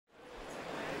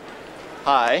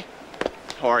Hi.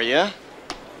 How are you?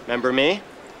 Remember me?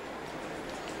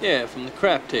 Yeah, from the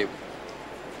crap table.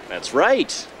 That's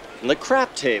right. From the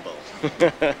crap table.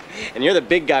 And you're the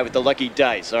big guy with the lucky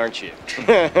dice, aren't you?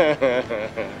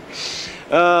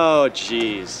 Oh,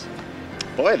 jeez.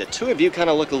 Boy, the two of you kind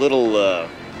of look a little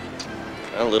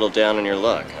down on your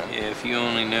luck, huh? Yeah, if you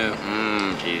only knew.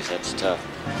 Geez, that's tough.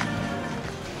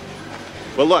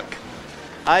 Well, look,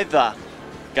 I've got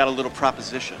a little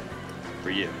proposition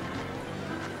for you.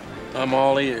 I'm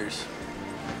all ears.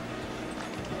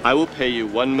 I will pay you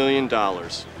 $1 million to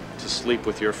sleep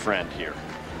with your friend here.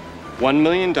 $1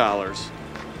 million,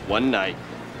 one night,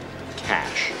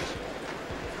 cash.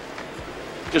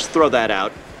 Just throw that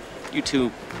out. You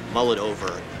two mull it over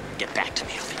and get back to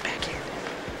me. I'll be back here.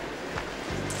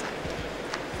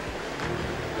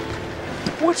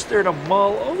 What's there to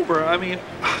mull over? I mean,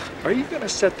 are you gonna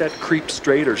set that creep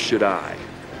straight or should I?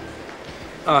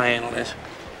 I'll handle it.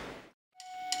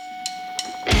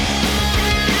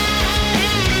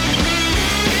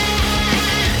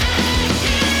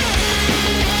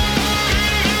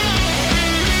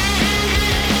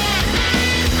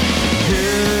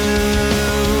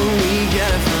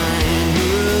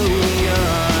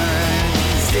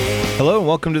 Hello and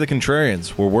welcome to The Contrarians,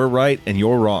 where we're right and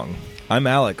you're wrong. I'm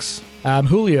Alex. I'm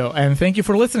Julio, and thank you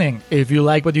for listening. If you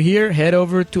like what you hear, head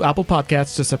over to Apple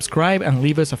Podcasts to subscribe and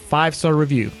leave us a 5-star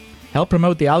review. Help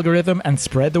promote the algorithm and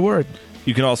spread the word.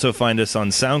 You can also find us on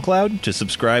SoundCloud to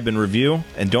subscribe and review.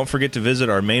 And don't forget to visit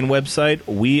our main website,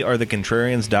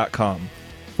 wearethecontrarians.com.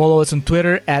 Follow us on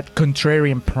Twitter at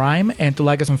Contrarian Prime, and to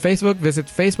like us on Facebook, visit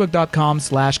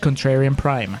facebook.com/Contrarian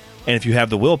Prime. And if you have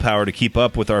the willpower to keep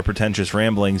up with our pretentious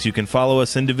ramblings, you can follow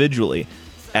us individually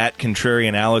at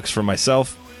Contrarian Alex for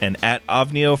myself and at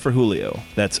Ovnio for Julio.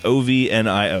 That's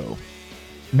OVNIO.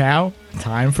 Now,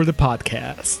 time for the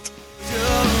podcast.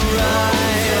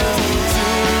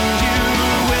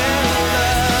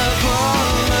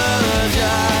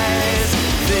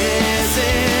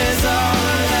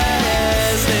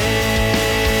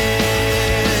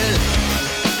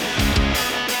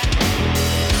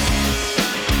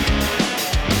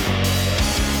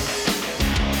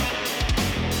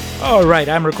 All right,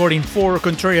 I'm recording for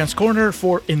Contrarian's Corner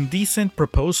for Indecent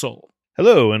Proposal.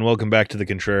 Hello, and welcome back to The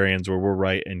Contrarians, where we're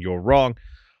right and you're wrong.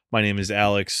 My name is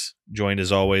Alex, joined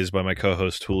as always by my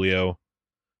co-host Julio.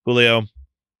 Julio,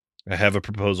 I have a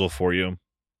proposal for you.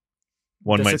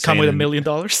 Does it come with $1 million?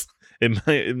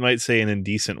 It might say an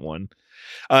indecent one.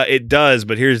 It does,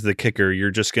 but here's the kicker.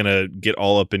 You're just going to get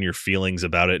all up in your feelings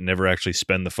about it and never actually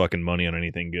spend the fucking money on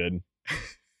anything good.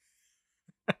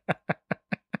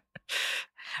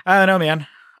 I don't know, man.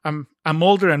 I'm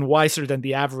older and wiser than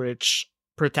the average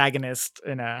protagonist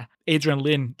in a Adrian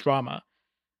Lynn drama.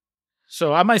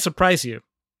 So I might surprise you.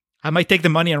 I might take the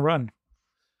money and run.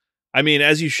 I mean,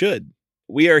 as you should.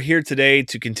 We are here today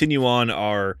to continue on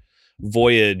our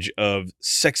voyage of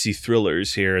sexy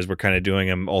thrillers here as we're kind of doing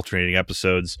them alternating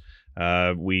episodes.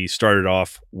 We started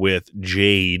off with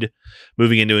Jade,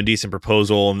 moving into Indecent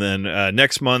Proposal, and then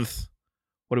next month,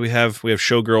 what do we have? We have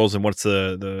Showgirls, and what's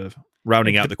the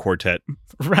rounding out the quartet?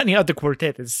 Rounding out the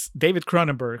quartet is David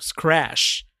Cronenberg's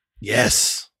Crash.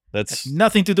 Yes. That's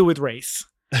nothing to do with race.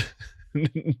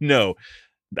 No.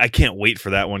 I can't wait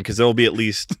for that one because there'll be at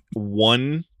least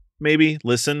one, maybe,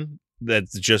 listen,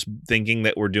 that's just thinking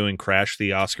that we're doing Crash,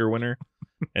 the Oscar winner.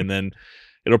 And then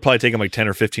it'll probably take them like 10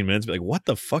 or 15 minutes. Be like, what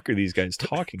the fuck are these guys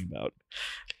talking about?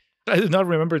 I do not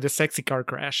remember the sexy car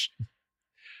crash.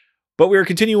 But we are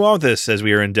continuing on with this as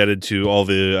we are indebted to all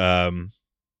the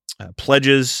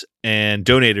pledges and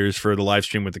donators for the live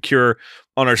stream with The Cure.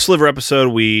 On our Sliver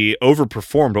episode, we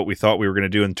overperformed what we thought we were going to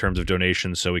do in terms of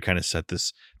donations, so we kind of set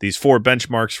these 4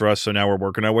 benchmarks for us, so now we're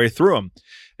working our way through them.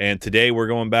 And today we're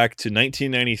going back to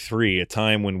 1993, a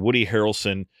time when Woody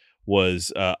Harrelson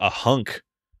was a hunk.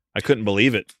 I couldn't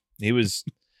believe it. He was...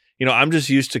 I'm just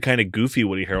used to kind of goofy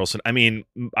Woody Harrelson. I mean,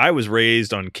 I was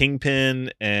raised on Kingpin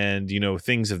and,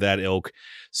 things of that ilk.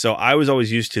 So I was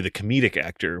always used to the comedic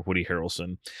actor, Woody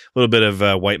Harrelson. A little bit of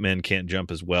White Men Can't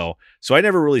Jump as well. So I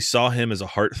never really saw him as a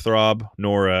heartthrob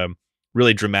nor a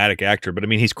really dramatic actor. But I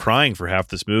mean, he's crying for half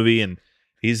this movie and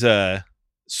he's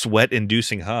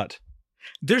sweat-inducing hot.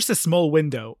 There's a small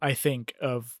window, I think,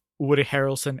 of Woody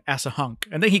Harrelson as a hunk.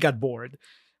 And then he got bored.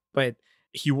 But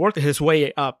he worked his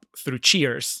way up through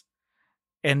Cheers.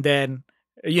 And then,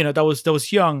 that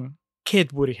was young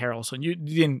kid Woody Harrelson. You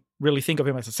didn't really think of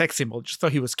him as a sex symbol, just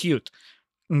thought he was cute.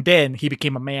 And then he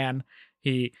became a man.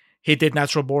 He did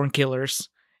Natural Born Killers,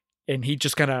 and he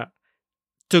just kind of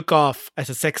took off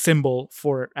as a sex symbol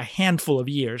for a handful of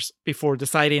years before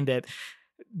deciding that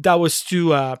was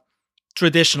too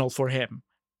traditional for him.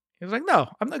 He was like, no,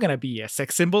 I'm not going to be a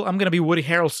sex symbol. I'm going to be Woody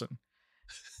Harrelson.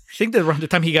 I think that around the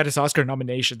time he got his Oscar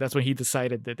nomination, that's when he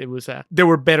decided that it was there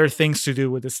were better things to do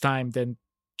with his time than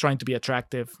trying to be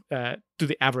attractive to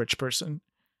the average person.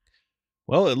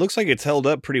 Well, it looks like it's held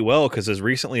up pretty well because as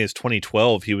recently as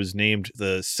 2012, he was named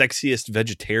the sexiest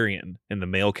vegetarian in the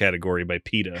male category by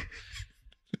PETA.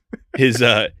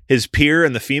 His peer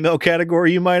in the female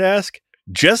category, you might ask,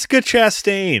 Jessica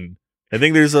Chastain. I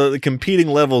think there's competing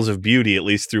levels of beauty, at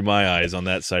least through my eyes, on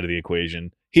that side of the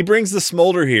equation. He brings the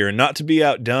smolder here, and not to be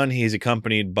outdone, he's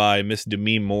accompanied by Miss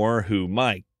Demi Moore, who,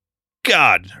 my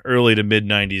God, early to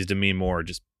mid-90s Demi Moore,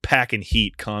 just packing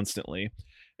heat constantly.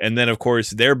 And then, of course,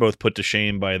 they're both put to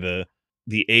shame by the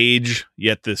age,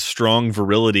 yet the strong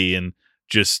virility and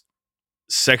just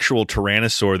sexual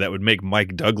tyrannosaur that would make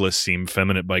Mike Douglas seem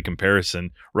feminine by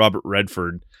comparison, Robert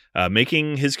Redford,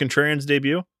 making his Contrarians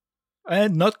debut.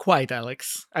 Not quite,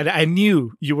 Alex. I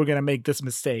knew you were going to make this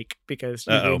mistake because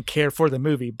you didn't care for the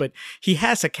movie, but he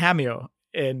has a cameo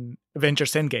in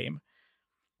Avengers Endgame.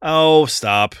 Oh,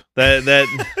 stop. That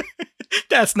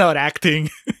That's not acting.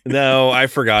 No, I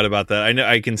forgot about that. I know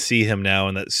I can see him now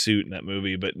in that suit in that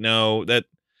movie, but no,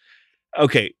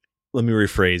 okay, let me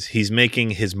rephrase. He's making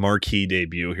his marquee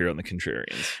debut here on the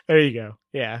Contrarians. There you go.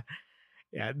 Yeah.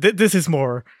 Yeah, this is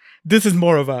more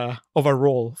of a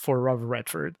role for Robert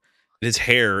Redford. His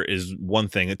hair is one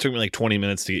thing. It took me like 20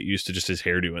 minutes to get used to just his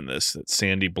hairdo in this. That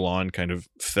sandy blonde kind of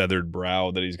feathered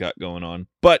brow that he's got going on.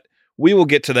 But we will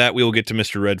get to that. We will get to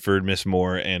Mr. Redford, Miss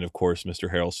Moore, and of course,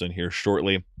 Mr. Harrelson here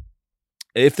shortly.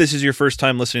 If this is your first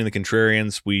time listening to the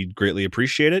Contrarians, we greatly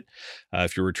appreciate it.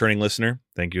 If you're a returning listener,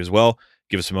 thank you as well.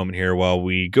 Give us a moment here while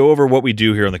we go over what we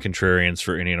do here on the Contrarians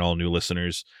for any and all new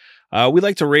listeners. We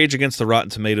like to rage against the Rotten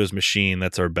Tomatoes machine.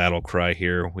 That's our battle cry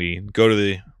here. We go to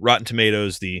the Rotten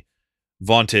Tomatoes, the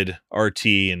vaunted RT,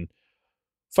 and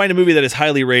find a movie that is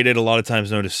highly rated, a lot of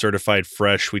times known as certified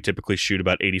fresh. We typically shoot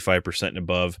about 85% and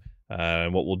above.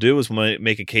 And what we'll do is we'll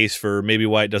make a case for maybe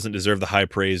why it doesn't deserve the high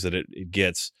praise that it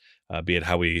gets, be it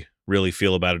how we really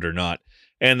feel about it or not.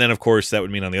 And then, of course, that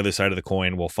would mean on the other side of the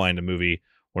coin, we'll find a movie,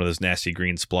 one of those nasty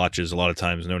green splotches, a lot of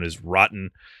times known as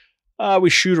rotten. We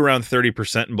shoot around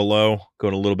 30% and below,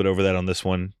 going a little bit over that on this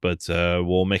one, but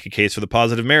we'll make a case for the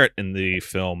positive merit in the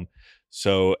film.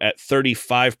 So at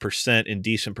 35%,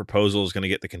 Indecent Proposal is going to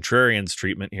get the Contrarians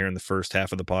treatment here in the first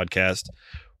half of the podcast,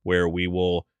 where we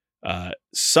will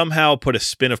somehow put a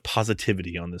spin of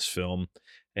positivity on this film.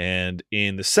 And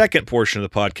in the second portion of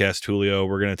the podcast, Julio,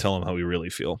 we're going to tell them how we really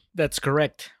feel. That's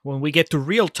correct. When we get to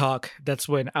real talk, that's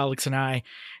when Alex and I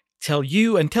tell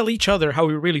you and tell each other how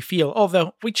we really feel.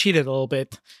 Although we cheated a little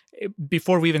bit.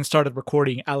 Before we even started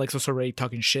recording, Alex was already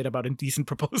talking shit about Indecent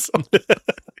Proposal.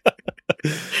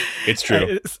 It's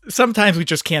true. Sometimes we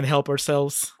just can't help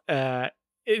ourselves.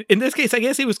 In this case, I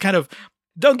guess it was kind of,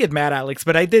 don't get mad, Alex,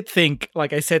 but I did think,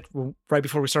 like I said right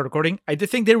before we started recording, I did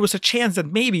think there was a chance that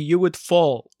maybe you would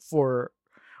fall for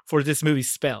this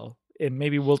movie's spell. And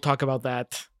maybe we'll talk about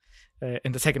that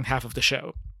in the second half of the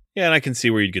show. Yeah, and I can see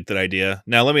where you'd get that idea.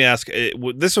 Now, let me ask,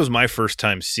 this was my first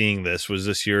time seeing this. Was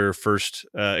this your first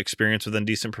experience with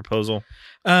Indecent Proposal?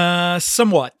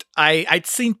 Somewhat. I'd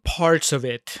seen parts of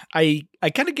it. I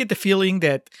kind of get the feeling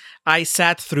that I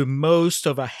sat through most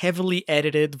of a heavily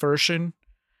edited version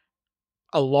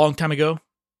a long time ago.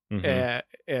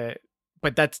 Mm-hmm.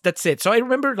 But that's it. So I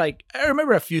remember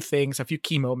a few things, a few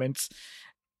key moments,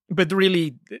 but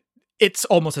really it's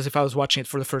almost as if I was watching it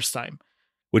for the first time.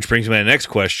 Which brings me to my next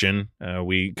question.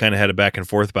 We kind of had a back and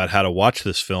forth about how to watch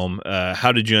this film.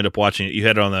 How did you end up watching it? You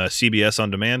had it on the CBS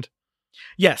On Demand?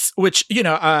 Yes, which,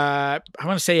 I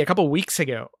want to say a couple of weeks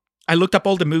ago, I looked up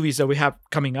all the movies that we have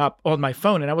coming up on my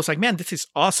phone, and I was like, man, this is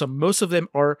awesome. Most of them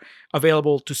are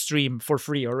available to stream for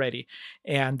free already.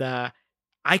 And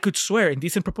I could swear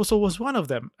Indecent Proposal was one of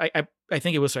them. I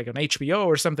think it was like on HBO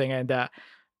or something, and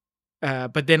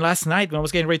but then last night when I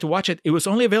was getting ready to watch it, it was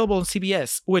only available on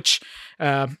CBS, which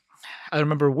I don't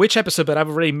remember which episode, but I've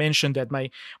already mentioned that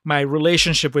my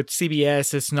relationship with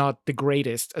CBS is not the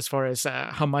greatest as far as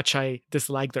how much I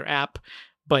dislike their app.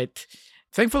 But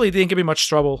thankfully, it didn't give me much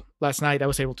trouble last night. I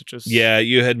was able to just... Yeah,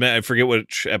 you had... I forget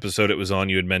which episode it was on.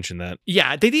 You had mentioned that.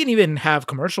 Yeah, they didn't even have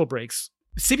commercial breaks.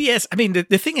 CBS, I mean,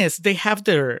 the thing is, they have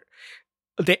the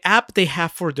app they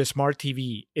have for the smart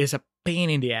TV is a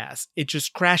pain in the ass. It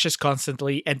just crashes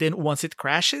constantly, and then once it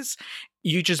crashes,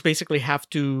 you just basically have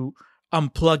to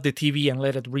unplug the TV and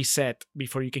let it reset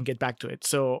before you can get back to it.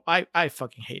 So I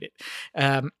fucking hate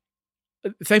it.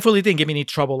 Thankfully, it didn't give me any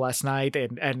trouble last night,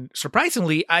 and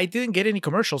surprisingly, I didn't get any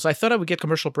commercials. I thought I would get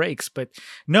commercial breaks, but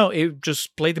no, it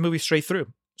just played the movie straight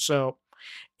through. So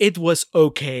it was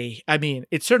okay. I mean,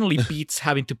 it certainly beats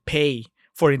having to pay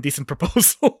for Indecent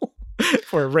Proposal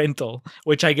for a rental,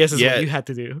 which I guess is what you had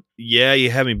to do. Yeah, you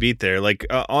had me beat there. Like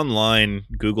online,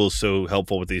 Google's so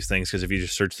helpful with these things because if you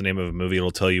just search the name of a movie,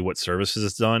 it'll tell you what services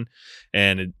it's on.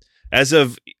 And as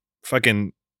of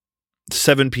fucking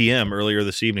 7 p.m. earlier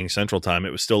this evening, Central Time,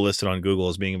 it was still listed on Google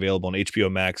as being available on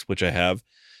HBO Max, which I have,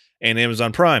 and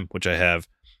Amazon Prime, which I have.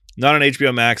 Not on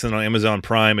HBO Max and on Amazon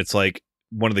Prime. It's like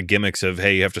one of the gimmicks of,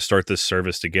 hey, you have to start this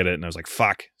service to get it. And I was like,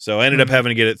 fuck. So I ended up having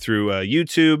to get it through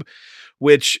YouTube,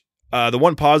 which the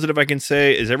one positive I can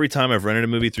say is every time I've rented a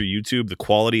movie through YouTube, the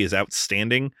quality is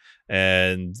outstanding.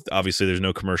 And obviously there's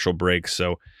no commercial breaks.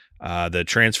 So the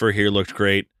transfer here looked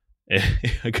great.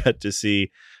 I got to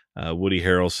see Woody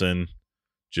Harrelson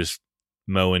just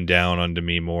mowing down on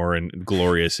Demi Moore in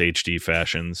glorious HD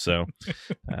fashion. So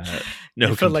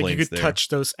no I felt like you could there. touch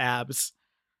those abs.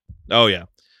 Oh yeah.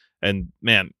 And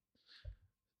man,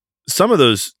 some of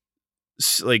those,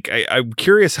 like I'm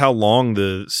curious how long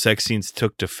the sex scenes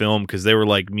took to film, because they were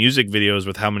like music videos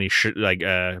with how many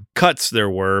cuts there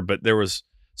were, but there was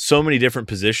so many different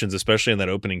positions, especially in that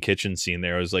opening kitchen scene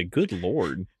there. I was like, good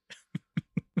Lord.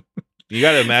 You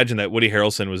got to imagine that Woody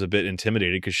Harrelson was a bit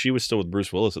intimidated because she was still with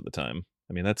Bruce Willis at the time.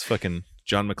 I mean, that's fucking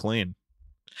John McClane.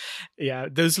 Yeah,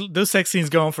 those sex scenes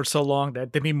go on for so long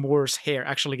that Demi Moore's hair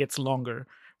actually gets longer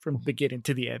from the beginning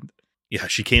to the end. Yeah,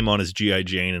 she came on as G.I.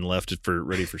 Jane and left it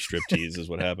ready for striptease is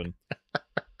what happened.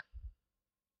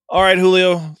 All right,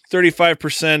 Julio,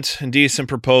 35% Indecent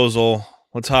Proposal.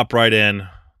 Let's hop right in.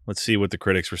 Let's see what the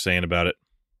critics were saying about it.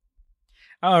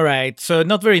 All right, so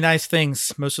not very nice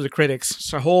things, most of the critics.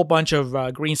 So a whole bunch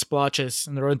of green splotches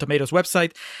on the Rotten Tomatoes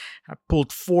website. I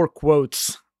pulled 4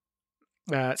 quotes,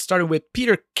 starting with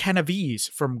Peter Canavies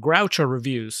from Groucho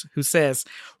Reviews, who says,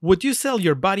 "Would you sell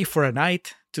your body for a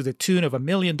night to the tune of $1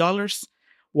 million?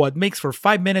 What makes for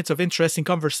 5 minutes of interesting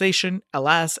conversation,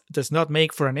 alas, does not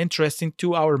make for an interesting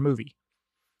 2-hour movie."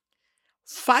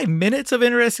 5 minutes of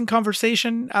interesting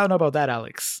conversation? I don't know about that,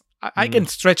 Alex. I can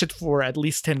stretch it for at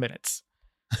least 10 minutes.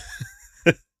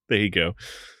 There you go.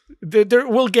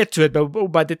 We'll get to it, but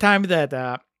by the time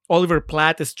that Oliver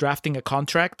Platt is drafting a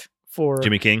contract for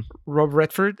Jimmy King, Rob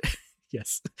Redford,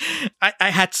 yes, I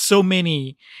had so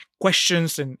many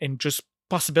questions and just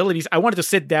possibilities. I wanted to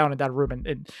sit down in that room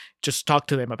and just talk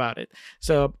to them about it.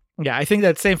 So yeah, I think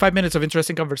that saying 5 minutes of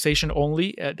interesting conversation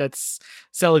only, that's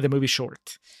selling the movie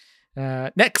short.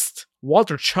 Next,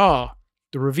 Walter Chaw,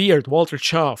 the revered Walter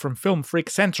Chaw from Film Freak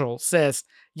Central, says,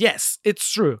 "Yes,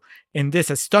 it's true. In this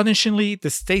astonishingly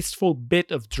distasteful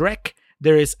bit of dreck,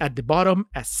 there is at the bottom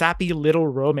a sappy little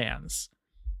romance."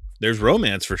 There's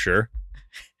romance for sure.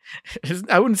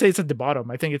 I wouldn't say it's at the bottom.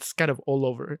 I think it's kind of all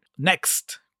over.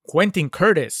 Next, Quentin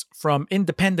Curtis from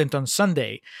Independent on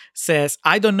Sunday says,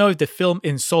 "I don't know if the film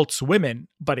insults women,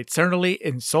 but it certainly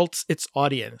insults its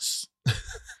audience."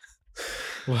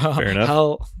 Well, fair enough.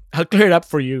 I'll clear it up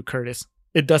for you, Curtis.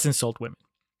 It does insult women.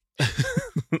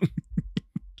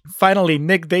 Finally,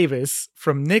 Nick Davis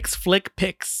from Nick's Flick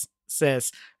Picks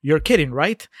says, "You're kidding,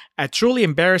 right? A truly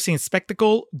embarrassing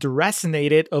spectacle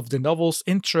deracinated of the novel's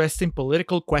interesting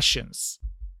political questions."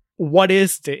 What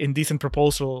is the Indecent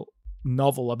Proposal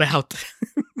novel about?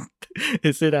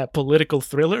 Is it a political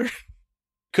thriller?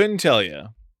 Couldn't tell you.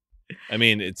 I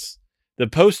mean, it's the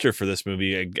poster for this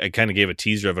movie. I kind of gave a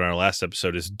teaser of it in our last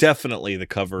episode. Is definitely the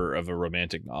cover of a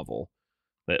romantic novel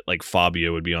that like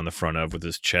Fabio would be on the front of with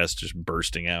his chest just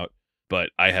bursting out.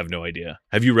 But I have no idea.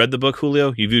 Have you read the book,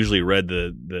 Julio? You've usually read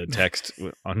the text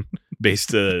on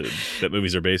that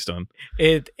movies are based on.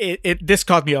 This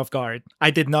caught me off guard.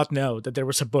 I did not know that there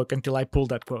was a book until I pulled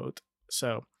that quote.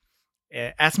 So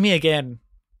ask me again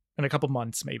in a couple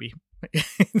months, maybe.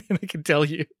 And I can tell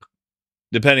you.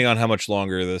 Depending on how much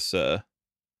longer this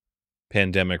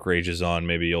pandemic rages on,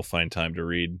 maybe you'll find time to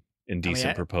read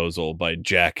Indecent Proposal by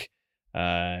Jack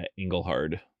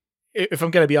Engelhard. If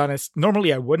I'm going to be honest,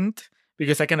 normally I wouldn't,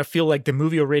 because I kind of feel like the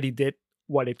movie already did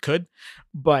what it could.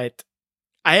 But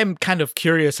I am kind of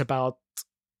curious about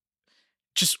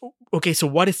just, okay, so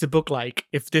what is the book like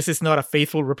if this is not a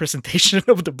faithful representation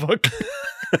of the book?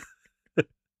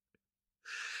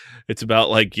 It's about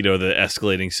like, the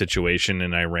escalating situation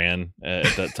in Iran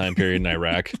at that time period in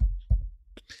Iraq.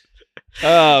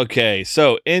 Okay,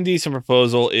 so Indecent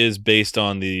Proposal is based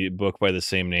on the book by the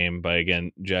same name by,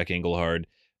 again, Jack Engelhard.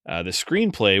 The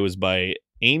screenplay was by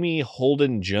Amy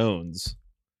Holden Jones.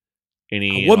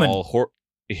 Any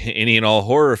and all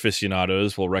horror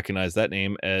aficionados will recognize that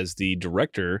name as the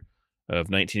director of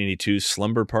 1982's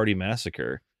Slumber Party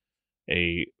Massacre,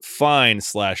 a fine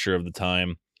slasher of the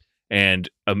time, and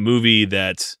a movie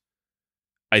that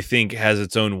I think has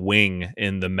its own wing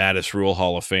in the Mattis Rule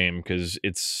Hall of Fame because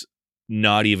it's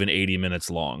not even 80 minutes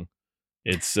long.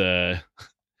 It's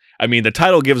I mean, the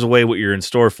title gives away what you're in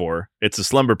store for. It's a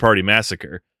slumber party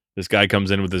massacre. This guy comes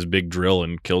in with this big drill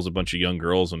and kills a bunch of young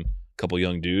girls and a couple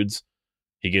young dudes.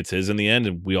 He gets his in the end,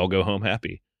 and we all go home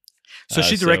happy. So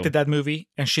she directed that movie,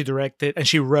 and she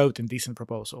wrote Indecent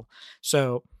Proposal.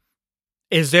 So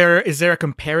is there a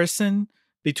comparison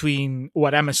between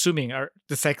what I'm assuming are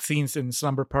the sex scenes in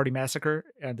Slumber Party Massacre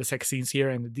and the sex scenes here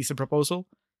in Indecent Proposal?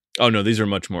 Oh, no, these are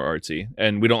much more artsy.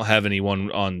 And we don't have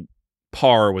anyone on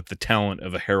par with the talent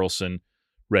of a Harrelson,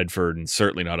 Redford, and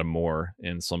certainly not a Moore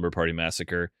in Slumber Party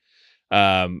Massacre.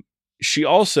 She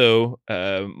also,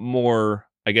 more,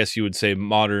 I guess you would say,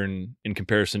 modern in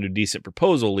comparison to Decent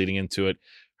Proposal leading into it.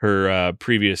 Her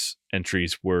previous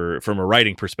entries were, from a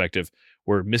writing perspective,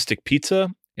 were Mystic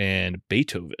Pizza and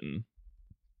Beethoven,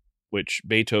 which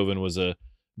Beethoven was a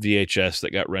VHS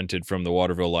that got rented from the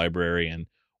Waterville Library and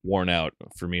worn out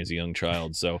for me as a young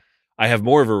child. So I have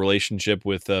more of a relationship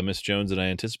with Miss Jones than I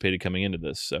anticipated coming into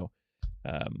this. So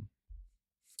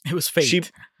it was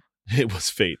fate. It was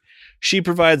fate. She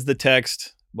provides the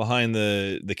text behind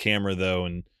the camera, though,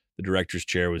 and the director's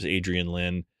chair was Adrian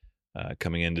Lynn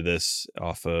coming into this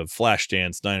off of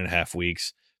Flashdance, 9.5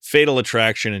 Weeks, Fatal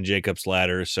Attraction, and Jacob's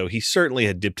Ladder. So he certainly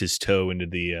had dipped his toe into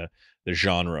the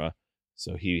genre.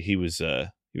 So he was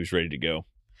ready to go.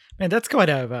 Man, that's kind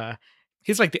of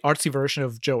he's like the artsy version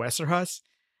of Joe Esserhus,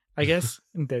 I guess.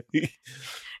 In that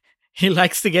he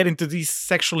likes to get into these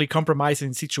sexually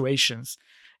compromising situations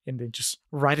and then just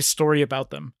write a story about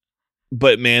them.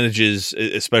 But manages,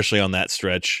 especially on that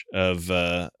stretch of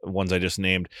ones I just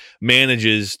named,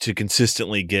 manages to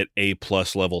consistently get A+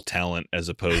 level talent as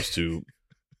opposed to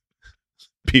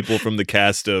people from the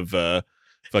cast of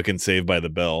fucking Saved by the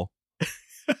Bell.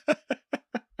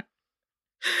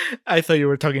 I thought you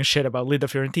were talking shit about Linda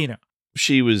Fiorentino.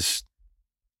 She was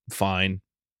fine.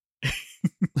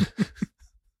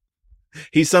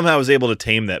 He somehow was able to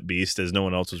tame that beast, as no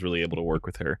one else was really able to work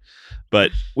with her.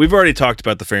 But we've already talked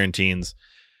about the Ferentines.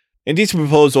 Indecent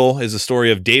Proposal is a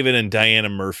story of David and Diana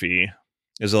Murphy,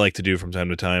 as I like to do from time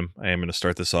to time. I am going to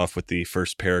start this off with the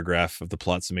first paragraph of the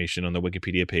plot summation on the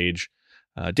Wikipedia page.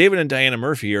 David and Diana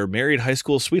Murphy are married high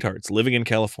school sweethearts living in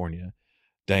California.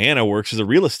 Diana works as a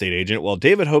real estate agent, while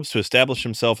David hopes to establish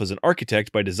himself as an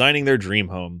architect by designing their dream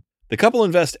home. The couple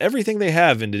invest everything they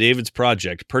have into David's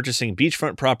project, purchasing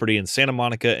beachfront property in Santa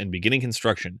Monica and beginning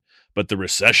construction. But the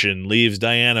recession leaves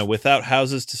Diana without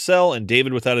houses to sell and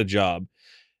David without a job.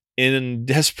 In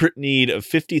desperate need of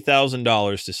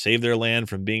 $50,000 to save their land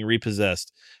from being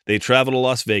repossessed, they travel to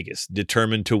Las Vegas,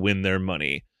 determined to win their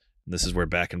money. And this is where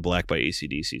Back in Black by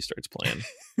AC/DC starts playing.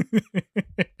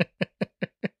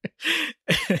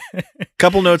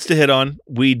 Couple notes to hit on.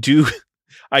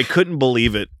 I couldn't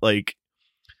believe it.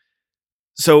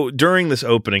 So during this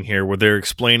opening here, where they're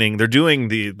doing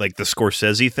the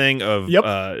Scorsese thing of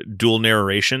dual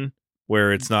narration,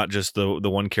 where it's not just the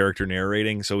one character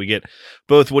narrating. So we get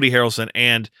both Woody Harrelson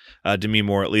and Demi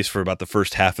Moore, at least for about the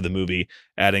first half of the movie,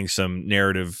 adding some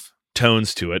narrative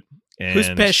tones to it. And who's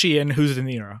Pesci and who's De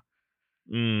Niro?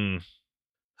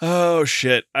 Oh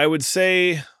shit! I would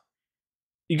say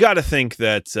you got to think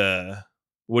that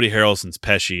Woody Harrelson's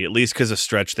Pesci, at least because of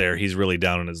Stretch there, he's really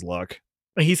down on his luck.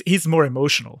 He's more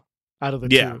emotional out of the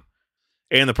two.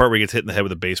 And the part where he gets hit in the head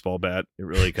with a baseball bat, it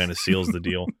really kind of seals the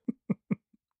deal.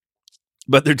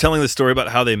 But they're telling the story about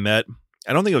how they met.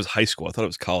 I don't think it was high school. I thought it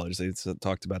was college. They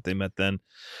talked about they met then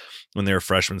when they were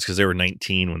freshmen because they were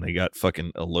 19 when they got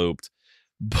fucking eloped.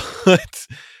 But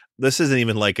this isn't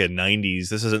even like a 90s.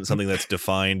 This isn't something that's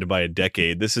defined by a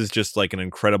decade. This is just like an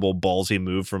incredible ballsy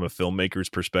move from a filmmaker's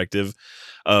perspective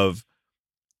of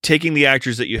taking the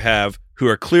actors that you have who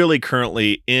are clearly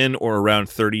currently in or around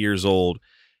 30 years old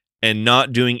and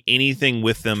not doing anything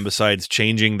with them besides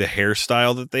changing the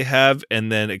hairstyle that they have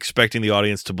and then expecting the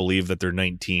audience to believe that they're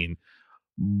 19.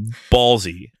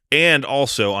 Ballsy. And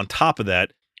also, on top of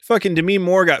that, fucking Demi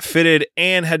Moore got fitted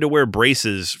and had to wear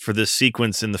braces for this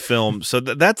sequence in the film. So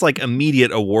that's like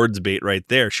immediate awards bait right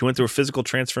there. She went through a physical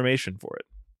transformation for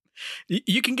it.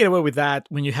 You can get away with that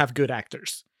when you have good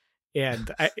actors.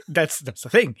 And that's the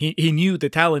thing. He knew the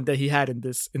talent that he had in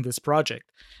this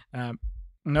project.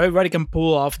 Not everybody can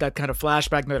pull off that kind of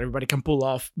flashback. Not everybody can pull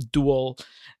off dual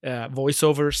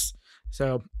voiceovers.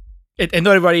 So, and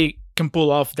not everybody can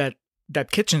pull off that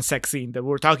kitchen sex scene that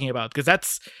we're talking about, because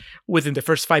that's within the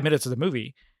first 5 minutes of the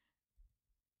movie.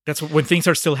 That's when things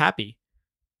are still happy.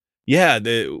 Yeah,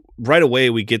 right away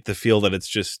we get the feel that it's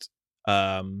just,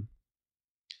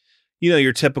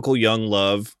 your typical young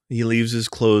love. He leaves his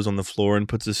clothes on the floor and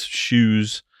puts his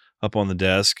shoes up on the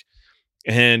desk.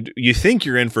 And you think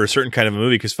you're in for a certain kind of a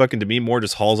movie because fucking Demi Moore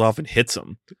just hauls off and hits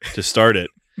him to start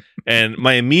it. And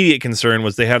my immediate concern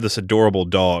was they have this adorable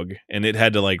dog, and it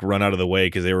had to like run out of the way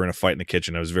because they were in a fight in the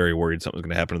kitchen. I was very worried something was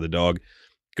going to happen to the dog.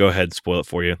 Go ahead, spoil it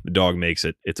for you. The dog makes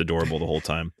it. It's adorable the whole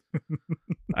time.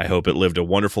 I hope it lived a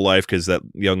wonderful life because that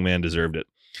young man deserved it.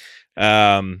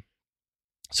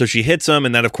 So she hits him,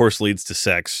 and that of course leads to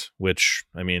sex, which,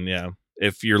 I mean, yeah.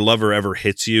 If your lover ever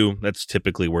hits you, that's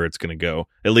typically where it's going to go.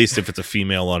 At least if it's a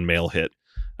female on male hit.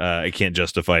 I can't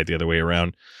justify it the other way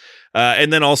around.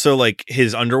 And then also, like,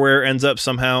 his underwear ends up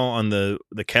somehow on the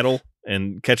kettle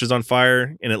and catches on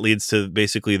fire. And it leads to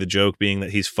basically the joke being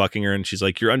that he's fucking her. And she's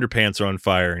like, your underpants are on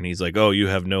fire. And he's like, oh, you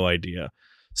have no idea.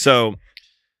 So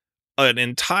an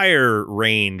entire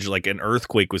range, like an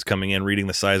earthquake was coming in, reading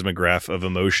the seismograph of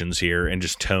emotions here and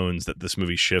just tones that this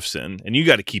movie shifts in. And you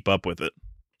got to keep up with it.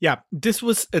 Yeah, this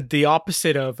was the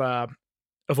opposite of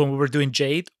when we were doing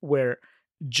Jade, where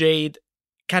Jade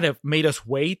kind of made us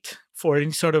wait for any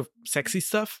sort of sexy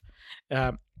stuff.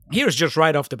 Here's just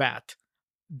right off the bat.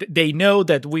 They know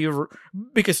that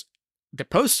because the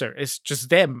poster is just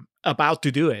them about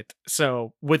to do it.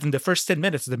 So within the first 10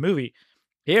 minutes of the movie,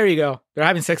 here you go. They're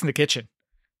having sex in the kitchen.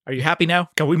 Are you happy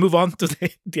now? Can we move on to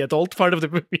the adult part of the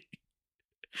movie?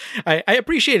 I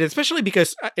appreciate it, especially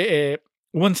because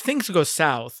when things go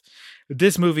south,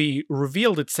 this movie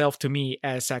revealed itself to me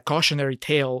as a cautionary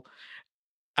tale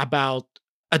about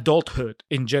adulthood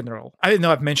in general. I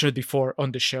know I've mentioned it before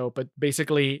on the show, but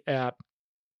basically,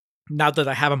 now that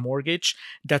I have a mortgage,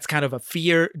 that's kind of a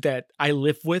fear that I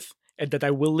live with and that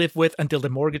I will live with until the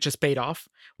mortgage is paid off,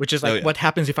 which is like, what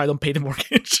happens if I don't pay the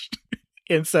mortgage?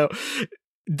 And so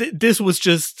this was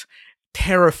just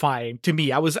terrifying to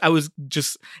me. I was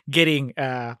just getting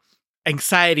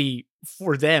anxiety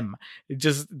for them.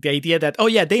 Just the idea that, oh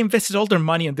yeah, they invested all their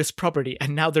money in this property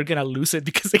and now they're gonna lose it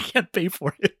because they can't pay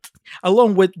for it.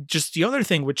 Along with just the other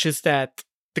thing, which is that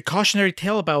the cautionary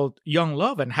tale about young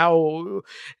love and how,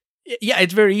 yeah,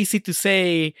 it's very easy to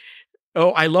say,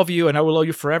 oh, I love you and I will love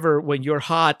you forever when you're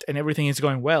hot and everything is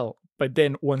going well. But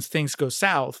then once things go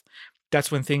south, that's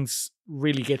when things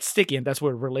really get sticky, and that's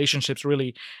where relationships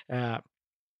really,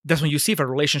 that's when you see if a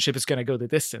relationship is going to go the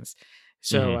distance.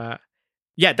 So,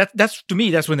 yeah, that's to me,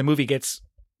 that's when the movie gets,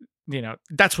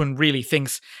 that's when really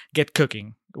things get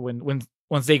cooking,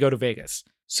 once they go to Vegas.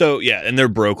 So, yeah, and they're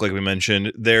broke, like we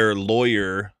mentioned. Their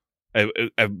lawyer,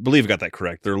 I believe I got that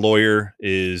correct. Their lawyer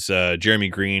is Jeremy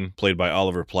Green, played by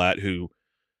Oliver Platt, who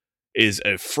is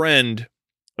a friend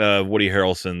of Woody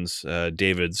Harrelson's,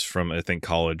 David's from, I think,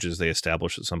 college, as they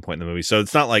established at some point in the movie. So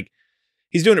it's not like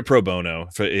he's doing it pro bono.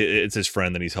 It's his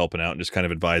friend that he's helping out and just kind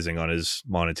of advising on his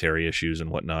monetary issues and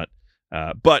whatnot.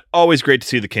 But always great to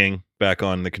see the King back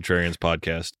on the Contrarians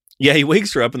podcast. Yeah, he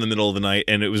wakes her up in the middle of the night,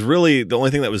 and it was really the only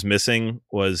thing that was missing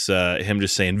was him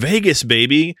just saying, Vegas,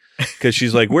 baby, because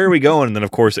she's like, where are we going? And then,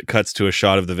 of course, it cuts to a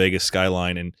shot of the Vegas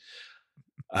skyline. And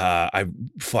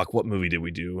what movie did we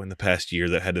do in the past year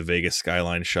that had the Vegas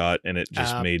skyline shot? And it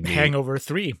just made me... Hangover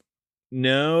 3.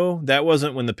 No, that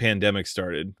wasn't when the pandemic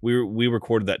started. We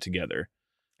recorded that together.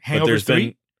 Hangover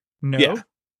 3? No. Yeah.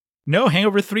 No,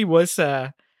 Hangover 3 was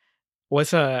a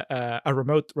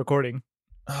remote recording.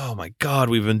 Oh my God,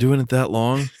 we've been doing it that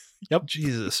long? Yep.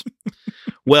 Jesus.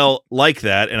 Well, like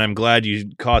that, and I'm glad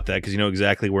you caught that because you know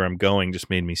exactly where I'm going. Just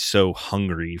made me so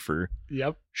hungry for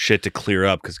shit to clear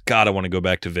up because God, I want to go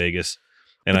back to Vegas.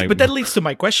 But that leads to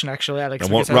my question, actually, Alex.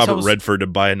 I want Robert Redford to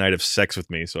buy a night of sex with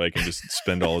me so I can just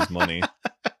spend all his money.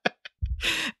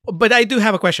 But I do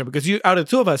have a question because out of the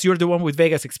two of us, you're the one with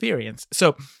Vegas experience.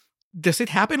 So does it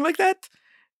happen like that?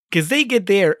 Because they get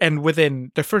there and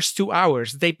within the first 2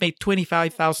 hours, they made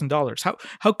 $25,000.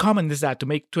 How common is that to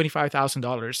make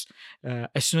 $25,000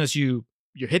 as soon as you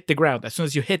hit the ground, as soon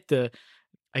as you hit the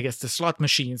slot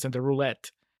machines and the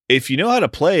roulette? If you know how to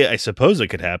play, I suppose it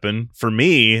could happen. For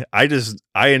me, I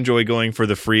enjoy going for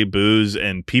the free booze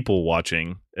and people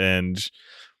watching and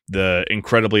the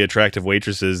incredibly attractive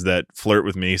waitresses that flirt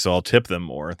with me, so I'll tip them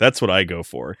more. That's what I go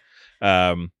for.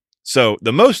 So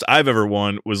the most I've ever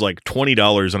won was like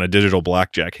 $20 on a digital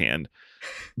blackjack hand.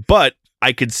 But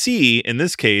I could see, in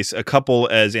this case, a couple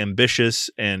as ambitious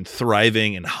and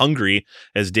thriving and hungry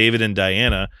as David and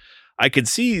Diana. I could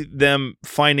see them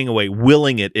finding a way,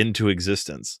 willing it into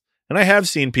existence. And I have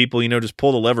seen people, just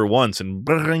pull the lever once and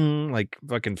bring, like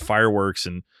fucking fireworks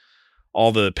and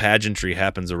all the pageantry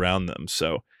happens around them.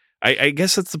 So I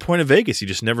guess that's the point of Vegas. You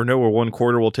just never know where one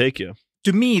quarter will take you.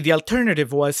 To me, the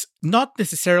alternative was not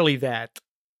necessarily that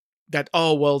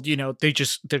oh well, they're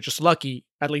just lucky,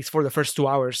 at least for the first 2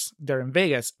 hours they're in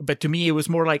Vegas. But to me, it was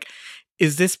more like,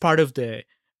 is this part of the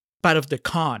part of the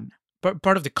con,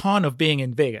 part of the con of being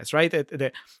in Vegas, right?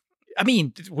 I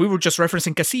mean, we were just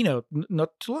referencing Casino not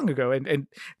too long ago, and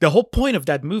the whole point of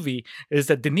that movie is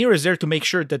that De Niro is there to make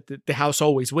sure that the house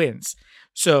always wins.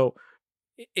 So,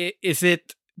 is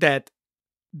it that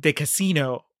the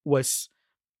casino was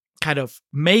kind of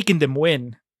making them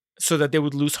win so that they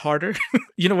would lose harder?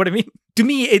 You know what I mean? To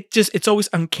me, it's always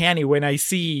uncanny when I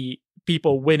see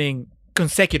people winning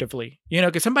consecutively,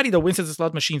 because somebody that wins at the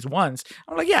slot machines once,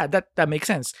 I'm like, yeah, that makes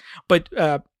sense. But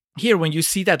here, when you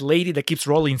see that lady that keeps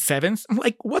rolling sevens, I'm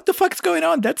like, what the fuck's going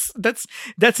on? That's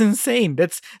insane.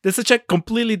 That's such a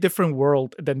completely different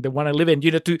world than the one I live in.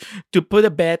 To put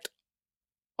a bet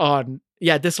on,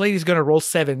 yeah, this lady's gonna roll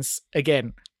sevens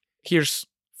again. Here's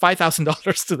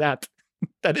 $5,000 to that.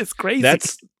 That is crazy.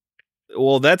 That's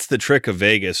the trick of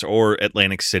Vegas or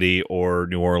Atlantic City or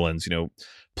New Orleans.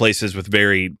 Places with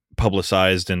very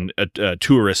publicized and a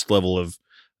tourist level of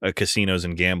casinos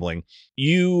and gambling.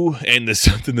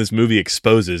 Something this movie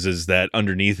exposes is that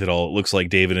underneath it all, it looks like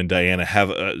David and Diana have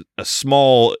a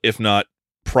small, if not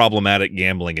problematic,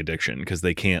 gambling addiction because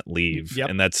they can't leave. Yep.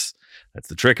 And that's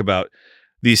the trick about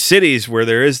these cities where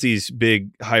there is these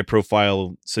big high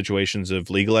profile situations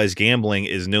of legalized gambling,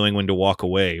 is knowing when to walk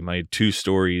away. My two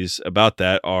stories about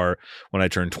that are when I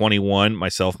turned 21,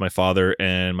 myself, my father,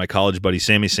 and my college buddy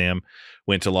Sammy Sam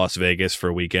went to Las Vegas for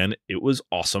a weekend. It was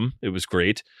awesome. It was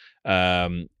great.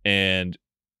 And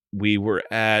we were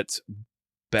at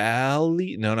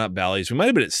not Bally's. We might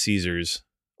have been at Caesars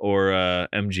or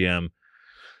MGM.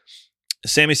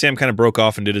 Sammy Sam kind of broke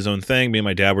off and did his own thing. Me and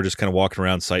my dad were just kind of walking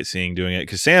around sightseeing, doing it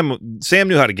because Sam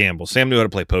knew how to gamble. Sam knew how to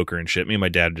play poker and shit. Me and my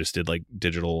dad just did like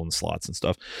digital and slots and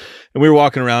stuff. And we were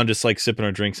walking around just like sipping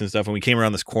our drinks and stuff. And we came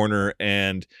around this corner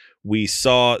and we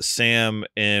saw Sam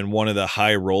in one of the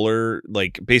high roller,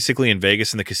 like basically in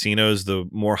Vegas in the casinos, the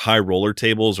more high roller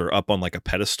tables are up on like a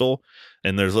pedestal.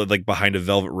 And there's like behind a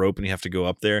velvet rope and you have to go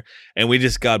up there. And we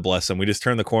just, God bless him, we just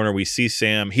turn the corner. We see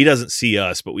Sam. He doesn't see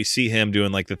us, but we see him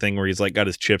doing like the thing where he's like got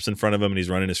his chips in front of him and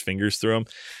he's running his fingers through them.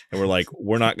 And we're like,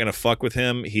 we're not going to fuck with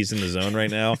him. He's in the zone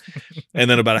right now. And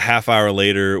then about a half hour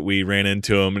later, we ran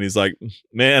into him and he's like,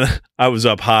 man, I was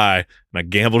up high and I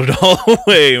gambled it all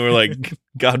away. And we're like,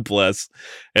 God bless.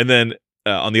 And then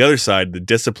on the other side, the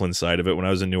discipline side of it, when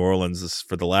I was in New Orleans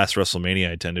for the last WrestleMania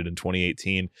I attended in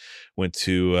 2018, went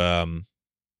to,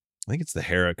 I think it's the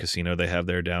Hera Casino they have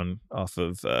there down off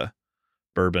of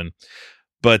Bourbon,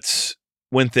 but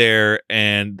went there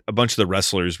and a bunch of the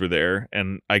wrestlers were there.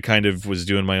 And I kind of was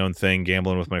doing my own thing,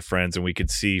 gambling with my friends. And we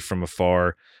could see from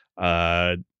afar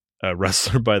a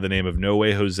wrestler by the name of No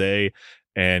Way Jose.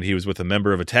 And he was with a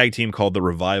member of a tag team called The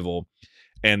Revival.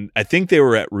 And I think they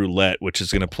were at roulette, which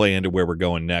is going to play into where we're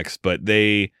going next. But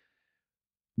the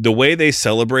way they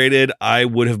celebrated, I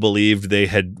would have believed they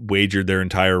had wagered their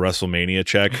entire WrestleMania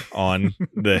check on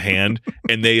the hand.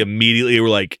 And they immediately were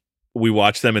like, we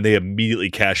watched them and they immediately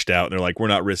cashed out. And they're like, we're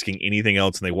not risking anything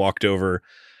else. And they walked over,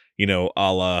 a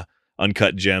la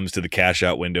Uncut Gems to the cash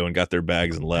out window and got their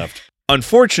bags and left.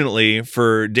 Unfortunately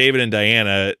for David and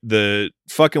Diana, the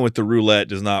fucking with the roulette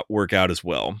does not work out as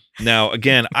well. Now,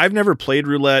 again, I've never played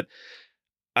roulette.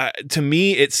 To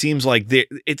me, it seems like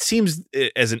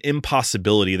as an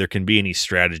impossibility there can be any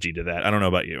strategy to that. I don't know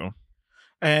about you.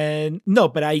 And no,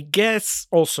 but I guess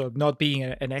also not being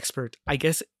an expert, I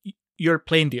guess you're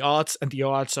playing the odds and the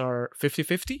odds are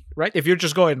 50-50, right? If you're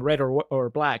just going red or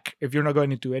black, if you're not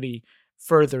going into any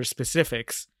further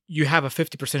specifics, you have a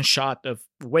 50% shot of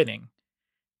winning.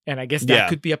 And I guess that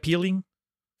could be appealing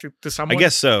to someone. I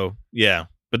guess so. Yeah.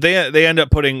 But they end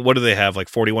up putting, what do they have? Like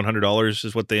 $4,100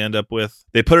 is what they end up with.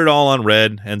 They put it all on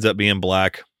red, ends up being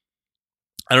black.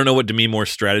 I don't know what Demi Moore's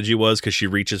strategy was because she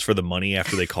reaches for the money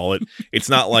after they call it. It's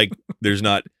not like there's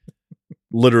not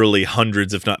literally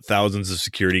hundreds, if not thousands of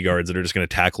security guards that are just going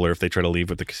to tackle her if they try to leave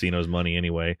with the casino's money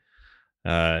anyway.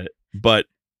 But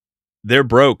they're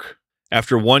broke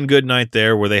after one good night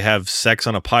there where they have sex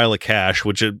on a pile of cash,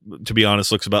 which to be honest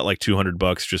looks about like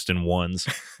 $200 just in ones.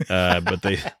 But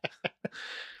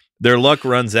their luck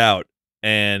runs out,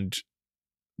 and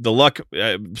the luck,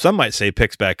 some might say,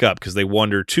 picks back up because they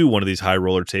wander to one of these high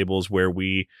roller tables where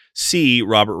we see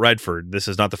Robert Redford. This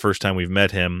is not the first time we've met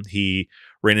him. He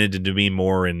ran into Demi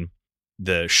Moore in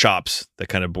the shops that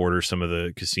kind of border some of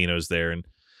the casinos there, and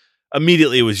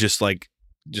immediately it was just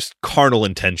carnal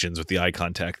intentions with the eye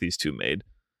contact these two made.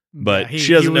 But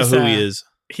she doesn't know who he is.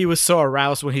 He was so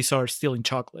aroused when he saw her stealing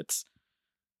chocolates.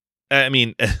 I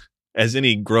mean, as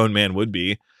any grown man would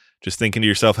be, just thinking to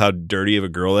yourself how dirty of a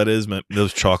girl that is.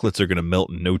 Those chocolates are going to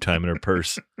melt in no time in her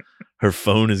purse. Her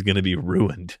phone is going to be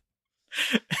ruined.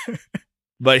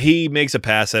 But he makes a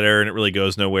pass at her and it really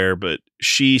goes nowhere. But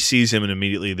she sees him and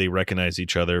immediately they recognize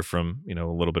each other from, a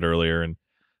little bit earlier. And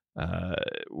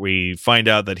we find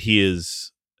out that he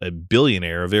is a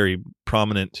billionaire, a very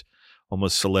prominent,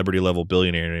 almost celebrity level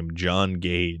billionaire named John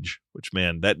Gage, which,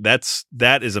 man,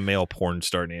 that is a male porn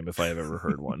star name if I have ever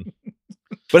heard one.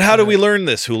 But how do we learn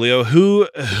this, Julio?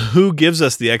 Who gives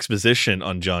us the exposition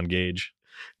on John Gage?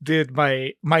 Dude,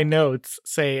 my notes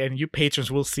say, and you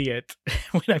patrons will see it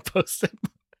when I post it.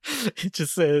 It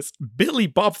just says Billy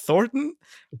Bob Thornton?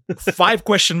 5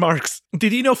 question marks.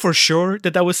 Did you know for sure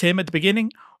that was him at the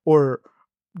beginning, or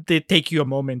did it take you a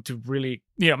moment to really,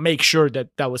 make sure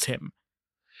that was him?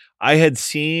 I had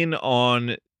seen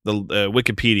on the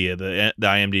Wikipedia, the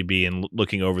IMDb, and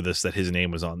looking over this that his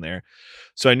name was on there,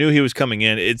 so I knew he was coming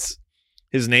in.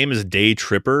 His name is Day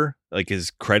Tripper, like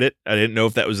his credit. I didn't know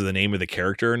if that was the name of the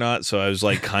character or not, so I was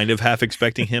like kind of half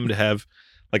expecting him to have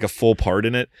like a full part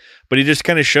in it. But he just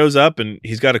kind of shows up and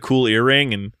he's got a cool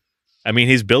earring, and I mean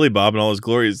he's Billy Bob in all his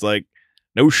glory. He's like,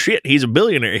 no shit, he's a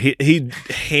billionaire. He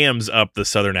hams up the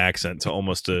Southern accent to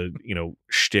almost a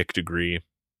shtick degree.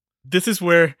 This is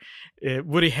where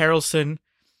Woody Harrelson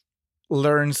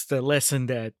learns the lesson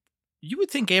that you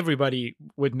would think everybody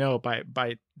would know by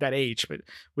that age, but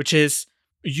which is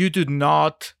you do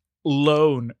not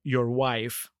loan your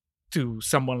wife to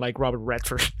someone like Robert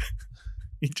Redford.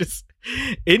 He just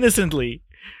innocently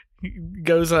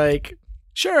goes like,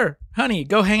 "Sure, honey,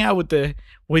 go hang out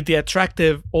with the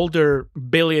attractive older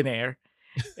billionaire,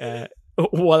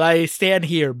 while I stand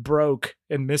here broke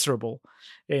and miserable."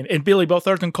 And Billy Bob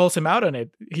Thornton calls him out on it.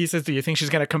 He says, "Do you think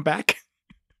she's gonna come back?"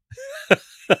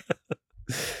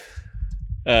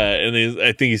 And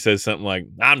I think he says something like,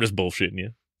 "I'm just bullshitting you."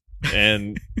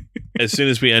 And as soon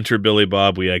as we enter Billy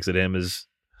Bob, we exit him as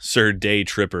Sir Day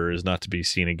Tripper is not to be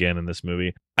seen again in this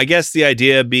movie. I guess the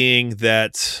idea being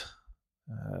that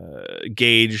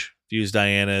Gage views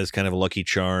Diana as kind of a lucky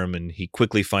charm, and he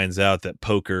quickly finds out that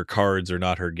poker cards are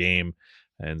not her game.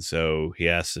 And so he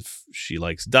asks if she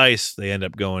likes dice. They end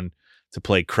up going to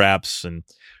play craps, and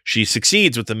she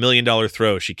succeeds with the $1 million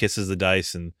throw. She kisses the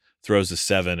dice and throws a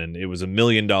 7, and it was $1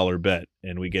 million bet.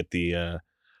 And we get the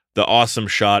awesome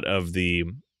shot of the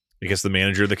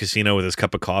manager of the casino with his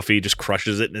cup of coffee, just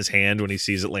crushes it in his hand when he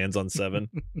sees it lands on 7.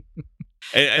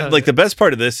 And like the best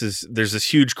part of this is there's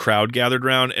this huge crowd gathered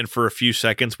around, and for a few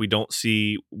seconds we don't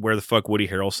see where the fuck Woody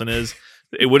Harrelson is.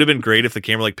 It would have been great if the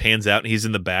camera like pans out and he's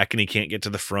in the back and he can't get to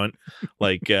the front,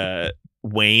 like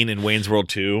Wayne in Wayne's World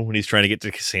 2 when he's trying to get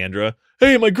to Cassandra.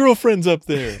 Hey, my girlfriend's up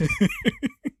there.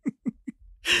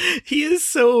 He is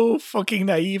so fucking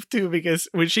naive too, because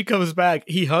when she comes back,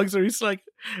 he hugs her. He's like,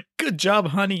 "Good job,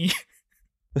 honey."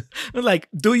 Like,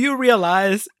 do you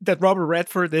realize that Robert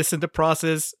Redford is in the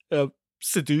process of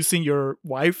seducing your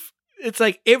wife? It's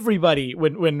like everybody,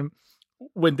 when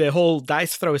the whole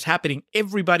dice throw is happening,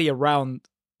 everybody around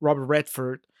Robert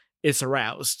Redford is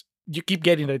aroused. You keep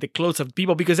getting the close-up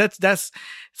people, because that's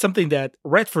something that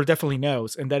Redford definitely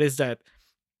knows, and that is that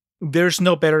there's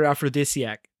no better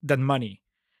aphrodisiac than money.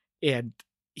 And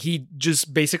he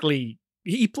just basically,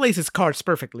 he plays his cards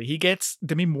perfectly. He gets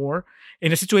Demi Moore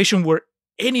in a situation where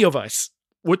any of us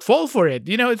would fall for it.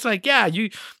 It's like, yeah,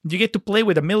 you get to play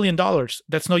with $1 million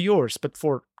that's not yours, but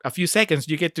for a few seconds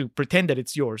you get to pretend that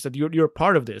it's yours, that you're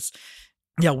part of this.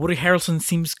 Yeah, Woody Harrelson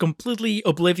seems completely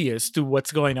oblivious to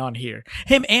what's going on here.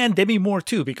 Him and Demi Moore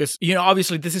too, because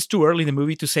obviously this is too early in the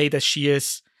movie to say that she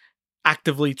is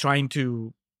actively trying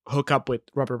to hook up with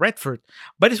Robert Redford.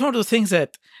 But it's one of those things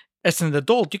that, as an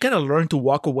adult, you kind of learn to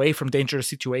walk away from dangerous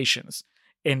situations,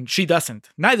 and she doesn't.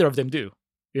 Neither of them do.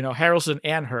 Harrelson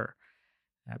and her.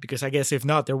 Because I guess if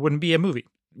not, there wouldn't be a movie.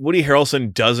 Woody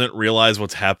Harrelson doesn't realize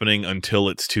what's happening until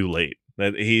it's too late.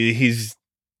 That he's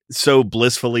so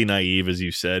blissfully naive, as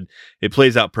you said. It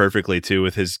plays out perfectly too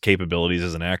with his capabilities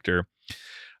as an actor.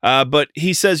 But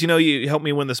he says, you help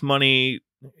me win this money.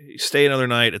 Stay another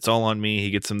night. It's all on me.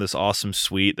 He gets him this awesome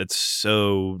suite that's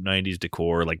so 90s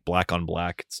decor, like black on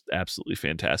black. It's absolutely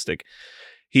fantastic.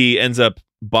 He ends up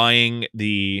buying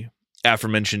the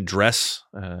aforementioned dress.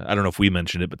 I don't know if we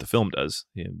mentioned it, but the film does.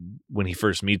 When he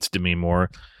first meets Demi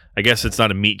Moore, I guess it's not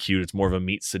a meet cute, it's more of a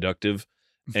meet seductive.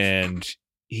 And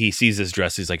he sees this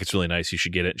dress. He's like, "It's really nice. You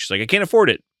should get it." She's like, "I can't afford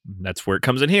it." And that's where it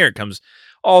comes in here. It comes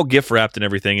all gift wrapped and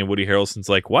everything. And Woody Harrelson's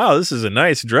like, "Wow, this is a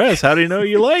nice dress. How do you know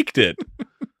you liked it?"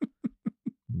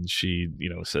 And she,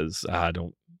 says,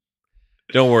 don't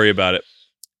worry about it.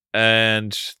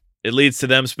 And it leads to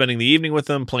them spending the evening with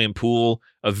them, playing pool.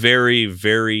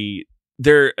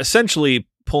 They're essentially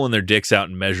pulling their dicks out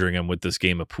and measuring them with this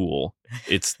game of pool.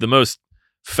 It's the most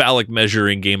phallic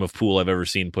measuring game of pool I've ever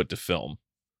seen put to film.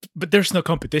 But there's no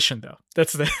competition, though.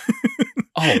 That's the.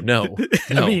 Oh no.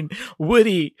 I mean,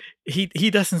 Woody, he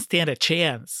doesn't stand a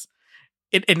chance,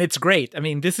 and it's great. I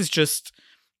mean, this is just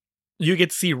you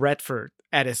get to see Redford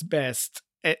at his best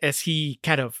as he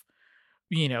kind of,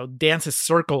 dances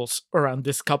circles around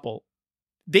this couple.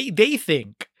 They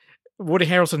think Woody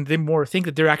Harrelson, they more think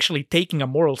that they're actually taking a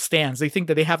moral stance. They think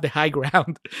that they have the high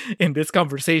ground in this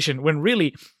conversation, when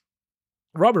really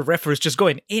Robert Redford is just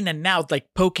going in and out, like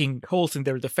poking holes in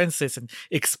their defenses and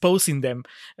exposing them,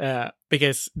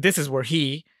 because this is where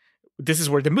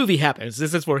the movie happens.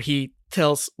 This is where he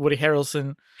tells Woody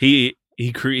Harrelson he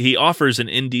offers an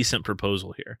indecent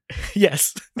proposal here.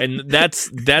 Yes, and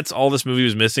that's all this movie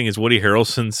was missing, is Woody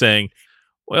Harrelson saying,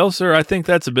 "Well, sir, I think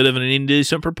that's a bit of an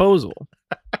indecent proposal."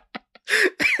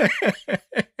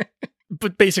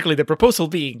 But basically, the proposal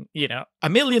being, $1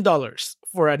 million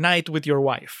for a night with your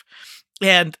wife.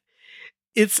 And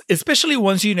it's especially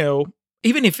once even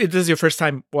if it is your first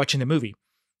time watching the movie,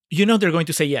 they're going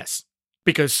to say yes,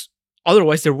 because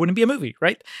otherwise there wouldn't be a movie,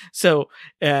 right? So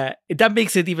that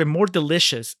makes it even more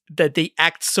delicious that they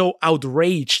act so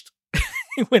outraged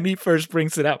when he first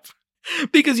brings it up,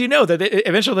 because that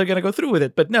eventually they're going to go through with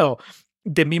it. But no,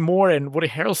 Demi Moore and Woody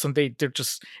Harrelson, they're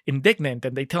just indignant,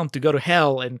 and they tell him to go to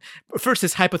hell. And first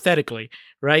it's hypothetically,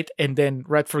 right? And then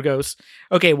Redford goes,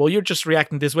 "Okay, well, you're just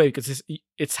reacting this way because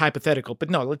it's hypothetical.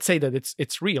 But no, let's say that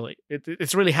it's real.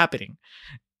 It's really happening."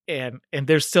 And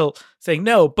they're still saying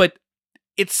no, but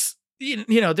it's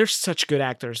they're such good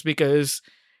actors, because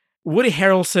Woody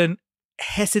Harrelson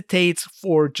hesitates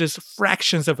for just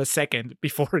fractions of a second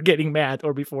before getting mad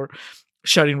or before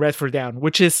shutting Redford down,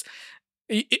 which is.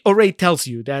 It already tells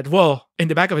you that, well, in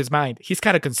the back of his mind, he's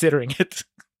kind of considering it,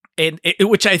 and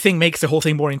which I think makes the whole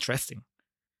thing more interesting.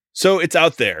 So it's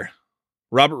out there.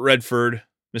 Robert Redford,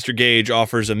 Mr. Gage,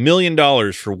 offers $1 million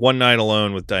for one night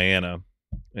alone with Diana.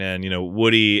 And,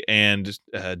 Woody and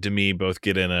Demi both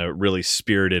get in a really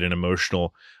spirited and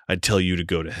emotional, "I'd tell you to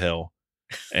go to hell."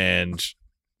 And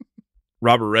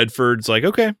Robert Redford's like,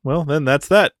 "Okay, well, then that's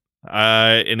that."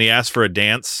 And he asks for a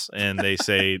dance, and they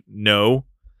say no.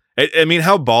 I mean,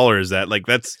 how baller is that? Like,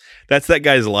 that's that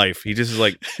guy's life. He just is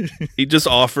like, he just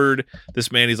offered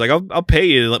this man. He's like, I'll pay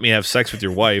you to let me have sex with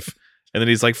your wife. And then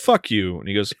he's like, "Fuck you." And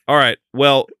he goes, "All right,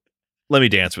 well, let me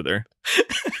dance with her."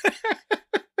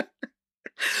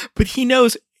 But he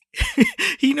knows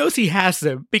he has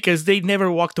them, because they never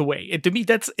walked away. And to me,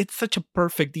 it's such a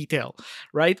perfect detail,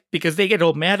 right? Because they get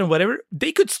all mad and whatever.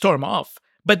 They could storm off,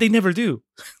 but they never do.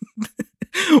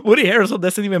 Woody Harrelson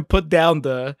doesn't even put down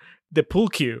the pool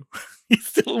cue. He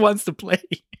still wants to play.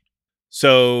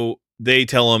 So they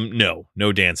tell him,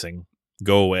 no dancing,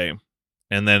 go away.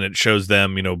 And then it shows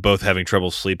them, both having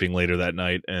trouble sleeping later that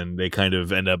night. And they kind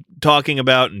of end up talking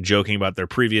about and joking about their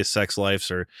previous sex lives,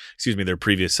 or their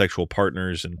previous sexual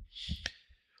partners, and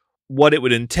what it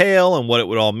would entail and what it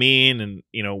would all mean, and,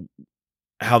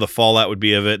 how the fallout would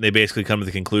be of it. And they basically come to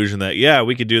the conclusion that, yeah,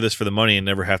 we could do this for the money and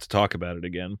never have to talk about it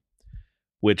again,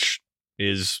 which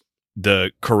is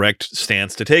the correct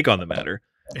stance to take on the matter.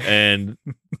 And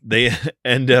they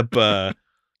end up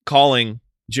calling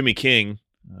Jimmy King,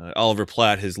 Oliver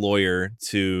Platt, his lawyer,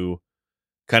 to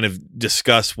kind of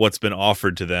discuss what's been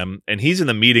offered to them. And he's in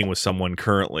the meeting with someone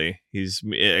currently.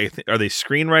 Are they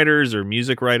screenwriters or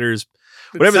music writers?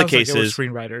 Whatever the case is,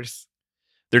 screenwriters.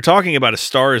 They're talking about A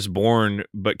Star Is Born,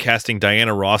 but casting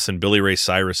Diana Ross and Billy Ray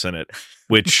Cyrus in it,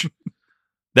 which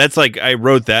that's like, I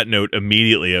wrote that note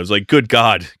immediately. I was like, good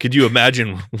God, could you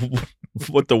imagine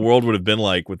what the world would have been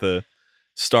like with A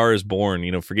Star Is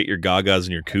Born? Forget your Gagas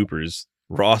and your Coopers.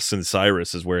 Ross and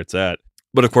Cyrus is where it's at.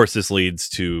 But of course, this leads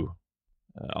to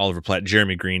Oliver Platt,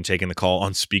 Jeremy Green taking the call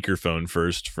on speakerphone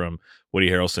first from Woody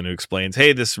Harrelson, who explains,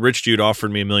 "Hey, this rich dude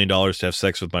offered me $1 million to have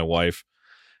sex with my wife."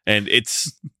 And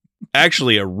it's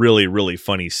actually a really, really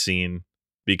funny scene,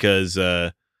 because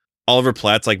Oliver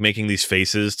Platt's like making these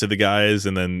faces to the guys,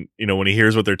 and then when he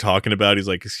hears what they're talking about, he's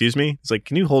like, "Excuse me?" He's like,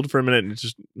 "Can you hold for a minute and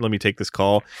just let me take this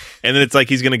call?" And then it's like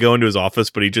he's gonna go into his office,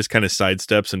 but he just kind of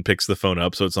sidesteps and picks the phone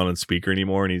up so it's not on speaker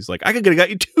anymore. And he's like, "I could have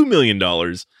got you $2 million."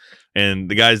 And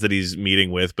the guys that he's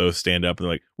meeting with both stand up and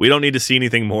they're like, "We don't need to see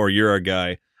anything more. You're our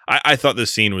guy." I thought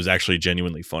this scene was actually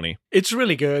genuinely funny. It's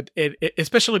really good,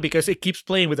 especially because it keeps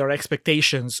playing with our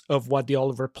expectations of what the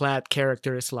Oliver Platt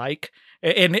character is like.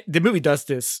 And the movie does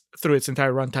this through its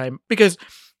entire runtime, because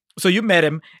so you met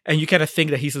him and you kind of think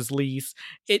that he's a sleaze.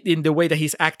 In the way that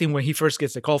he's acting when he first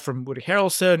gets the call from Woody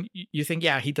Harrelson, you think,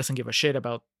 yeah, he doesn't give a shit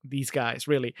about these guys,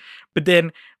 really. But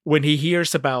then when he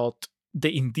hears about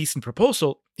the Indecent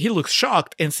Proposal, he looks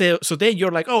shocked, and so then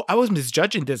you're like, oh, I was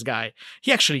misjudging this guy.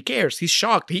 He actually cares. He's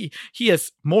shocked. He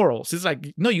has morals. He's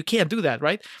like, no, you can't do that,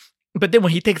 right? But then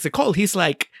when he takes the call, he's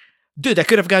like, dude, I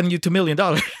could have gotten you $2 million.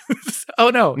 Oh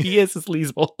no, he is a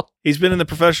sleazeball. He's been in the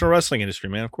professional wrestling industry,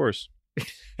 man. Of course,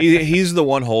 he's the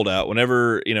one holdout.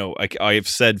 Whenever I've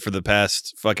said for the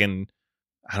past fucking,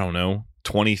 I don't know,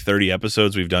 20, 30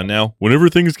 episodes we've done now. Whenever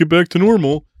things get back to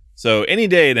normal, so any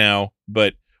day now.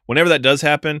 But whenever that does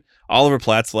happen, Oliver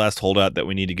Platt's the last holdout that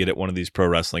we need to get at one of these pro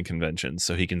wrestling conventions,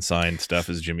 so he can sign stuff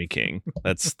as Jimmy King.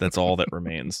 That's all that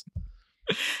remains.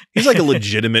 He's like a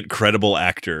legitimate, credible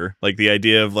actor. Like the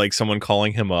idea of like someone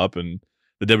calling him up and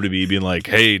the WWE being like,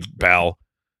 "Hey, pal,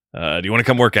 do you want to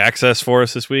come work Access for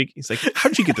us this week?" He's like,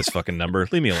 "How'd you get this fucking number?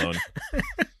 Leave me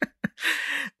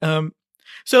alone."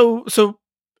 So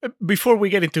before we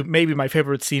get into maybe my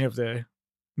favorite scene of the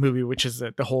movie, which is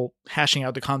the whole hashing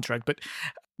out the contract, but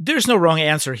there's no wrong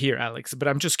answer here, Alex. But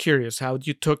I'm just curious how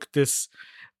you took this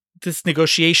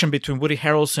negotiation between Woody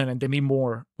Harrelson and Demi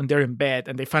Moore when they're in bed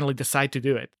and they finally decide to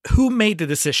do it. Who made the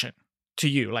decision to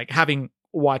you, like having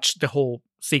watched the whole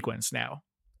sequence now?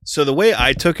 So the way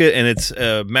I took it, and it's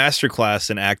a masterclass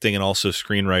in acting and also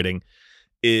screenwriting,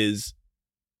 is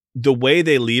the way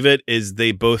they leave it is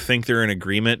they both think they're in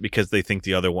agreement because they think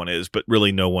the other one is, but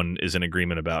really no one is in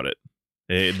agreement about it.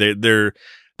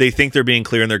 They think they're being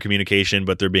clear in their communication,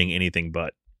 but they're being anything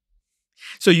but.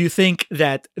 So you think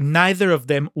that neither of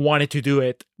them wanted to do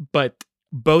it, but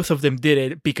both of them did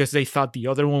it because they thought the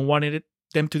other one wanted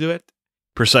them to do it?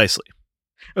 Precisely.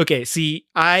 Okay, see,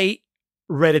 I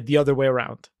read it the other way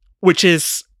around, which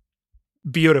is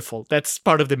beautiful. That's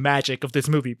part of the magic of this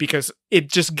movie because it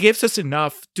just gives us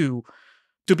enough to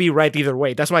be right either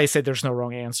way. That's why I said there's no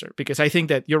wrong answer, because I think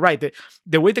that you're right.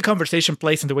 The way the conversation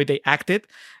plays and the way they acted,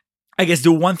 I guess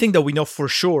the one thing that we know for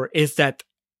sure is that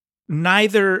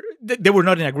they were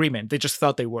not in agreement. They just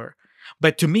thought they were.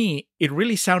 But to me, it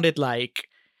really sounded like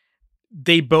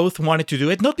they both wanted to do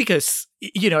it. Not because,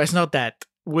 it's not that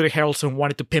Woody Harrelson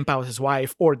wanted to pimp out his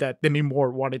wife or that Demi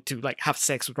Moore wanted to like have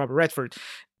sex with Robert Redford.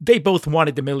 They both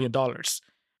wanted the $1 million.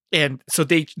 And so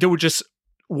they were just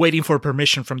waiting for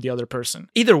permission from the other person.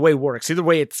 Either way works. Either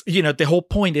way, it's, the whole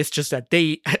point is just that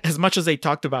they, as much as they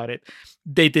talked about it,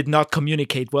 they did not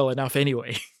communicate well enough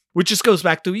anyway. Which just goes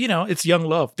back to, it's young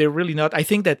love. They're really not. I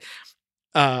think that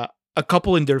a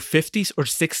couple in their 50s or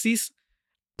 60s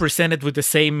presented with the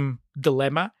same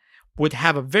dilemma would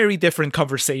have a very different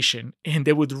conversation and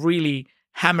they would really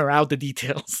hammer out the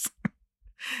details.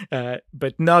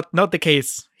 But not the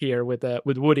case here with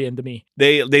Woody and Demi.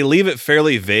 They leave it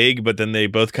fairly vague, but then they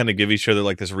both kind of give each other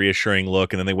like this reassuring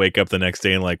look, and then they wake up the next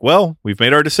day and like, well, we've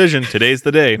made our decision. Today's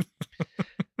the day.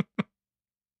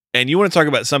 And you want to talk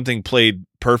about something played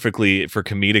perfectly for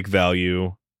comedic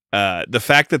value. The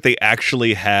fact that they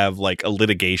actually have like a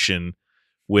litigation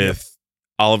with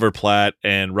Oliver Platt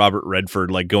and Robert Redford,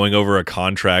 like going over a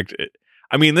contract.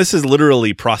 I mean, this is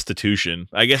literally prostitution.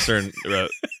 I guess they're in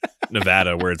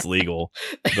Nevada where it's legal,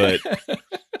 but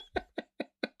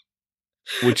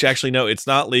which actually, no, it's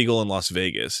not legal in Las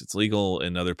Vegas. It's legal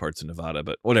in other parts of Nevada,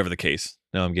 but whatever the case.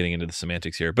 Now I'm getting into the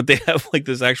semantics here, but they have like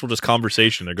this actual just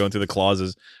conversation. They're going through the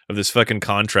clauses of this fucking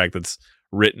contract that's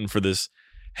written for this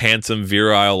handsome,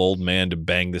 virile old man to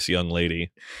bang this young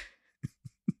lady.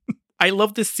 I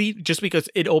love this scene just because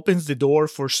it opens the door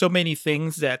for so many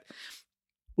things that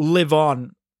live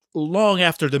on long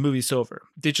after the movie's over.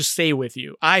 They just stay with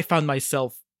you. I found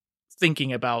myself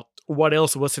thinking about what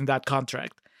else was in that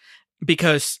contract.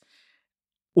 Because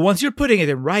once you're putting it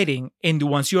in writing and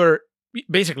once you're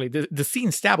basically the scene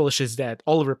establishes that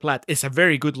Oliver Platt is a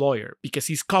very good lawyer because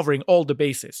he's covering all the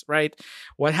bases, right?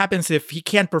 What happens if he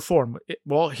can't perform?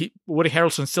 Well, Woody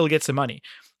Harrelson still gets the money.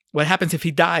 What happens if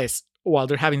he dies while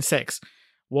they're having sex?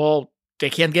 Well,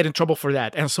 they can't get in trouble for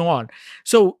that, and so on.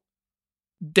 So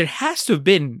there has to have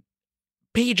been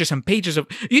pages and pages of,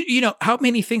 how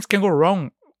many things can go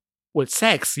wrong with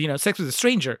sex, sex with a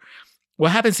stranger.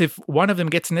 What happens if one of them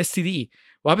gets an STD?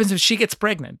 What happens if she gets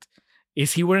pregnant?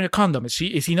 Is he wearing a condom? Is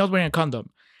he not wearing a condom?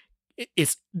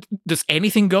 Does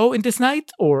anything go in this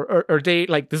night? Or are they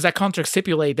like, does that contract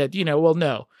stipulate that, well,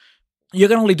 no, you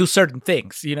can only do certain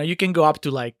things. You can go up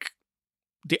to like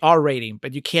the R rating,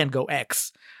 but you can't go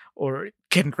X. Or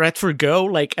can Redford go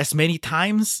like as many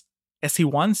times as he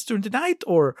wants during the night?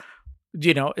 Or,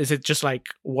 is it just like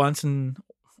once and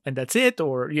that's it?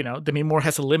 Or, Demi Moore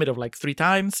has a limit of like 3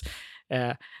 times.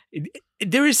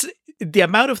 There is the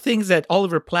amount of things that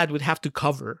Oliver Platt would have to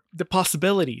cover. The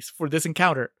possibilities for this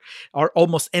encounter are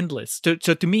almost endless. So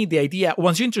to me, the idea,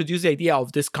 once you introduce the idea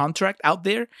of this contract out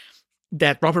there,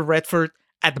 that Robert Redford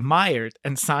admired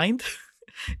and signed.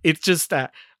 It's just,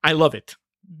 I love it.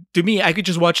 To me, I could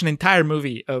just watch an entire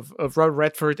movie of Robert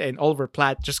Redford and Oliver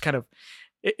Platt just kind of,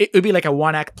 it would be like a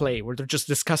one-act play where they're just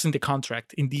discussing the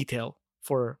contract in detail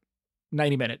for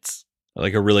 90 minutes.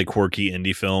 Like a really quirky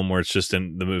indie film where it's just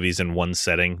in the movie's in one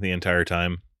setting the entire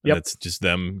time. And it's just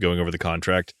them going over the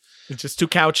contract. It's just two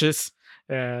couches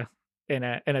and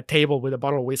a table with a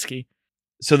bottle of whiskey.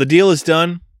 So the deal is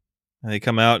done. They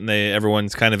come out and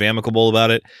everyone's kind of amicable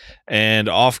about it. And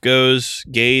off goes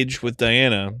Gage with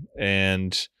Diana.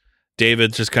 And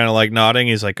David's just kind of like nodding.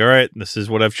 He's like, all right, this is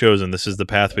what I've chosen. This is the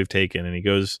path we've taken. And he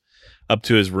goes up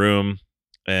to his room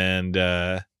and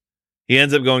he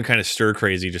ends up going kind of stir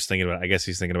crazy, just thinking about, I guess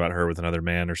he's thinking about her with another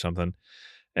man or something.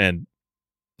 And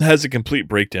has a complete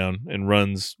breakdown and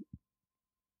runs.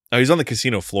 Oh, he's on the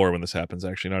casino floor when this happens,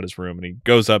 actually, not his room. And he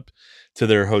goes up to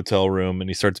their hotel room and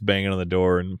he starts banging on the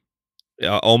door and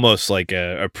almost like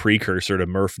a precursor to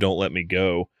Murph Don't Let Me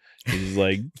Go. He's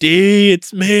like, D,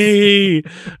 it's me,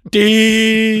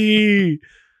 D.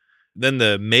 Then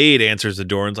the maid answers the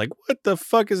door and's like, what the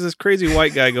fuck is this crazy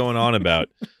white guy going on about?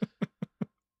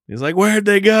 He's like, where'd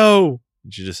they go?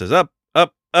 And she just says, up,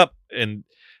 up, up. And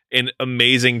in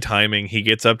amazing timing, he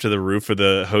gets up to the roof of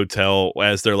the hotel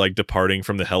as they're like departing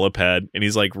from the helipad. And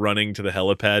he's like running to the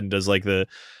helipad and does like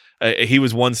he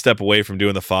was one step away from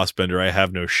doing the Fassbender I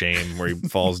have no shame, where he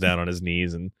falls down on his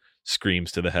knees and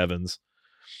screams to the heavens.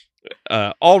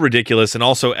 All ridiculous, and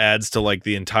also adds to like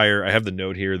the entire, I have the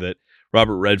note here that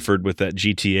Robert Redford with that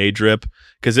GTA drip,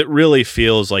 because it really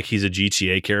feels like he's a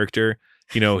GTA character.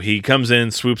 You know, he comes in,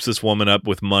 swoops this woman up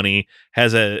with money,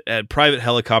 has a private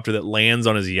helicopter that lands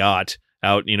on his yacht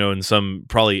out, you know, in some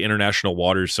probably international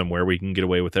waters somewhere where he can get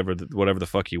away with whatever the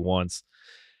fuck he wants.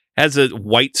 Has a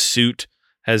white suit,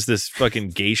 has this fucking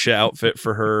geisha outfit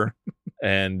for her,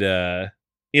 and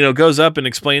you know, goes up and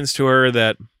explains to her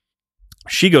that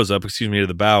she goes up, to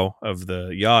the bow of the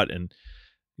yacht and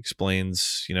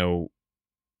explains, you know,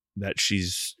 that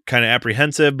she's kind of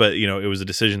apprehensive, but you know, it was a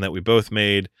decision that we both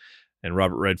made. And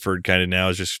Robert Redford kind of now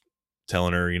is just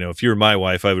telling her, you know, if you were my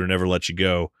wife, I would have never let you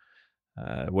go.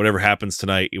 Whatever happens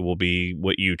tonight, it will be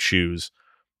what you choose.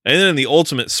 And then in the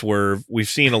ultimate swerve, we've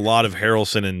seen a lot of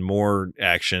Harrelson and more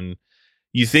action.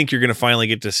 You think you're going to finally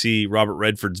get to see Robert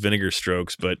Redford's vinegar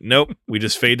strokes, but nope, we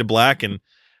just fade to black. And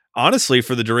honestly,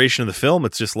 for the duration of the film,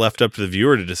 it's just left up to the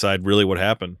viewer to decide really what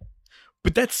happened.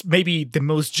 But that's maybe the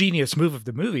most genius move of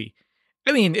the movie.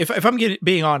 I mean, if I'm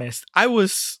being honest, I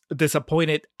was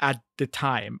disappointed at the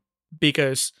time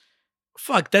because,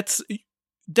 fuck, that's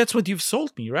what you've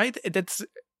sold me, right?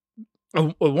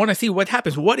 I want to see what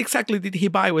happens. What exactly did he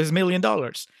buy with $1 million?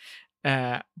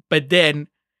 But then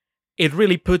it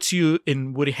really puts you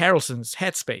in Woody Harrelson's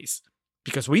headspace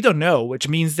because we don't know, which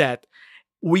means that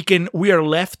we are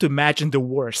left to imagine the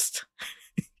worst.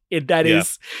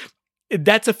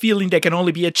 That's a feeling that can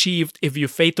only be achieved if you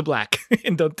fade to black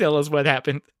and don't tell us what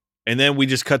happened. And then we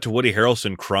just cut to Woody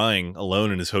Harrelson crying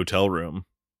alone in his hotel room.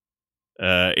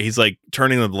 He's like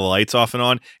turning the lights off and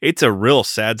on. It's a real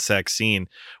sad sack scene,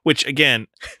 which again,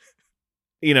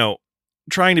 you know,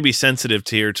 trying to be sensitive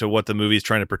to what the movie's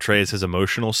trying to portray as his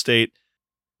emotional state.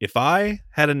 If I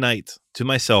had a night to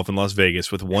myself in Las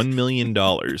Vegas with $1 million,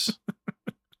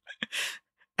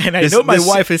 and I know my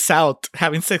wife is out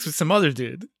having sex with some other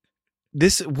dude,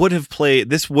 this would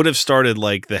have started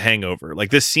like The Hangover. Like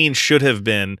this scene should have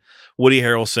been Woody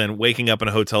Harrelson waking up in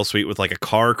a hotel suite with like a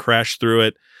car crash through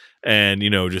it and, you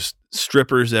know, just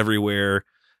strippers everywhere.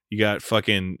 You got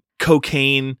fucking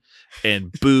cocaine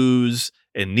and booze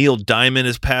and Neil Diamond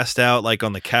is passed out like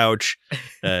on the couch.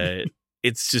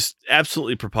 It's just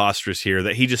absolutely preposterous here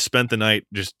that he just spent the night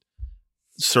just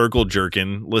circle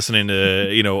jerking, listening to,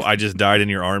 you know, I Just Died in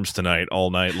Your Arms Tonight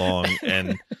all night long.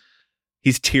 And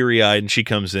he's teary-eyed and she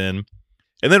comes in.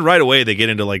 And then right away they get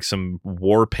into like some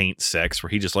war paint sex where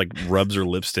he just like rubs her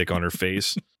lipstick on her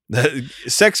face.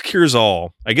 Sex cures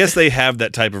all. I guess they have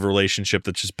that type of relationship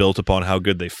that's just built upon how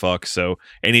good they fuck. So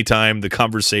anytime the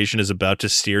conversation is about to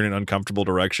steer in an uncomfortable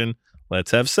direction,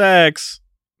 let's have sex.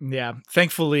 Yeah,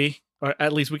 thankfully, or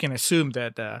at least we can assume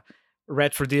that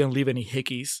Redford didn't leave any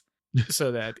hickeys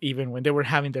so that even when they were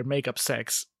having their makeup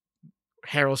sex,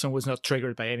 Harrelson was not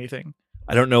triggered by anything.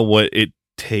 I don't know what it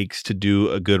takes to do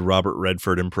a good Robert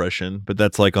Redford impression, but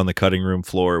that's like on the cutting room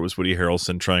floor. It was Woody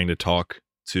Harrelson trying to talk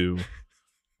to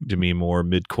Demi Moore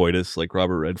mid-coitus like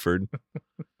Robert Redford.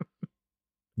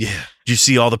 Yeah. Did you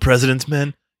see All the President's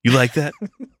Men? You like that?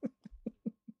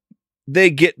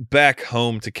 They get back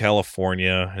home to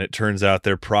California, and it turns out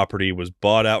their property was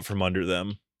bought out from under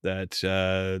them, that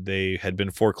they had been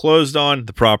foreclosed on,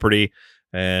 the property,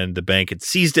 and the bank had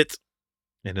seized it.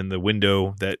 And in the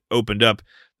window that opened up,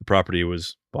 the property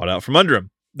was bought out from under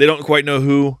him. They don't quite know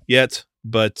who yet,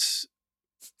 but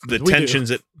the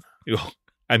tensions at...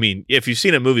 I mean, if you've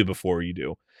seen a movie before, you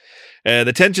do.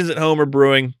 The tensions at home are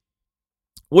brewing.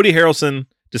 Woody Harrelson,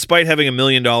 despite having $1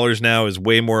 million now, is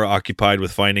way more occupied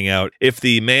with finding out if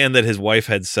the man that his wife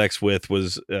had sex with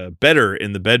was better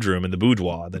in the bedroom, in the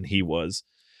boudoir, than he was.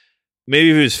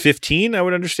 Maybe if he was 15, I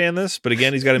would understand this. But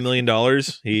again, he's got $1 million.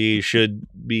 He should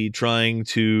be trying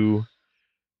to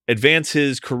advance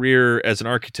his career as an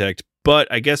architect. But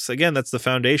I guess, again, that's the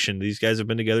foundation. These guys have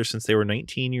been together since they were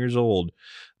 19 years old.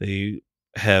 They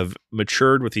have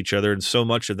matured with each other, and so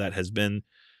much of that has been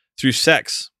through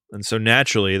sex. And so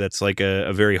naturally, that's like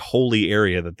a very holy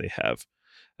area that they have,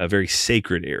 a very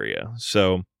sacred area.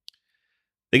 So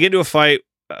they get into a fight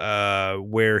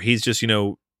where he's just,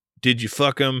 did you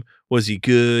fuck him? Was he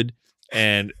good?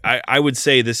 And I would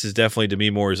say this is definitely Demi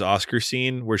Moore's Oscar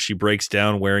scene where she breaks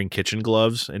down wearing kitchen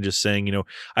gloves and just saying,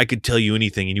 I could tell you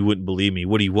anything and you wouldn't believe me.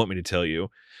 What do you want me to tell you?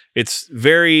 It's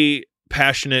very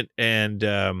passionate. And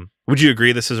would you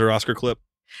agree this is her Oscar clip?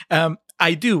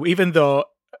 I do, even though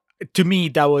to me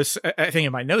that was, I think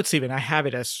in my notes even, I have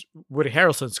it as Woody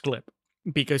Harrelson's clip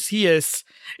because he is,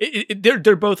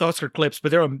 they're both Oscar clips, but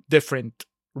they're on different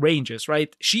ranges,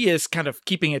 right? She is kind of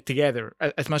keeping it together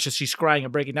as much as she's crying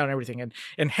and breaking down everything, and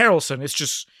Harrelson is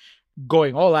just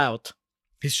going all out.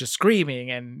 He's just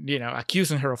screaming and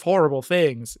accusing her of horrible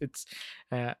things. It's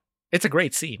a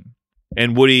great scene.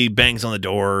 And Woody bangs on the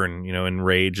door and in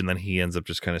rage, and then he ends up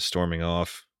just kind of storming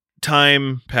off.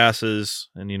 Time passes,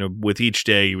 and with each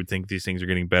day you would think these things are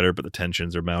getting better, but the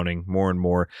tensions are mounting more and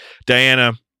more.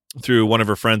 Diana, through one of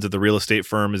her friends at the real estate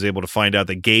firm, is able to find out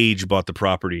that Gage bought the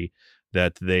property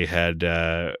that they had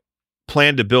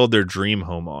planned to build their dream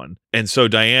home on. And so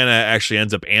Diana actually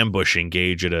ends up ambushing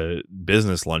Gage at a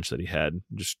business lunch that he had,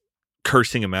 just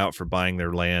cursing him out for buying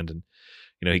their land. And,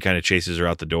 he kind of chases her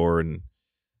out the door, and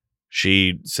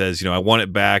she says, I want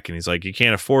it back. And he's like, you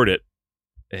can't afford it.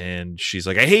 And she's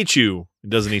like, I hate you.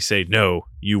 And doesn't he say, no,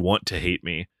 you want to hate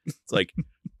me? It's like,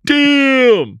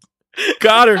 damn,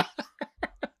 got her.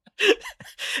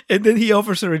 And then he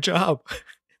offers her a job.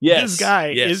 Yes. This guy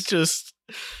is just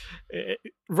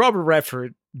Robert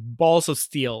Redford, balls of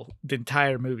steel the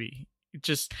entire movie.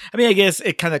 I guess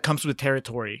it kind of comes with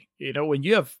territory. When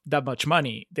you have that much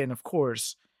money, then of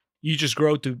course you just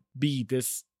grow to be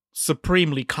this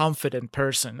supremely confident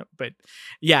person. But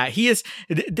yeah, he is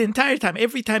the entire time.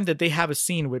 Every time that they have a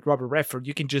scene with Robert Redford,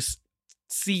 you can just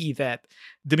see that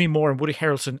Demi Moore and Woody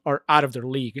Harrelson are out of their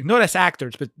league, not as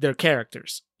actors, but their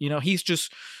characters. He's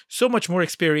just so much more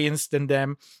experienced than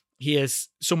them. He has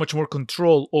so much more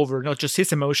control over not just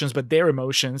his emotions, but their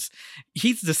emotions.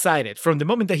 He's decided from the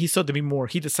moment that he saw Demi Moore,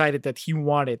 he decided that he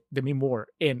wanted Demi Moore,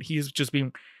 and he's just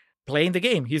been playing the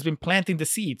game. He's been planting the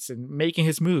seeds and making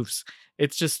his moves.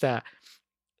 It's just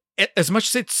as much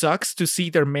as it sucks to see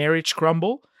their marriage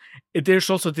crumble, there's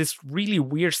also this really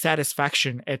weird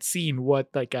satisfaction at seeing what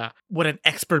an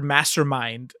expert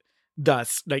mastermind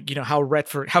does.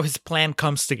 How his plan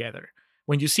comes together.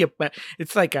 When you see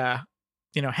it's like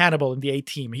Hannibal in the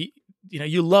A-Team.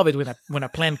 You love it when a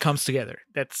plan comes together.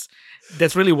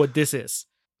 That's really what this is.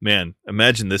 Man,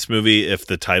 imagine this movie if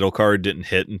the title card didn't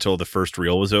hit until the first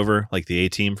reel was over, like the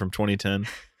A-Team from 2010.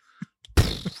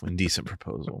 Indecent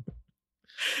Proposal.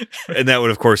 And that would,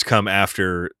 of course, come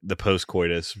after the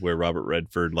post-coitus where Robert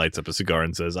Redford lights up a cigar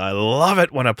and says, I love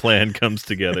it when a plan comes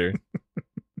together.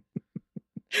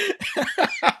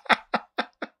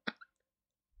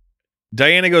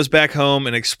 Diana goes back home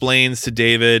and explains to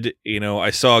David,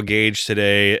 I saw Gage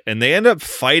today, and they end up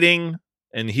fighting,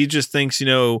 and he just thinks,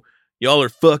 y'all are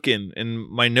fucking. And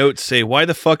my notes say, why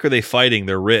the fuck are they fighting?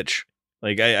 They're rich.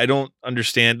 Like, I don't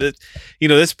understand it.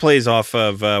 This plays off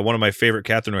of one of my favorite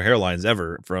Catherine O'Hara lines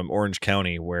ever from Orange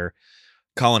County, where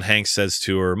Colin Hanks says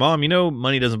to her, Mom,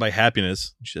 money doesn't buy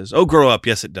happiness. She says, oh, grow up.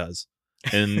 Yes, it does.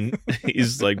 And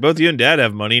he's like, both you and Dad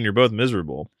have money and you're both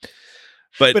miserable.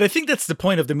 But I think that's the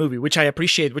point of the movie, which I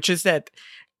appreciate, which is that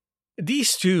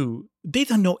these two, they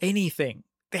don't know anything.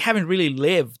 They haven't really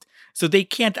lived. So they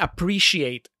can't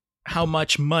appreciate how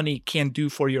much money can do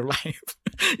for your life.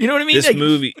 You know what I mean? This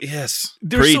movie, yes.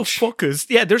 They're so focused.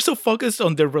 Yeah, they're so focused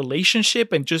on their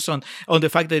relationship and just on the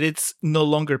fact that it's no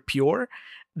longer pure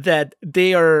that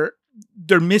they're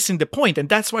missing the point. And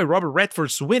that's why Robert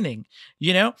Redford's winning.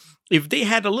 If they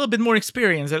had a little bit more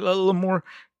experience, a little more,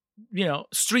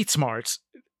 street smarts,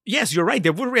 yes, you're right. They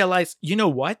would realize, you know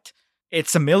what?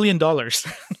 It's $1 million.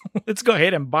 Let's go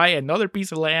ahead and buy another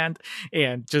piece of land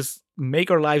and just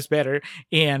make our lives better.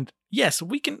 And yes,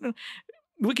 we can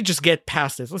we could just get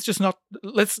past this.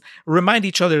 Let's remind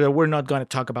each other that we're not going to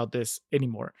talk about this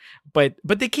anymore. But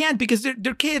they can't, because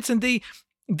they're kids, and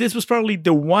this was probably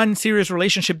the one serious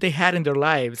relationship they had in their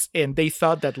lives, and they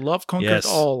thought that love conquered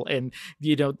all, and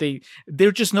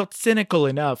they're just not cynical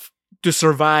enough to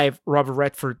survive Robert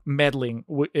Redford meddling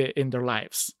in their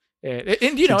lives. And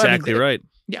exactly right.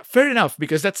 Yeah, fair enough,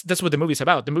 because that's what the movie's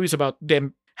about. The movie's about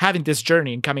them having this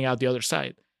journey and coming out the other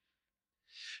side.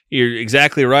 You're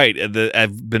exactly right.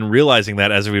 I've been realizing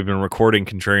that as we've been recording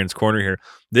Contrarian's Corner here.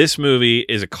 This movie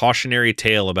is a cautionary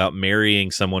tale about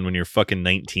marrying someone when you're fucking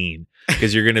 19,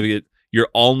 because you're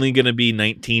only going to be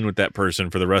 19 with that person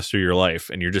for the rest of your life,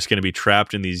 and you're just going to be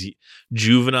trapped in these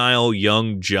juvenile,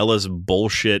 young, jealous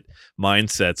bullshit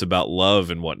mindsets about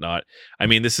love and whatnot. I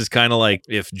mean, this is kind of like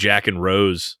if Jack and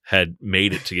Rose had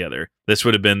made it together. This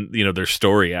would have been, their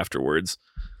story afterwards.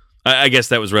 I guess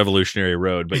that was Revolutionary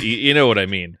Road, but you know what I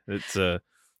mean. It's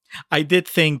I did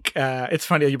think it's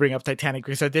funny that you bring up Titanic,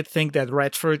 because I did think that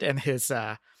Redford and his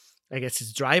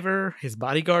his driver, his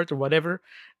bodyguard or whatever,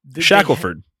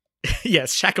 Shackelford.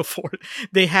 Yes, Shackelford.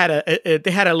 They had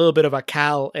a little bit of a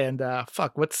Cal and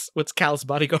what's Cal's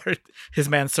bodyguard? His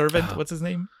manservant. What's his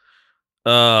name?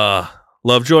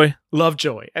 Lovejoy.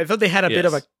 Lovejoy. I thought they had a bit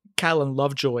of a Cal and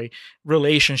Lovejoy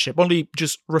relationship, only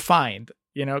just refined.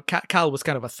 Cal was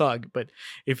kind of a thug, but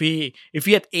if he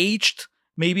had aged,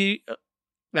 maybe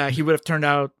he would have turned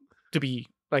out to be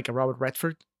like a Robert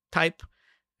Redford type.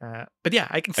 But yeah,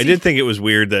 I can see. I did think it was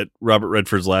weird that Robert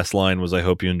Redford's last line was, "I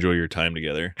hope you enjoy your time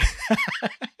together."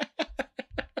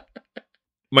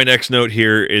 My next note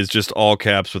here is just all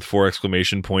caps with 4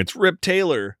 exclamation points. Rip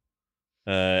Taylor.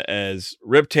 As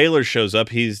Rip Taylor shows up,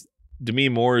 he's Demi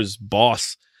Moore's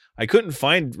boss. I couldn't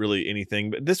find really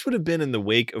anything, but this would have been in the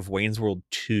wake of Wayne's World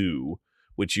 2,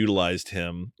 which utilized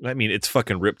him. I mean, it's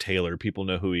fucking Rip Taylor. People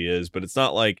know who he is, but it's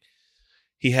not like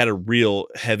he had a real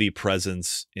heavy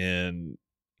presence in,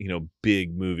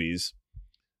 big movies.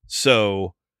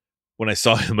 So when I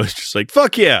saw him, I was just like,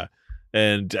 fuck yeah.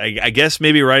 And I guess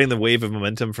maybe riding the wave of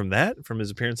momentum from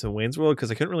his appearance in Wayne's World, because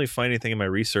I couldn't really find anything in my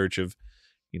research of,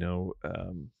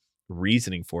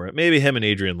 reasoning for it. Maybe him and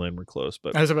Adrian Lynn were close,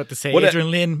 but I was about to say Adrian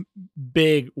Lynn,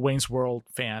 big Wayne's World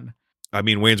fan. I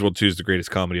mean, Wayne's World 2 is the greatest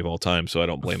comedy of all time, so I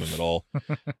don't blame him at all.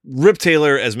 Rip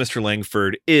Taylor as Mr.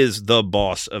 Langford is the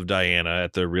boss of Diana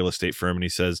at the real estate firm, and he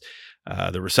says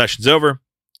the recession's over,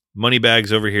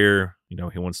 Moneybags over here.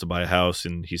 He wants to buy a house,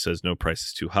 and he says no price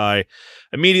is too high.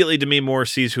 Immediately, Demi Moore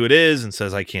sees who it is and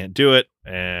says, I can't do it.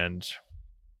 And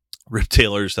Rip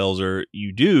Taylor tells her,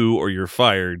 you do or you're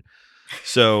fired.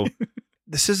 So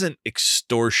this isn't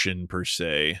extortion per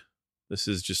se. This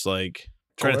is just like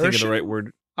trying to think of the right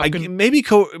word. Maybe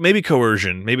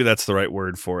coercion. Maybe that's the right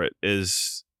word for it.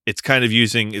 It's kind of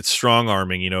it's strong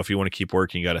arming. If you want to keep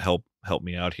working, you got to help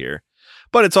me out here.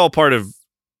 But it's all part of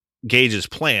Gage's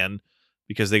plan,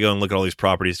 because they go and look at all these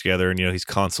properties together, and he's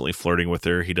constantly flirting with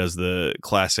her. He does the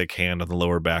classic hand on the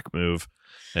lower back move,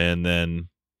 and then.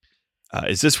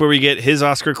 Is this where we get his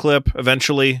Oscar clip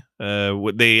eventually?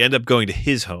 They end up going to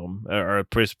his home, or a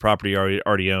property he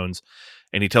already owns,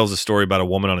 and he tells a story about a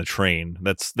woman on a train.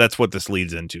 That's what this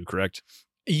leads into, correct?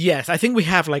 Yes, I think we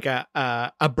have like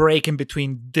a break in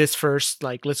between this first,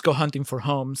 like, let's go hunting for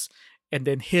homes, and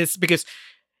then because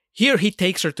here he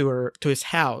takes her to his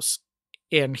house,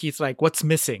 and he's like, what's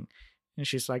missing? And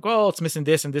she's like, well, it's missing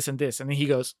this and this and this. And then he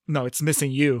goes, no, it's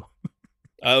missing you.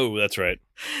 Oh, that's right.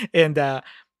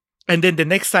 And then the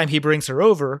next time he brings her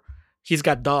over, he's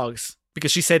got dogs,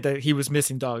 because she said that he was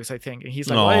missing dogs, I think. And he's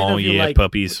like, oh, yeah, like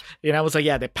puppies. And I was like,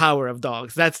 yeah, the power of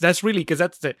dogs. That's really, because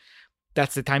that's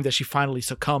the time that she finally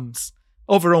succumbs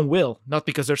of her own will, not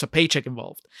because there's a paycheck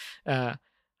involved.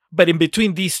 But in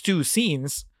between these two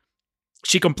scenes,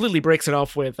 she completely breaks it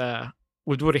off with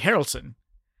Woody Harrelson.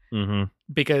 Mm-hmm.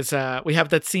 Because we have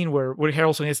that scene where Woody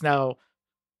Harrelson is now,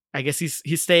 I guess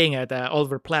he's staying at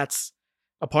Oliver Platt's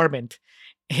apartment.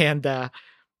 And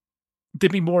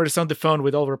Demi Moore is on the phone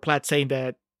with Oliver Platt saying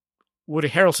that Woody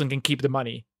Harrelson can keep the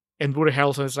money. And Woody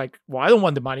Harrelson is like, well, I don't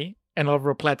want the money. And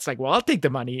Oliver Platt's like, well, I'll take the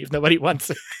money if nobody wants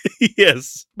it.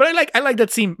 Yes. But I like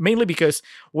that scene mainly because,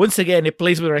 once again, it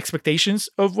plays with our expectations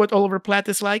of what Oliver Platt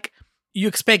is like. You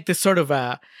expect this sort of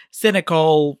a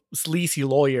cynical, sleazy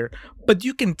lawyer, but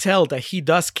you can tell that he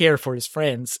does care for his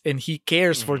friends, and he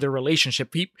cares for their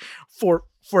relationship.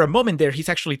 For a moment there, he's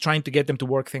actually trying to get them to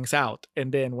work things out.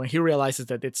 And then when he realizes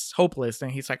that it's hopeless,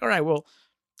 then he's like, all right, well,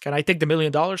 can I take the $1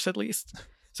 million at least?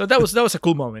 So that was a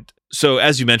cool moment. So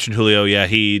as you mentioned, Julio, yeah,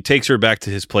 he takes her back to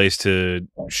his place to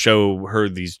show her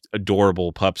these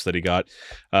adorable pups that he got.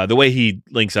 The way he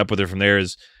links up with her from there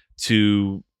is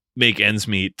to make ends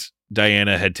meet.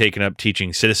 Diana had taken up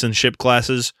teaching citizenship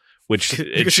classes, which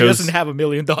it because shows she doesn't have $1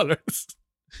 million.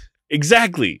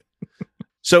 exactly.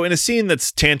 So in a scene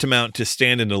that's tantamount to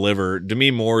Stand and Deliver,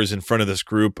 Demi Moore is in front of this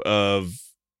group of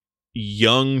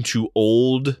young to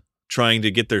old trying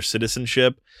to get their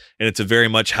citizenship, and it's a very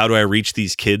much how do I reach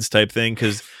these kids type thing,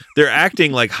 because they're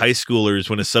acting like high schoolers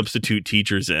when a substitute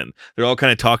teacher's in. They're all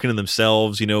kind of talking to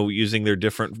themselves, using their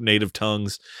different native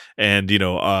tongues, and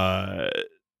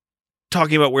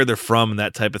talking about where they're from and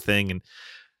that type of thing. And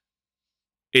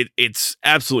it's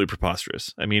absolutely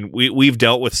preposterous. I mean, we've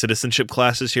dealt with citizenship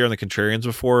classes here on the Contrarians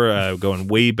before, going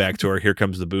way back to our Here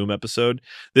Comes the Boom episode.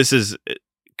 This is a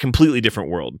completely different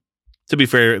world. To be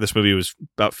fair, this movie was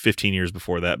about 15 years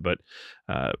before that, but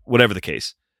whatever the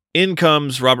case. In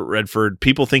comes Robert Redford.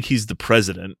 People think he's the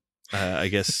president, I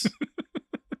guess.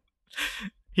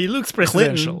 He looks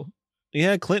presidential.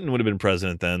 Clinton would have been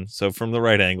president then. So from the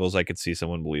right angles, I could see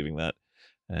someone believing that.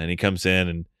 And he comes in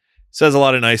and says a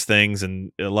lot of nice things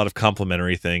and a lot of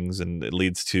complimentary things, and it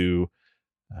leads to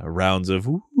rounds of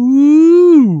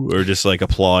 "woo" or just like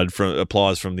applause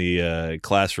from the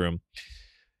classroom.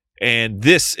 And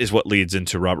this is what leads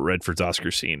into Robert Redford's Oscar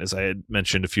scene, as I had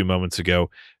mentioned a few moments ago,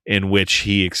 in which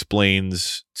he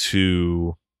explains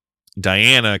to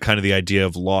Diana kind of the idea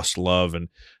of lost love and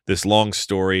this long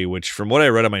story, which from what I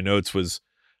read on my notes was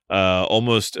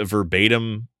almost a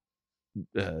verbatim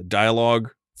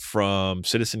dialogue from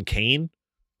Citizen Kane,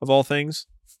 of all things.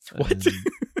 What?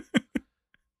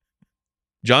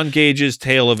 John Gage's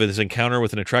tale of his encounter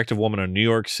with an attractive woman on New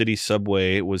York City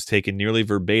subway was taken nearly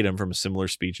verbatim from a similar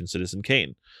speech in Citizen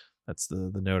Kane. That's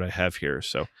the note I have here.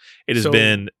 So it has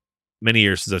been many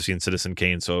years since I've seen Citizen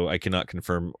Kane, so I cannot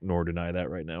confirm nor deny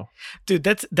that right now. Dude,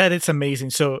 that is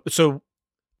amazing. So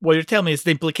what you're telling me is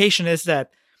the implication is that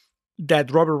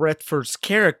Robert Redford's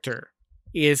character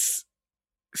is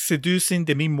seducing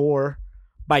Demi Moore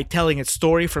by telling a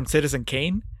story from Citizen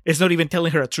Kane. It's not even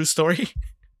telling her a true story.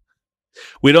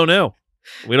 We don't know.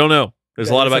 There's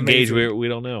a lot about amazing. Gage we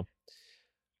don't know.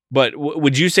 But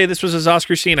would you say this was his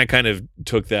Oscar scene? I kind of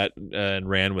took that and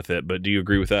ran with it, but do you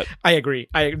agree with that? I agree.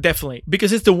 I definitely,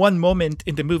 because it's the one moment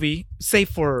in the movie, save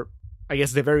for I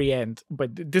guess the very end,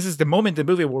 but this is the moment in the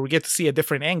movie where we get to see a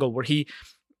different angle where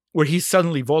he's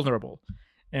suddenly vulnerable,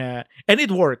 and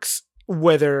it works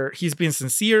whether he's being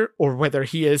sincere or whether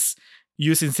he is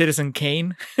using Citizen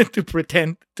Kane to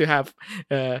pretend to have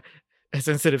a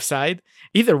sensitive side.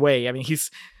 Either way, I mean, it's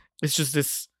just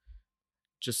this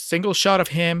single shot of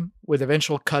him with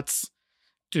eventual cuts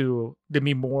to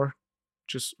Demi Moore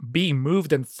just being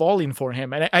moved and falling for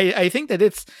him. And I think that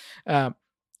it's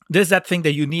there's that thing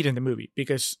that you need in the movie,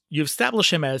 because you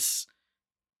establish him as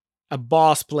a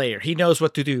boss player. He knows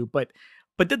what to do, but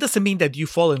that doesn't mean that you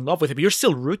fall in love with him. You're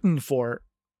still rooting for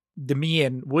Demi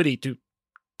and Woody to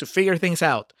figure things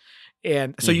out.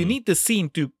 And so you need the scene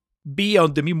to be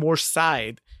on Demi Moore's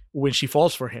side when she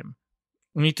falls for him.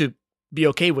 You need to be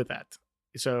okay with that.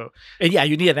 So, and yeah,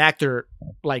 you need an actor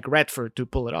like Redford to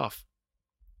pull it off.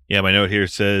 Yeah, my note here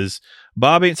says,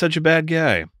 Bob ain't such a bad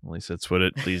guy. At least that's what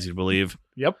it leads you to believe.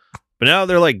 Yep. But now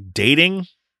they're like dating,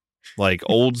 like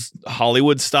old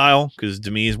Hollywood style, because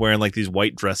Demi's wearing like these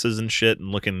white dresses and shit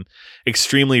and looking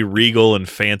extremely regal and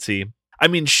fancy. I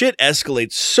mean, shit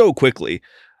escalates so quickly.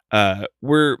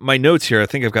 Where my notes here, I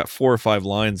think I've got 4 or 5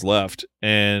 lines left,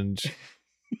 and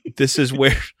this is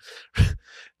where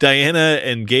Diana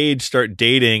and Gage start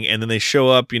dating, and then they show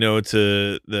up,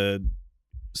 to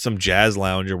some jazz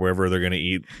lounge or wherever they're going to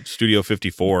eat, Studio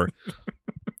 54.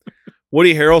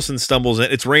 Woody Harrelson stumbles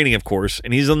in. It's raining, of course,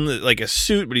 and he's in like a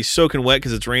suit, but he's soaking wet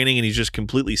because it's raining, and he's just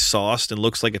completely sauced and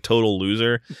looks like a total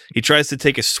loser. He tries to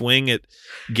take a swing at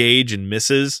Gage and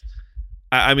misses.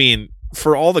 I mean,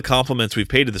 for all the compliments we've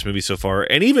paid to this movie so far,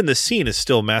 and even the scene is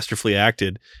still masterfully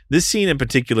acted, this scene in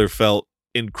particular felt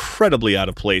incredibly out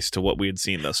of place to what we had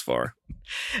seen thus far.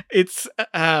 It's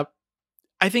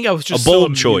I think I was just a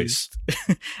bold choice.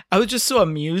 I was just so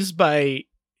amused by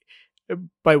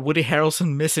Woody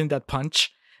Harrelson missing that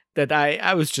punch that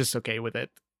I was just okay with it.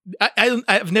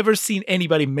 I've never seen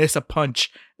anybody miss a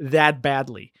punch that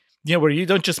badly. Where you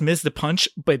don't just miss the punch,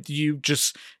 but you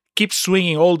just keep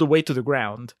swinging all the way to the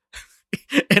ground.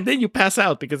 And then you pass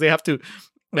out because they have to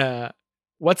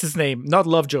what's his name? Not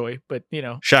Lovejoy, but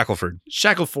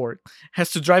Shackelford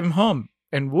has to drive him home,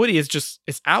 and Woody is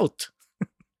out.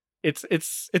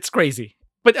 It's crazy.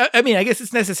 But I mean, I guess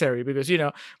it's necessary because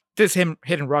this is him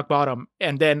hitting rock bottom,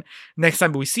 and then next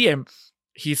time we see him,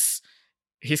 he's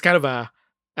kind of a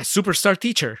superstar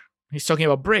teacher. He's talking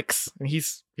about bricks, and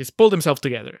he's pulled himself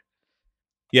together.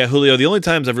 Yeah, Julio, the only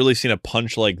times I've really seen a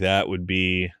punch like that would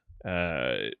be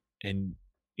in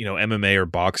MMA or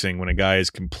boxing when a guy is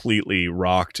completely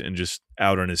rocked and just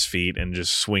out on his feet and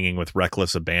just swinging with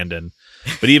reckless abandon.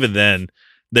 But even then,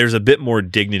 there's a bit more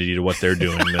dignity to what they're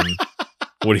doing than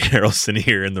Woody Harrelson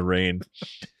here in the rain.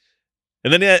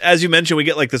 And then, as you mentioned, we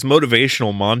get like this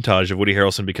motivational montage of Woody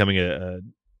Harrelson becoming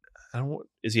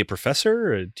is he a professor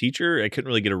or a teacher? I couldn't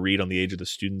really get a read on the age of the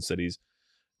students that he's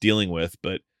dealing with,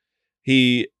 but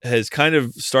he has kind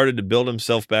of started to build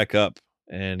himself back up,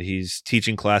 and he's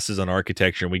teaching classes on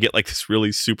architecture. And we get like this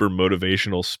really super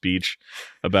motivational speech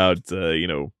about,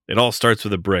 it all starts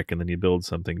with a brick and then you build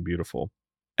something beautiful.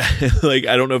 Like,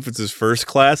 I don't know if it's his first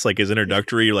class, like his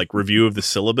introductory like review of the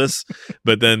syllabus,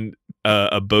 but then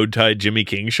a bow-tied Jimmy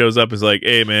King shows up and is like,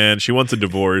 hey man, she wants a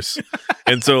divorce.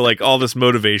 And so like all this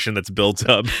motivation that's built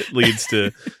up leads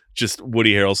to just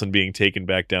Woody Harrelson being taken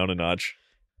back down a notch.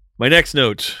 My next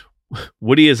note,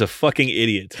 Woody is a fucking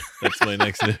idiot. That's my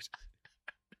next note.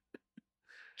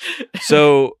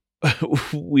 So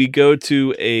we go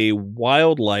to a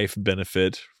wildlife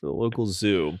benefit for the local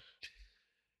zoo.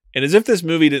 And as if this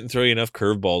movie didn't throw you enough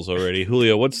curveballs already,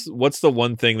 Julio, what's the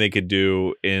one thing they could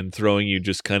do in throwing you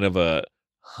just kind of a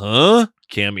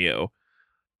cameo?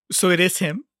 So it is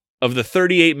him? Of the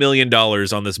 $38 million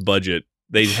on this budget,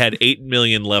 they had $8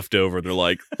 million left over. They're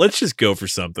like, let's just go for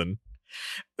something.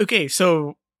 Okay,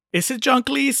 so is it John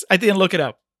Cleese? I didn't look it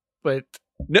up, but...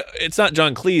 No, it's not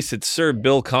John Cleese. It's Sir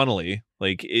Bill Connolly.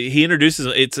 Like, he introduces...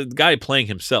 It's a guy playing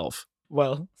himself.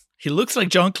 Well, he looks like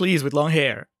John Cleese with long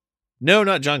hair. No,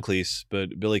 not John Cleese,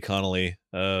 but Billy Connolly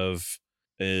of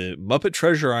Muppet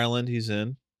Treasure Island. He's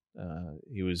in.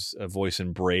 He was a voice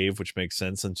in Brave, which makes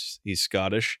sense since he's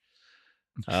Scottish.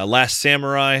 Last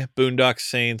Samurai, Boondock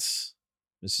Saints,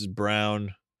 Mrs.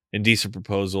 Brown, Indecent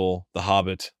Proposal, The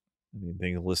Hobbit. I mean,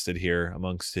 being listed here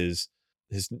amongst his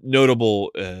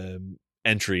notable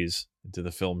entries into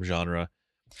the film genre,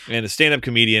 and a stand-up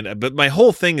comedian. But my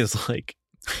whole thing is like,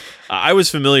 I was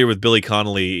familiar with Billy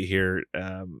Connolly here.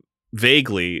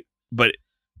 Vaguely, but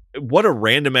what a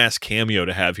random ass cameo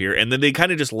to have here. And then they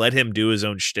kind of just let him do his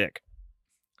own shtick.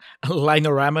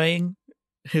 Linoramaing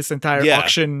his entire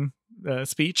auction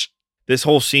speech. This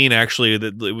whole scene actually,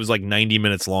 it was like 90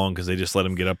 minutes long because they just let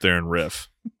him get up there and riff.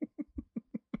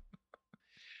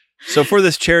 So for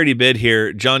this charity bid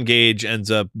here, John Gage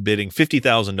ends up bidding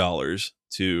 $50,000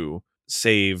 to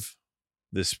save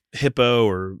this hippo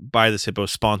or buy this hippo,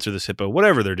 sponsor this hippo,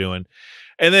 whatever they're doing.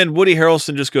 And then Woody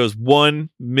Harrelson just goes $1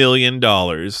 million,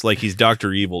 like he's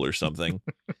Dr. Evil or something,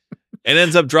 and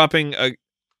ends up dropping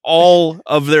all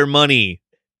of their money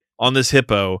on this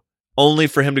hippo, only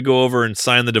for him to go over and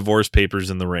sign the divorce papers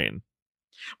in the rain.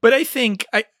 But I think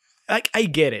I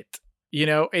get it. You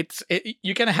know,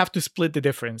 you kind of have to split the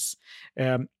difference.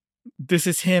 This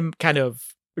is him kind of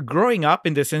growing up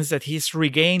in the sense that he's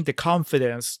regained the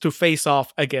confidence to face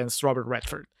off against Robert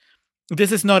Redford.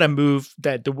 This is not a move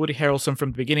that the Woody Harrelson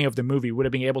from the beginning of the movie would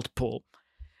have been able to pull.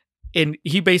 And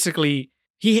he basically,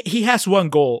 he has one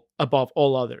goal above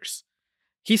all others.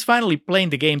 He's finally playing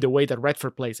the game the way that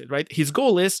Redford plays it, right? His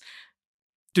goal is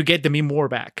to get Demi Moore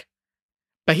back.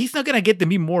 But he's not going to get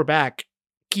Demi Moore back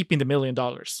keeping the $1 million.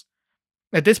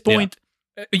 At this point,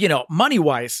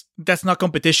 money-wise, that's not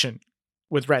competition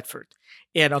with Redford.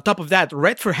 And on top of that,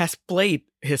 Redford has played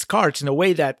his cards in a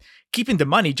way that keeping the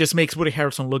money just makes Woody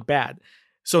Harrelson look bad.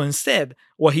 So instead,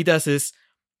 what he does is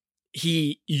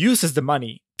he uses the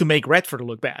money to make Redford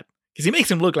look bad. Because he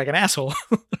makes him look like an asshole.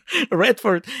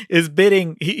 Redford is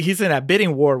bidding, he's in a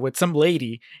bidding war with some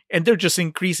lady, and they're just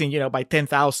increasing, by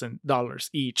 $10,000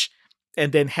 each.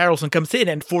 And then Harrelson comes in,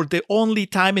 and for the only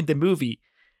time in the movie,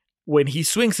 when he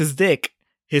swings his dick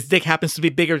happens to be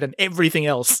bigger than everything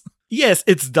else. Yes,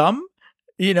 it's dumb,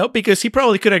 because he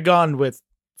probably could have gone with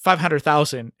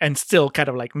 500,000 and still kind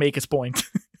of like make his point.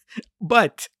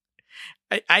 But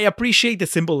I appreciate the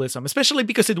symbolism, especially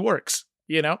because it works,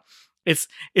 It's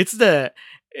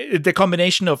the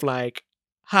combination of like,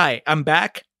 hi, I'm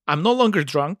back. I'm no longer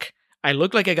drunk. I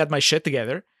look like I got my shit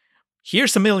together.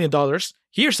 Here's $1 million.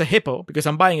 Here's a hippo because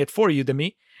I'm buying it for you,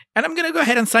 Demi. And I'm going to go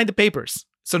ahead and sign the papers.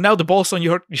 So now the ball's on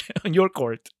your on your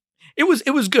court. It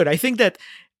was good. I think that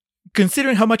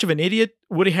considering how much of an idiot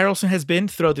Woody Harrelson has been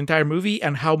throughout the entire movie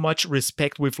and how much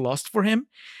respect we've lost for him,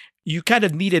 you kind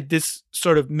of needed this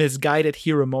sort of misguided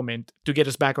hero moment to get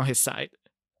us back on his side.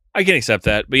 I can accept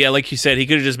that. But yeah, like you said, he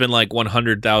could have just been like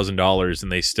 $100,000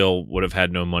 and they still would have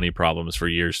had no money problems for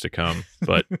years to come.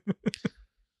 But I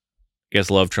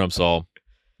guess love trumps all.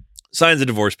 Signs the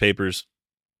divorce papers.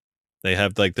 They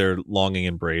have like their longing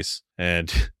embrace,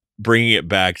 and bringing it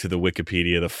back to the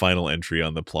Wikipedia, the final entry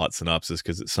on the plot synopsis,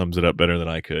 because it sums it up better than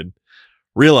I could.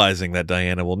 Realizing that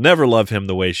Diana will never love him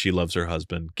the way she loves her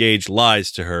husband, Gage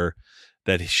lies to her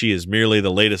that she is merely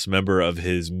the latest member of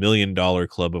his $1 million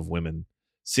club of women.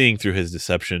 Seeing through his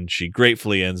deception, she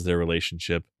gratefully ends their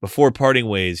relationship. Before parting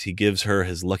ways, he gives her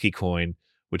his lucky coin,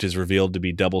 which is revealed to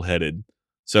be double-headed.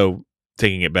 So,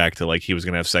 taking it back to like he was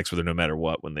going to have sex with her no matter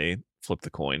what when they flip the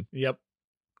coin. Yep.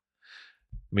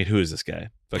 I mean, who is this guy?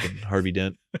 Fucking Harvey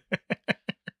Dent?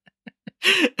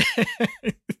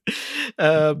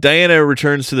 Diana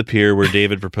returns to the pier where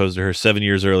David proposed to her 7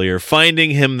 years earlier.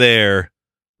 Finding him there,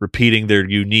 repeating their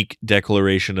unique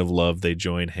declaration of love, they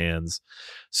join hands.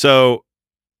 So,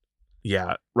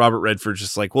 yeah, Robert Redford's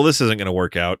just like, well, this isn't going to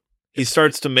work out. He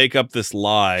starts to make up this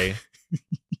lie,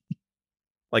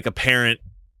 like a parent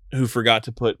who forgot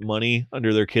to put money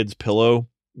under their kid's pillow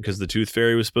because the tooth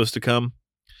fairy was supposed to come.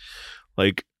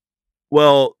 Like,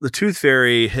 well, the tooth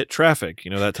fairy hit traffic,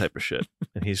 that type of shit.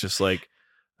 And he's just like,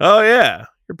 oh yeah,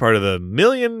 you're part of the $1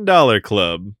 million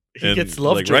club. He gets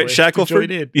Lovejoy, right,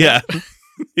 Shackelford? In. Yeah.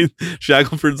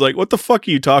 Shackelford's like, what the fuck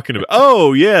are you talking about?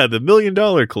 Oh yeah, the $1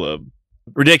 million club.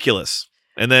 Ridiculous.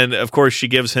 And then of course she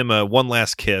gives him a one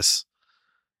last kiss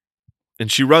and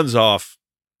she runs off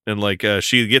and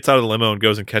she gets out of the limo and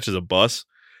goes and catches a bus.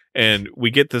 And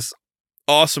we get this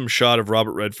awesome shot of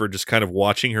Robert Redford just kind of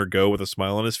watching her go with a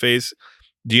smile on his face.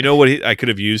 Do you know what I could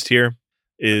have used here?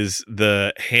 Is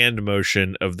the hand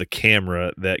motion of the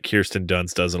camera that Kirsten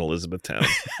Dunst does in Elizabethtown.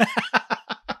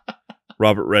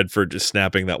 Robert Redford just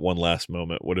snapping that one last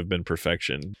moment would have been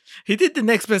perfection. He did the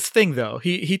next best thing, though.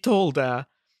 He told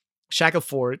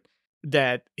Shackelford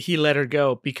that he let her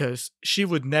go because she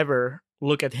would never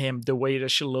look at him the way that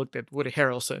she looked at Woody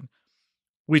Harrelson,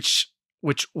 which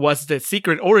was the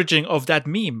secret origin of that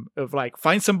meme of like,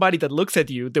 find somebody that looks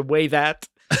at you the way that...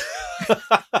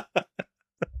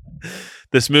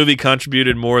 This movie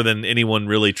contributed more than anyone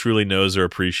really truly knows or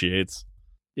appreciates.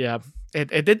 Yeah,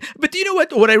 it did. But you know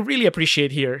what? What I really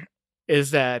appreciate here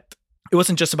is that it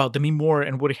wasn't just about Demi Moore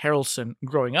and Woody Harrelson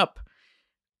growing up.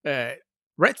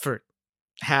 Redford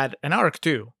had an arc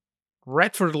too.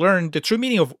 Redford learned the true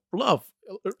meaning of love.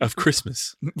 Of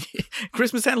Christmas.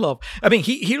 Christmas and love. I mean,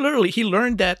 he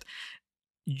learned that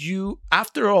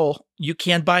after all, you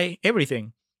can't buy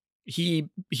everything. He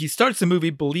starts the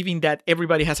movie believing that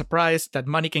everybody has a price, that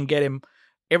money can get him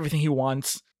everything he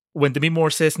wants. When Demi Moore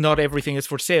says not everything is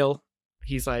for sale,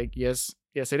 he's like, yes,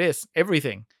 it is.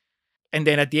 Everything. And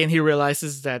then at the end, he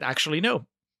realizes that actually, no,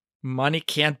 money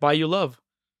can't buy you love.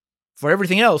 For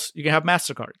everything else, you can have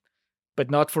MasterCard, but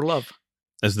not for love.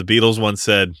 As the Beatles once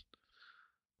said,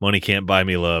 money can't buy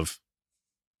me love.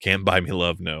 Can't buy me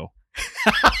love, no.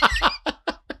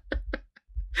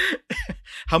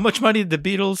 How much money did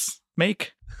the Beatles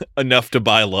make? Enough to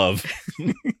buy love.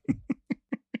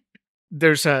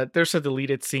 There's a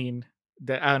deleted scene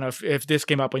that I don't know if this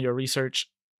came up on your research,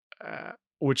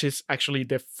 which is actually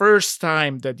the first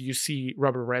time that you see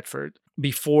Robert Redford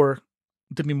before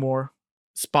Demi Moore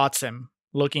spots him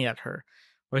looking at her,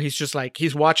 where he's just like,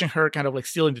 he's watching her kind of like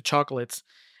stealing the chocolates,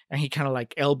 and he kind of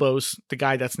like elbows the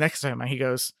guy that's next to him, and he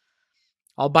goes,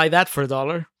 "I'll buy that for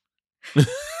 $1."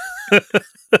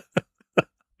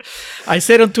 I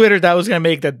said on Twitter that I was going to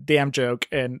make that damn joke,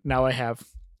 and now I have.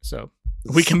 So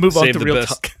we can move on to real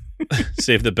talk.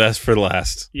 Save the best for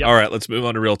last. Yep. All right, let's move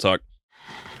on to real talk.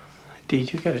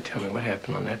 Deej, you got to tell me what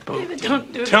happened on that boat. David,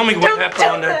 don't do Tell me this. what Don't happened do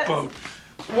on that this. boat.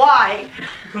 Why?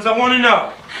 Because I want to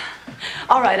know.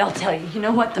 All right, I'll tell you. You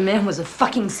know what? The man was a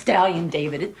fucking stallion,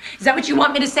 David. Is that what you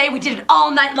want me to say? We did it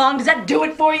all night long. Does that do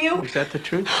it for you? Is that the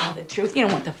truth? Oh, the truth? You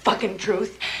don't want the fucking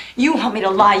truth. You want me to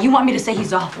lie. You want me to say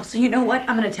he's awful. So you know what?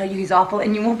 I'm going to tell you he's awful,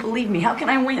 and you won't believe me. How can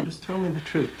I win? Just tell me the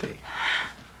truth, Dee.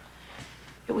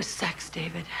 It was sex,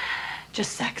 David.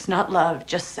 Just sex, not love.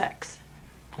 Just sex.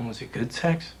 And was it good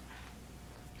sex?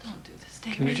 Don't do this,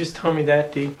 David. Can you just tell me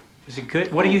that, Dee? Was it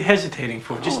good? What are you hesitating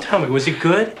for? Just tell me. Was it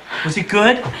good? Was it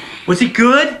good? Was it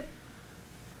good?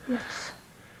 Yes.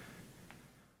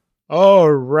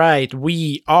 All right,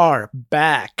 we are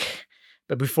back.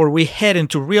 But before we head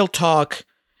into real talk,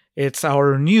 it's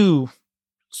our new,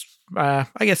 I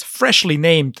guess, freshly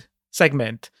named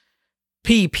segment,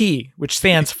 PP, which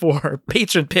stands for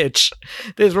Patron Pitch.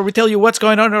 This is where we tell you what's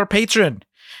going on our Patreon.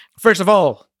 First of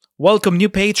all, welcome new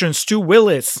patrons Stu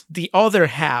Willis, the other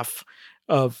half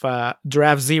of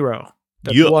Draft Zero,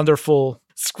 the wonderful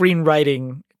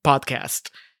screenwriting podcast.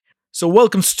 So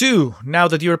welcome, Stu. Now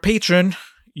that you're a patron,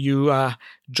 you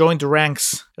joined the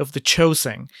ranks of the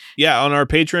chosen. Yeah, on our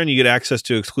Patreon, you get access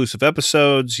to exclusive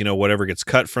episodes, whatever gets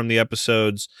cut from the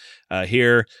episodes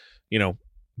here,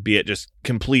 be it just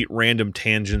complete random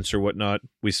tangents or whatnot.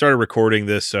 We started recording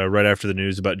this right after the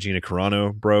news about Gina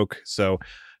Carano broke. So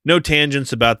No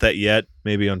tangents about that yet.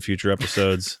 Maybe on future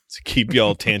episodes to keep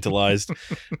y'all tantalized.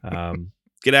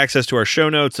 Get access to our show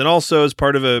notes, and also as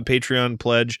part of a Patreon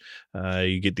pledge,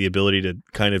 you get the ability to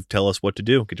kind of tell us what to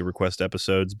do. Get to request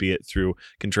episodes, be it through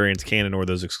Contrarians Canon or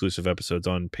those exclusive episodes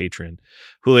on Patreon.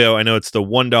 Julio, I know it's the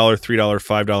 $1, $3,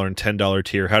 $5, and $10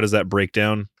 tier. How does that break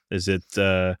down? Is it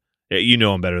you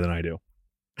know them better than I do?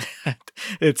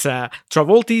 It's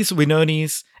Travoltis,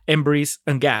 Winonis, Embries,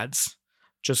 and Gads.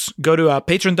 Just go to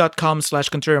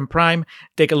patreon.com/Contrarian Prime,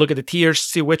 take a look at the tiers,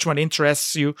 see which one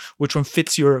interests you, which one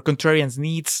fits your Contrarian's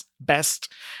needs best,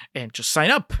 and just sign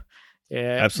up.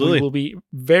 Absolutely. We will be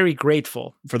very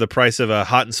grateful. For the price of a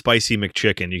hot and spicy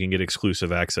McChicken, you can get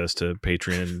exclusive access to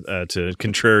Patreon, to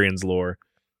Contrarian's lore.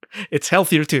 It's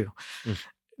healthier too.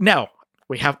 Now,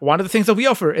 we have one of the things that we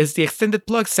offer is the extended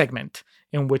plug segment,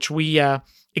 in which we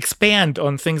expand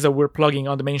on things that we're plugging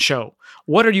on the main show.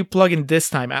 What are you plugging this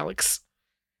time, Alex?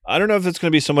 I don't know if it's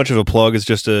going to be so much of a plug as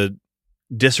just a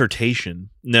dissertation.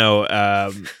 No,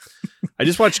 I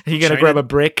just watched. You gonna grab a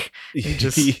brick and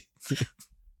just.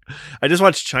 I just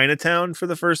watched Chinatown for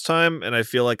the first time, and I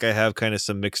feel like I have kind of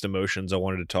some mixed emotions. I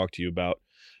wanted to talk to you about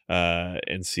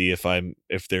and see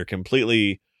if they're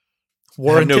completely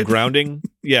Warranted? have no grounding.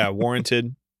 Yeah,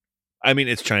 warranted. I mean,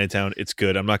 it's Chinatown. It's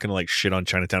good. I'm not going to like shit on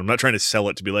Chinatown. I'm not trying to sell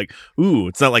it to be like, ooh,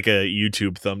 it's not like a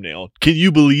YouTube thumbnail. Can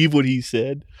you believe what he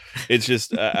said? It's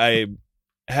just, I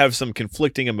have some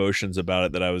conflicting emotions about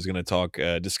it that I was going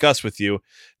to discuss with you,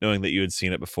 knowing that you had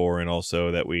seen it before, and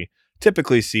also that we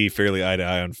typically see fairly eye to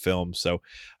eye on film. So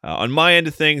on my end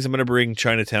of things, I'm going to bring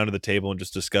Chinatown to the table and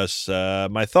just discuss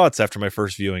my thoughts after my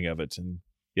first viewing of it. And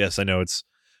yes, I know it's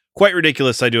quite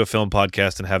ridiculous. I do a film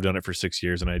podcast and have done it for 6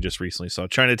 years, and I just recently saw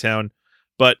Chinatown,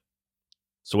 but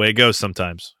it's the way it goes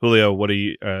sometimes. Julio, what are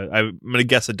you? I'm going to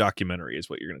guess a documentary is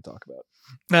what you're going to talk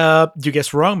about. You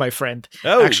guessed wrong, my friend.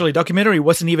 Oh. Actually, documentary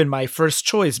wasn't even my first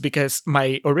choice, because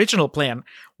my original plan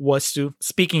was to,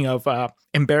 speaking of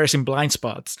embarrassing blind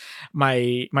spots,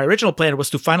 my original plan was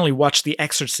to finally watch The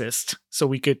Exorcist so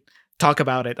we could talk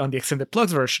about it on the extended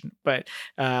plugs version, but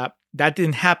that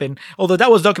didn't happen. Although that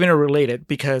was documentary related,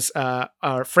 because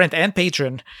our friend and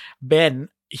patron Ben,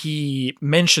 he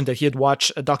mentioned that he had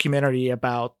watched a documentary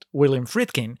about William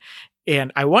Friedkin,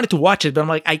 and I wanted to watch it, but I'm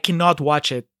like, I cannot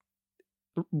watch it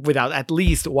without at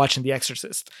least watching The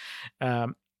Exorcist.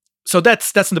 So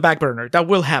that's in the back burner. That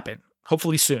will happen,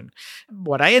 hopefully soon.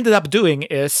 What I ended up doing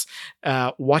is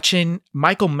watching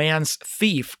Michael Mann's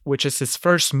Thief, which is his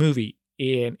first movie,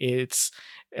 and it's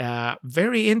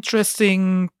very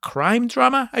interesting crime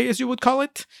drama, I guess you would call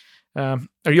it. Are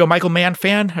you a Michael Mann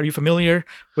fan? Are you familiar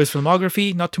with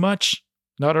filmography? Not too much?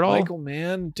 Not at all? Michael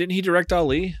Mann? Didn't he direct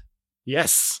Ali?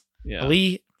 Yes. Yeah.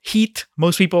 Ali, Heat.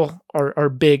 Most people are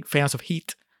big fans of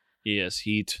Heat. Yes,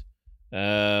 Heat.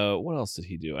 What else did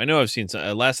he do? I know I've seen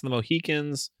some, Last of the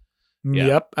Mohicans. Yeah.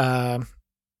 Yep.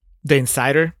 The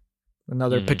Insider,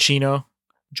 another Pacino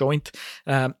joint.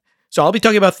 So I'll be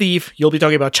talking about Thief. You'll be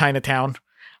talking about Chinatown.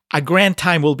 A grand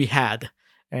time will be had.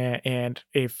 And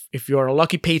if you're a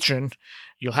lucky patron,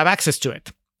 you'll have access to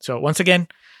it. So once again,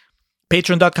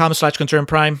 patreon.com/Contrarian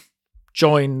Prime.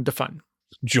 Join the fun.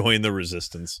 Join the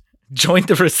resistance. Join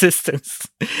the resistance.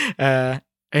 And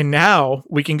now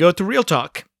we can go to real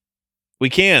talk. We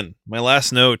can. My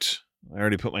last note, I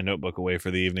already put my notebook away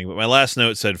for the evening, but my last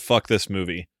note said, fuck this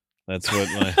movie. That's what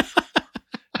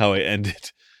how I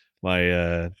ended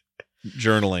my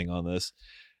journaling on this.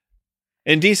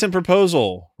 Indecent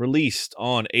Proposal, released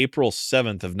on April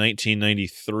 7th of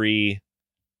 1993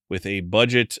 with a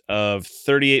budget of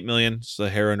 $38 million, so a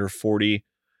hair under 40,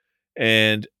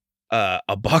 and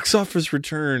a box office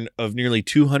return of nearly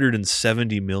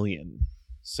 $270 million.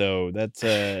 So that's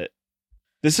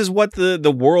this is what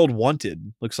the world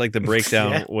wanted. Looks like the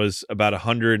breakdown was about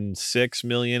 $106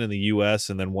 million in the US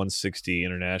and then $160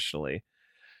 internationally.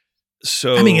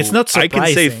 So I mean, it's not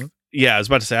surprising. I was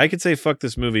about to say, I could say fuck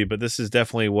this movie, but this is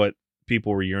definitely what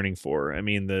people were yearning for. I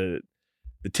mean, the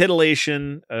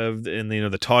titillation of and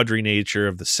the tawdry nature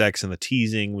of the sex and the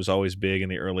teasing was always big in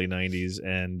the early 90s.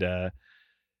 And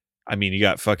I mean, you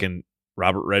got fucking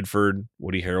Robert Redford,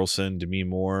 Woody Harrelson, Demi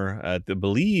Moore. I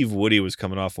believe Woody was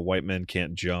coming off of White Men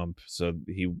Can't Jump, so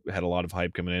he had a lot of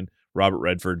hype coming in. Robert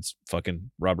Redford's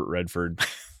fucking Robert Redford,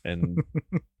 and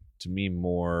Demi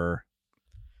Moore.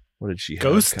 What did she have?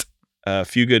 Ghost? A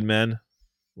Few Good Men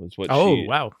was what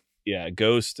wow. Yeah,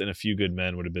 Ghost and A Few Good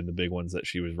Men would have been the big ones that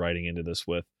she was writing into this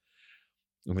with.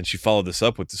 And then she followed this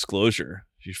up with Disclosure.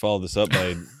 She followed this up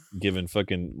by giving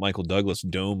fucking Michael Douglas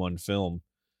Dome on film.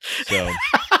 So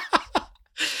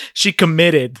she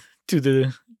committed to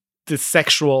the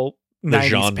sexual 90s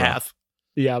genre path.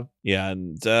 Yeah. Yeah,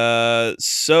 and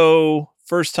so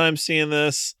first time seeing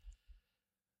this,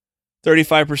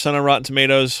 35% on Rotten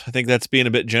Tomatoes. I think that's being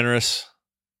a bit generous.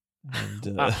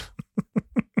 And Wow.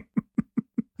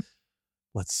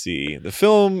 let's see. The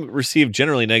film received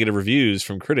generally negative reviews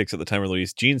from critics at the time of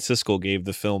release. Gene Siskel gave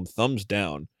the film thumbs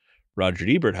down. Roger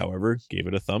Ebert, however, gave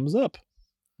it a thumbs up.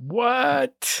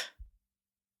 What?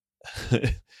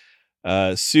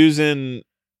 Susan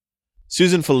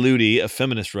Faludi, a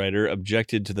feminist writer,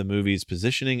 objected to the movie's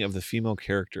positioning of the female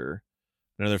character.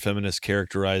 Another feminist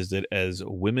characterized it as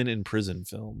women in prison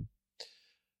film.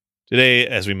 Today,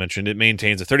 as we mentioned, it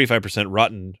maintains a 35%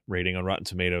 rotten rating on Rotten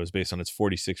Tomatoes based on its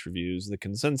 46 reviews. The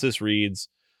consensus reads,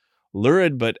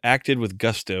 lurid but acted with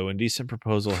gusto, Indecent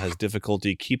Proposal has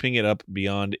difficulty keeping it up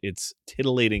beyond its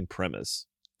titillating premise.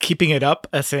 Keeping it up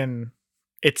as in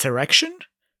its erection?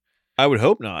 I would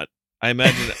hope not. I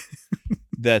imagine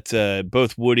that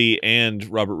both Woody and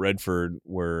Robert Redford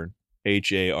were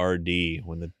HARD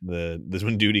when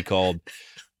when duty called.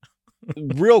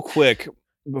 Real quick,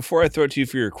 before I throw it to you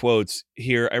for your quotes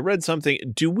here, I read something.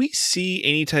 Do we see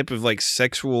any type of like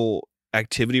sexual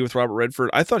activity with Robert Redford?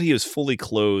 I thought he was fully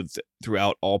clothed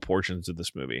throughout all portions of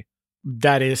this movie.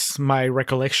 That is my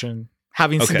recollection.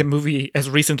 Having seen the movie as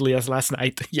recently as last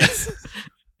night, yes.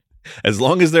 As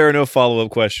long as there are no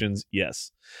follow-up questions,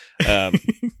 yes.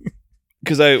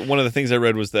 Because one of the things I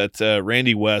read was that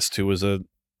Randy West, who was an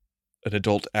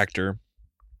adult actor,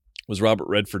 was Robert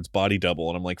Redford's body double,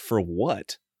 and I'm like, for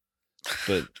what?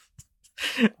 But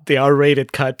the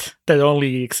R-rated cut that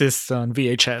only exists on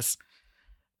VHS.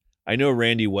 I know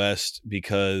Randy West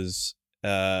because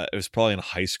it was probably in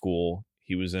high school.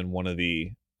 He was in one of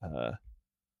the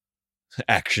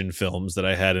action films that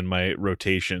I had in my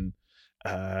rotation.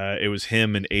 It was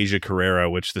him and Asia Carrera,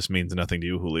 which this means nothing to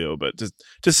you, Julio, but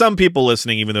to some people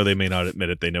listening, even though they may not admit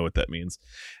it, they know what that means.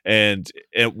 And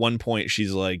at one point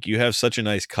she's like, you have such a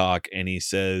nice cock. And he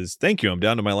says, thank you. I'm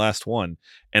down to my last one.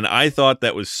 And I thought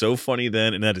that was so funny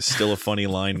then. And that is still a funny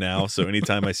line now. So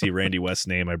anytime I see Randy West's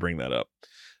name, I bring that up.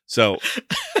 So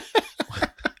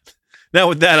now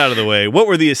with that out of the way, what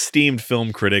were the esteemed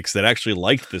film critics that actually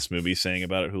liked this movie saying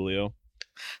about it, Julio?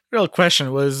 Real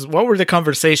question was, what were the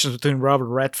conversations between Robert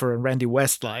Redford and Randy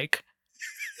West like?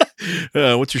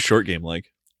 What's your short game like?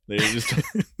 They just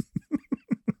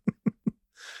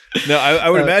No, I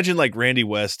would imagine like Randy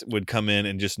West would come in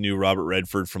and just knew Robert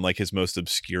Redford from like his most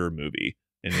obscure movie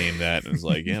and name that, and it's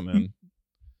like, yeah, man.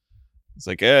 It's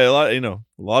like, yeah, a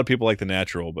lot of people like The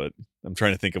Natural, but I'm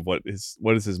trying to think of what is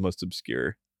his most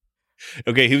obscure.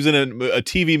 Okay, he was in a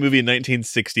TV movie in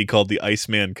 1960 called The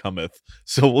Iceman Cometh.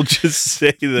 So we'll just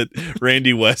say that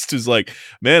Randy West was like,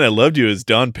 man, I loved you as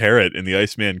Don Parrott in The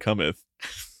Iceman Cometh.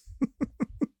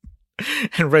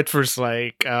 And Redford's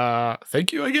like,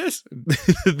 thank you, I guess.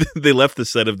 They left the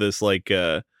set of this like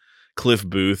Cliff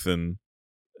Booth and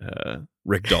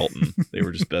Rick Dalton. They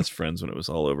were just best friends when it was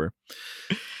all over.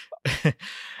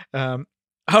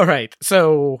 All right,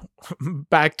 so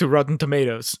back to Rotten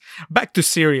Tomatoes, back to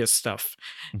serious stuff.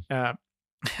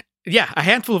 Yeah, a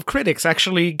handful of critics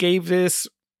actually gave this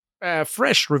a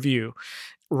fresh review.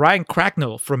 Ryan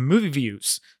Cracknell from Movie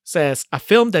Views says, a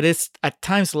film that is at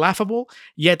times laughable,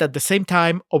 yet at the same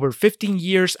time, over 15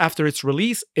 years after its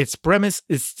release, its premise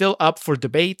is still up for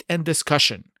debate and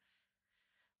discussion.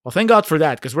 Well, thank God for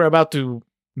that, because we're about to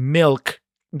milk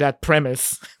that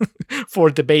premise for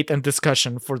debate and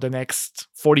discussion for the next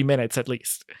 40 minutes at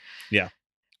least. Yeah.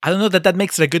 I don't know that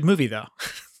makes it a good movie, though.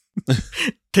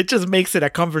 That just makes it a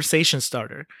conversation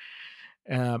starter.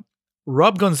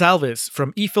 Rob Gonzalez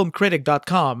from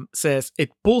eFilmCritic.com says,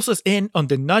 it pulls us in on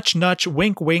the nudge,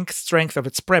 wink strength of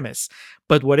its premise,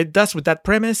 but what it does with that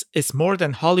premise is more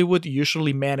than Hollywood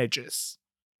usually manages.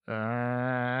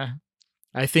 I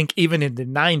think even in the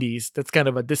 90s, that's kind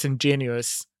of a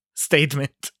disingenuous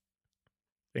statement.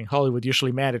 I think Hollywood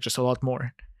usually manages a lot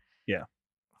more. Yeah.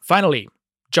 Finally,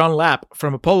 John Lapp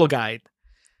from Apollo Guide.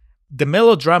 The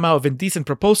melodrama of Indecent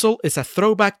Proposal is a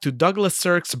throwback to Douglas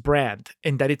Sirk's brand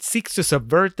in that it seeks to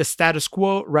subvert the status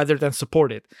quo rather than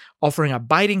support it, offering a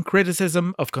biting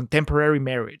criticism of contemporary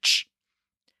marriage.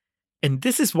 And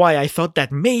this is why I thought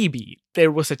that maybe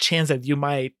there was a chance that you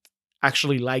might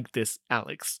actually like this,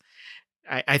 Alex.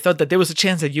 I thought that there was a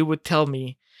chance that you would tell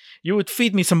me, you would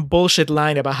feed me some bullshit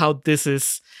line about how this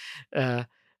is a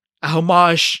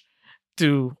homage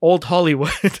to old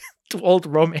Hollywood, to old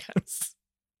romance.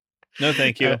 No,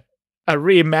 thank you. A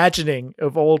reimagining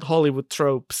of old Hollywood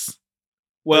tropes.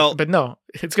 Well, but no,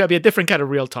 it's got to be a different kind of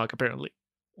real talk, apparently.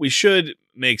 We should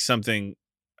make something,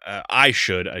 I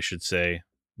should say,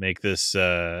 make this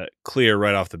clear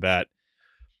right off the bat.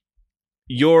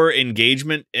 your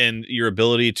engagement and your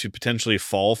ability to potentially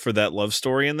fall for that love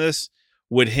story in this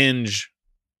would hinge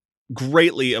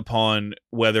greatly upon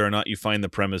whether or not you find the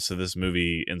premise of this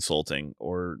movie insulting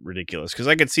or ridiculous. Because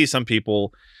I could see some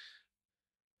people,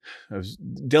 I was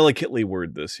delicately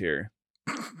word this here.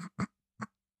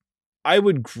 I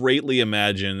would greatly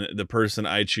imagine the person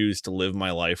I choose to live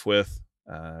my life with,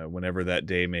 whenever that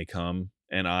day may come,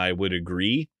 and I would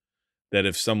agree that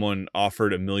if someone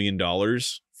offered $1 million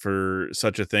for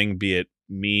such a thing, be it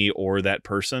me or that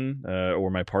person or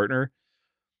my partner,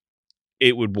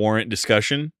 it would warrant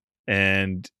discussion.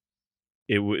 And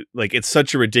it would, like, it's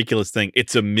such a ridiculous thing.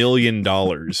 It's $1 million.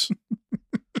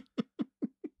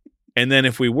 And then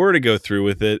if we were to go through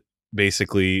with it,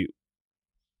 basically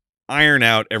iron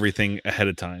out everything ahead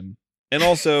of time. And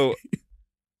also,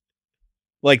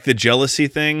 like, the jealousy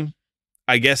thing,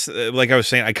 I guess, like I was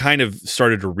saying, I kind of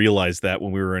started to realize that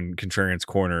when we were in Contrarian's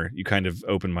Corner. You kind of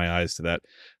opened my eyes to that.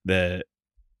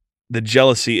 The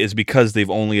jealousy is because they've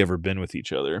only ever been with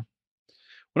each other.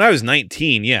 When I was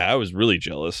 19, yeah, I was really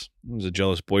jealous. I was a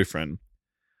jealous boyfriend.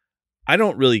 I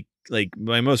don't really, like,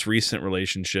 my most recent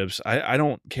relationships, I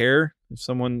don't care if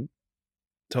someone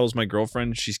tells my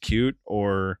girlfriend she's cute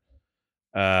or,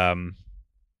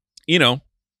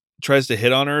 tries to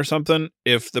hit on her or something.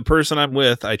 If the person I'm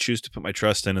with, I choose to put my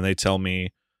trust in and they tell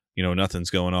me, nothing's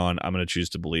going on, I'm going to choose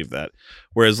to believe that.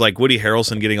 Whereas, like, Woody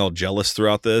Harrelson getting all jealous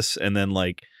throughout this and then,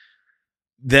 like,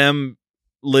 them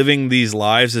living these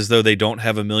lives as though they don't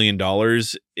have $1 million,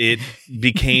 it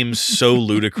became so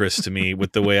ludicrous to me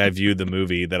with the way I viewed the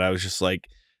movie that I was just like,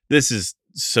 this is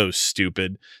so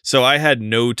stupid. So I had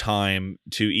no time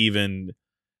to even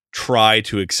try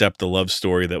to accept the love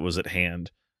story that was at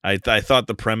hand. I thought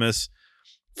the premise,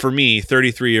 for me,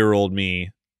 33-year-old me,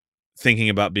 thinking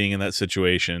about being in that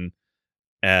situation,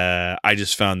 I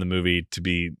just found the movie to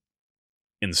be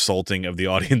insulting of the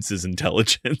audience's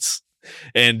intelligence.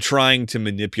 And trying to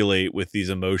manipulate with these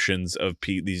emotions of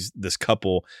this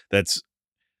couple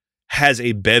has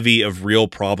a bevy of real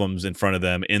problems in front of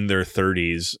them in their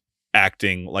 30s,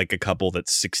 acting like a couple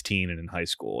that's 16 and in high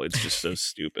school. It's just so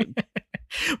stupid.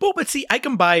 Well, but see, I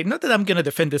can buy, not that I'm going to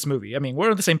defend this movie. I mean, we're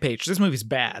on the same page. This movie's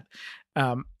bad.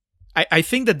 I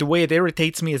think that the way it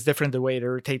irritates me is different than the way it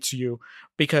irritates you,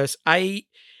 because I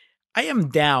am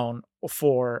down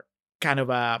for kind of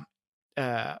a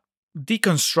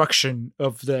deconstruction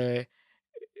of the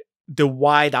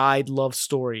wide-eyed love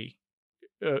story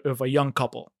of a young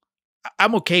couple.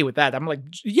 I'm okay with that. I'm like,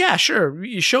 yeah, sure.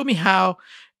 You show me how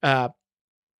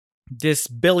this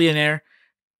billionaire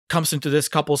comes into this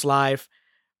couple's life,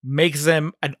 makes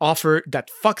them an offer that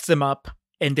fucks them up,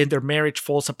 and then their marriage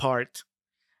falls apart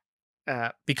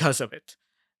because of it.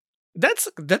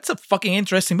 That's a fucking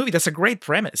interesting movie. That's a great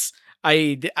premise.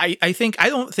 I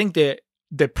don't think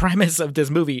the premise of this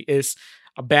movie is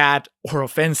bad or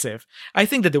offensive. I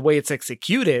think that the way it's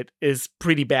executed is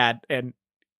pretty bad and,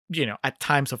 at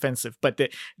times offensive. But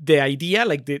the idea,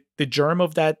 like the germ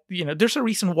of that, there's a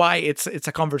reason why it's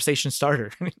a conversation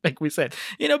starter, like we said,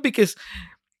 because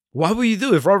what would you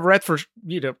do if Robert Redford,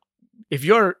 if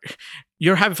you're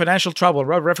having financial trouble,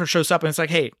 Robert Redford shows up and it's like,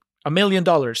 hey, $1 million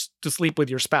to sleep with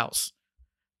your spouse.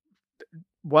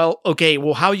 Well, okay,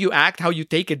 well, how you act, how you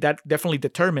take it, that definitely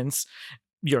determines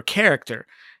your character,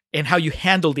 and how you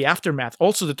handle the aftermath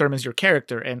also determines your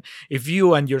character. And if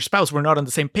you and your spouse were not on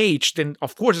the same page, then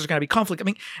of course there's going to be conflict. I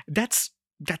mean, that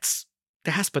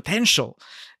has potential.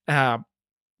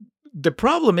 The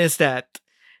problem is that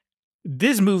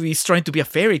this movie is trying to be a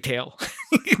fairy tale.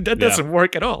 That doesn't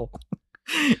work at all.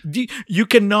 You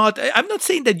cannot. I'm not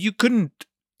saying that you couldn't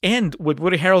end with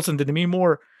Woody Harrelson and Demi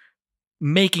Moore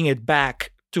making it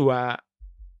back to a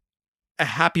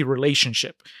happy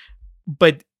relationship,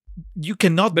 but you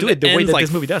cannot do it the way that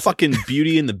this movie does. Fucking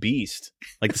Beauty and the Beast.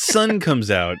 Like, the sun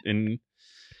comes out, and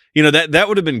that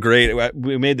would have been great.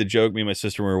 We made the joke, me and my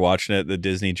sister, when we were watching it, the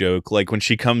Disney joke, like when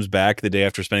she comes back the day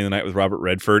after spending the night with Robert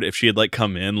Redford, if she had like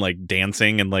come in like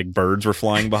dancing and like birds were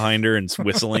flying behind her and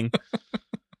whistling.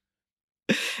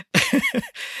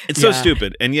 It's so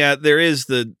stupid. And yeah, there is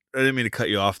I didn't mean to cut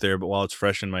you off there, but while it's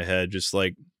fresh in my head, just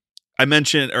like I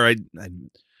mentioned, or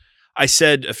I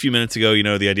said a few minutes ago,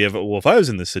 the idea of, well, if I was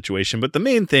in this situation, but the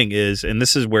main thing is, and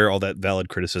this is where all that valid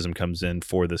criticism comes in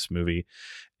for this movie,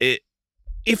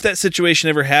 if that situation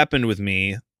ever happened with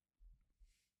me,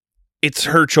 it's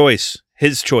her choice,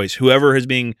 his choice, whoever is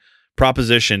being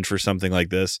propositioned for something like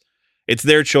this, it's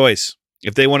their choice.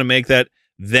 If they want to make that,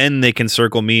 then they can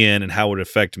circle me in and how it would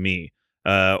affect me.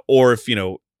 Or if,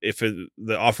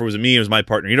 the offer was me, it was my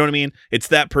partner. You know what I mean? It's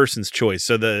that person's choice.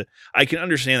 So I can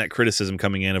understand that criticism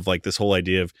coming in of like this whole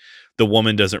idea of the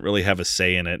woman doesn't really have a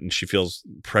say in it and she feels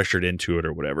pressured into it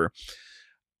or whatever.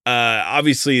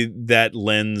 Obviously, that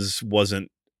lens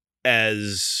wasn't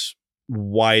as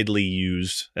widely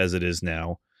used as it is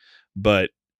now, but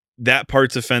that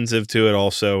part's offensive to it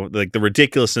also, like the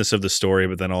ridiculousness of the story,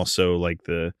 but then also like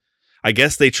I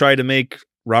guess they try to make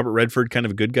Robert Redford kind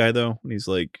of a good guy though, and he's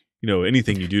like,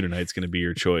 anything you do tonight's going to be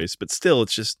your choice, but still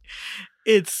it's just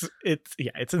it's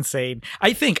insane.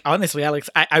 I think honestly, Alex,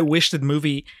 I wish that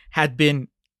movie had been,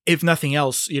 if nothing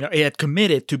else, it had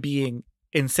committed to being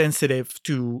insensitive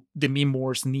to Demi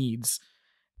Moore's needs,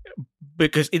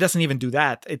 because it doesn't even do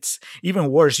that. It's even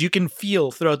worse. You can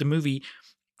feel throughout the movie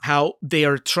how they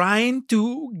are trying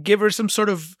to give her some sort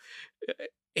of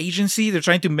agency. They're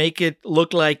trying to make it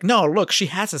look like, no, look, she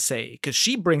has a say because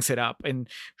she brings it up and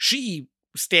she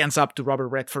stands up to Robert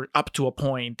Redford up to a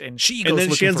point, and she goes, and then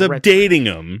looking she ends for up Redford. Dating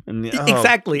him. And,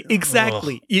 Exactly.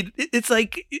 It's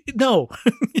like, no,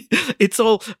 it's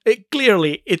all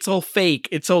clearly it's all fake.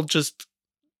 It's all just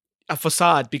a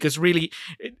facade, because really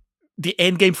the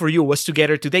end game for you was to get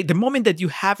her to date. The moment that you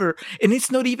have her, and it's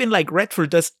not even like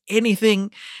Redford does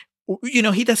anything,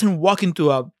 he doesn't walk into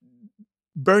a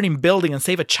burning building and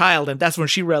save a child, and that's when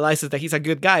she realizes that he's a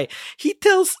good guy. He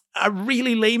tells a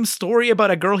really lame story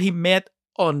about a girl he met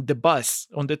on the bus,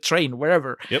 on the train,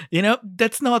 wherever. Yep.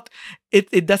 That's not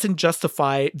it doesn't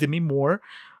justify Demi Moore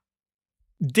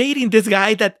dating this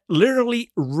guy that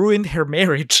literally ruined her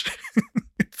marriage.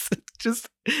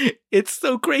 It's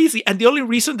so crazy. And the only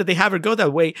reason that they have her go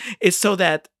that way is so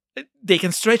that they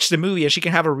can stretch the movie and she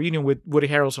can have a reunion with Woody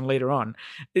Harrelson later on.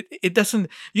 It doesn't,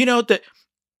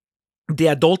 the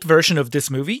adult version of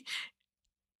this movie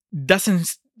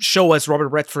doesn't show us Robert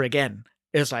Redford again.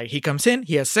 It's like he comes in,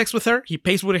 he has sex with her, he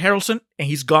pays Woody Harrelson, and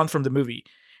he's gone from the movie.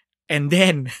 And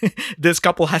then this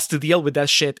couple has to deal with that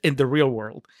shit in the real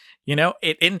world,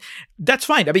 and that's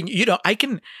fine. I mean,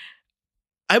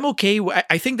 I'm okay.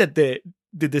 I think that the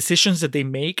decisions that they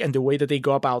make and the way that they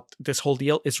go about this whole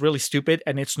deal is really stupid,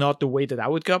 and it's not the way that I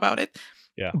would go about it.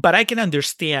 Yeah. But I can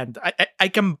understand. I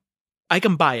can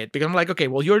buy it, because I'm like, okay,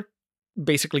 well, you're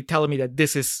basically telling me that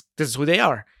this is who they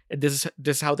are, and this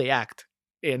is how they act.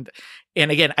 And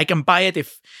again, I can buy it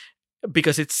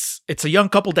because it's a young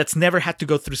couple that's never had to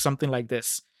go through something like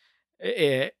this.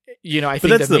 I think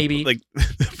that maybe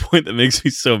the point that makes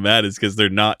me so mad is because they're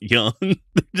not young.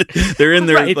 They're in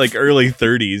their right. like early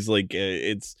 30s. Like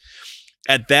it's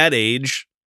at that age.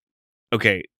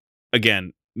 Okay,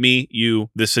 again,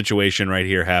 this situation right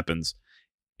here happens.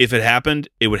 If it happened,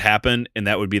 it would happen, and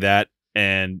that would be that,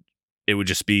 and it would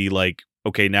just be like,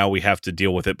 okay, now we have to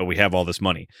deal with it, but we have all this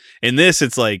money. In this,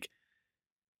 it's like,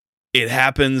 it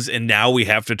happens, and now we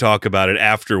have to talk about it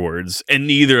afterwards, and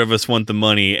neither of us want the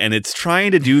money. And it's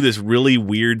trying to do this really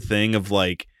weird thing of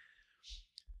like,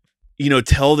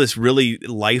 tell this really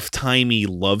lifetimey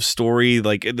love story.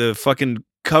 Like the fucking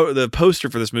the poster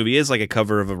for this movie is like a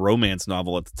cover of a romance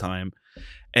novel at the time,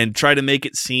 and try to make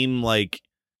it seem like,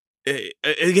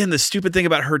 again, the stupid thing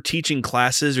about her teaching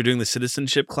classes or doing the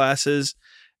citizenship classes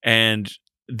and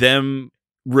them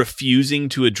refusing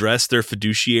to address their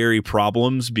fiduciary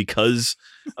problems because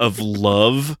of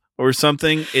love or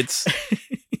something. It's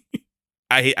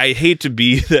I hate to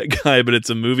be that guy, but it's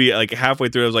a movie like halfway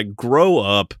through I was like, grow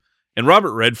up. And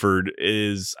Robert Redford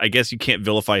is, I guess you can't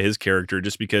vilify his character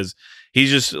just because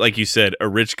he's just, like you said, a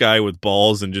rich guy with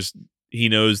balls, and just he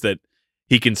knows that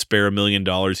he can spare $1 million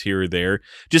here or there.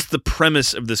 Just the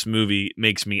premise of this movie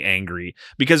makes me angry,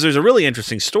 because there's a really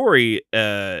interesting story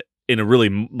in a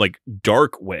really like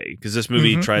dark way, because this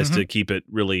movie tries to keep it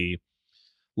really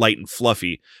light and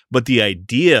fluffy. But the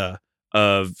idea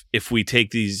of, if we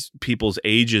take these people's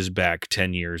ages back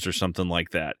 10 years or something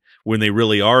like that, when they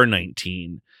really are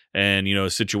 19, and a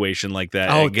situation like that.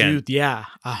 Oh, again, dude, yeah,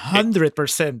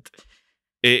 100%.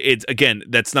 It's again,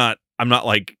 that's not. I'm not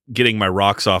like getting my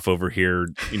rocks off over here,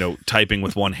 typing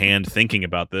with one hand, thinking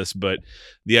about this. But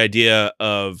the idea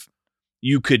of,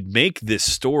 you could make this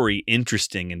story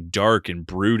interesting and dark and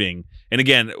brooding. And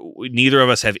again, neither of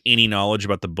us have any knowledge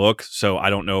about the book, so I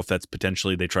don't know if that's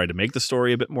potentially they tried to make the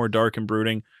story a bit more dark and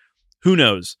brooding. Who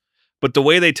knows? But the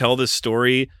way they tell this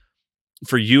story,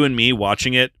 for you and me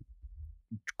watching it,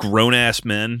 grown ass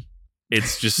men,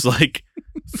 it's just like,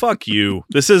 fuck you.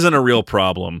 This isn't a real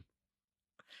problem.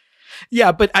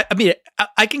 Yeah, but I mean,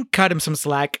 I can cut him some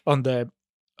slack on the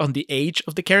age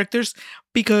of the characters,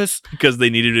 because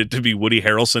they needed it to be Woody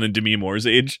Harrelson and Demi Moore's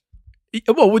age.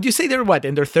 Well, would you say they're what,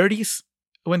 in their 30s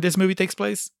when this movie takes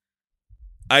place?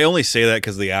 I only say that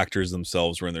because the actors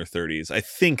themselves were in their 30s. I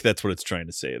think that's what it's trying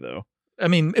to say, though. I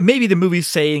mean, maybe the movie's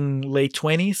saying late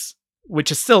 20s,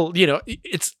 which is still,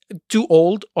 it's too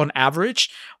old on average.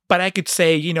 But I could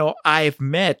say, I've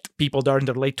met people that are in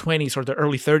their late 20s or their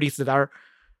early 30s that are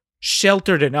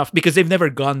sheltered enough because they've never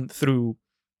gone through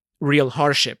real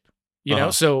hardship,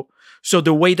 So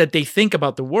the way that they think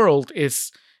about the world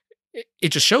is, it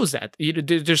just shows that.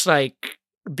 There's like,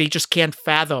 they just can't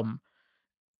fathom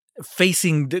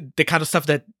facing the kind of stuff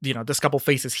that this couple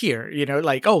faces here.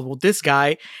 Like, oh well, this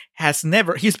guy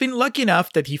he's been lucky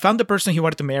enough that he found the person he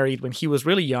wanted to marry when he was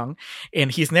really young,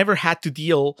 and he's never had to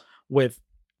deal with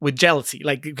jealousy,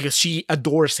 like, because she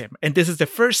adores him, and this is the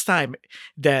first time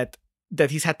that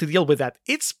he's had to deal with that.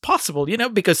 It's possible,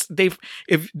 because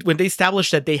when they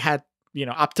established that they had,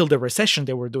 up till the recession,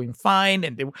 they were doing fine,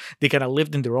 and they kind of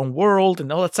lived in their own world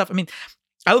and all that stuff. I mean,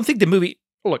 I don't think the movie.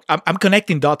 Look, I'm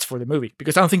connecting dots for the movie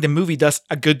because I don't think the movie does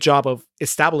a good job of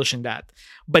establishing that.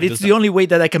 But it's the only way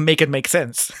that I can make it make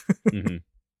sense. Mm-hmm.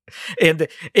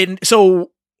 and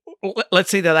so let's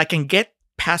say that I can get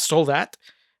past all that.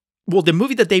 Well, the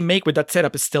movie that they make with that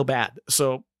setup is still bad.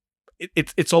 So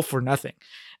it's all for nothing.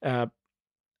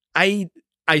 I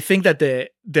think that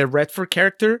the Redford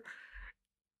character,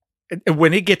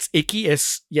 when it gets icky,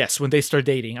 is when they start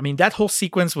dating. I mean, that whole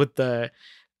sequence with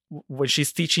when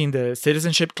she's teaching the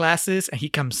citizenship classes and he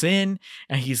comes in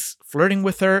and he's flirting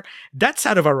with her, that's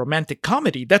out of a romantic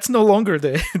comedy. That's no longer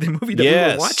the movie that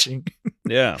we were watching.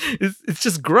 Yeah. It's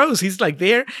just gross. He's like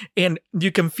there, and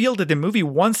you can feel that the movie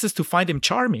wants us to find him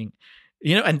charming,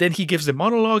 and then he gives the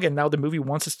monologue, and now the movie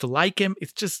wants us to like him.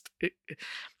 It's just,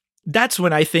 that's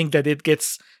when I think that it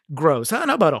gets gross. I don't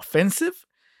know about offensive,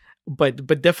 but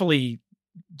definitely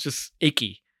just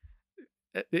icky.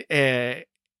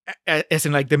 As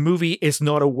in, like, the movie is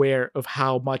not aware of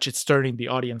how much it's turning the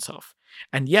audience off.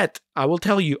 And yet, I will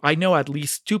tell you, I know at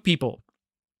least 2 people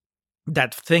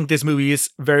that think this movie is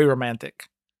very romantic.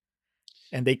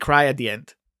 And they cry at the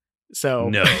end. So,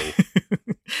 no.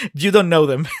 You don't know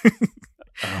them.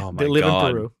 Oh my They live God.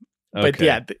 in Peru. Okay. But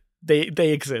yeah, they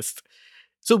exist.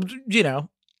 So,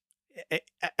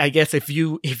 I guess if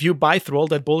you buy through all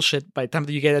that bullshit, by the time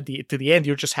that you get to the end,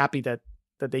 you're just happy that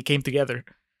they came together.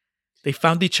 They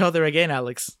found each other again,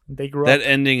 Alex. They grew up. That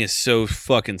ending is so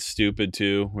fucking stupid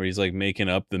too, where he's like making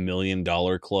up the $1 Million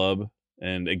Club.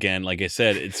 And again, like I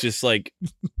said, it's just like,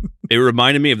 it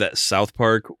reminded me of that South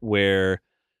Park where,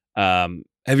 have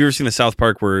you ever seen the South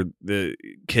Park where the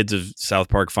kids of South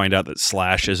Park find out that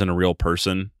Slash isn't a real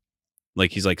person? Like,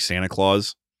 he's like Santa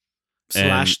Claus.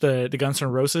 Slash, the Guns N'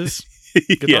 Roses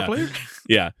guitar player?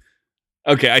 Yeah.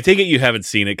 Okay, I take it you haven't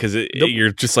seen it because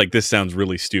you're just like, this sounds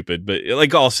really stupid. But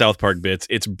like all South Park bits,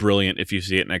 it's brilliant if you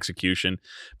see it in execution.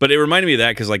 But it reminded me of that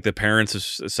because like the parents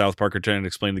of South Park are trying to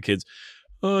explain to the kids,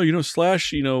 oh,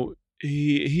 Slash,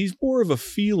 he's more of a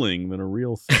feeling than a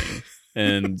real thing.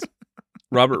 And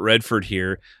Robert Redford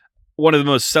here, one of the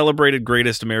most celebrated,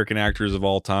 greatest American actors of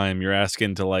all time, you're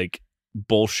asking to like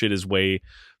bullshit his way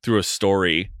through a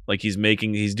story. Like he's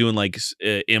doing like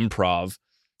improv.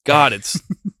 God, it's...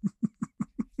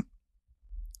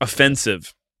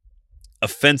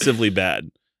 offensively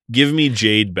bad. Give me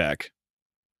Jade back.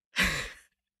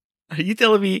 Are you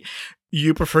telling me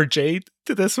you prefer Jade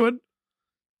to this one?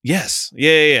 Yes.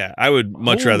 Yeah. I would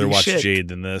much rather watch shit. Jade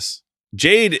than this.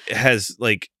 Jade has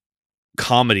like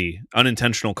comedy,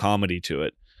 unintentional comedy to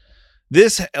it.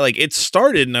 This, like, it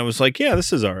started and I was like, yeah,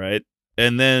 this is all right.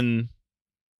 And then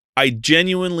I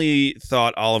genuinely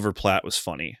thought Oliver Platt was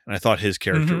funny. And I thought his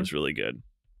character was really good.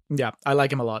 Yeah, I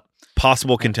like him a lot.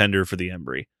 Possible contender for the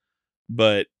Embry.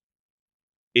 But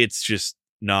it's just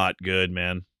not good,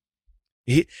 man.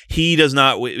 He does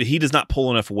not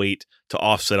pull enough weight to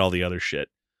offset all the other shit.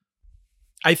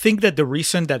 I think that the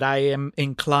reason that I am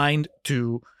inclined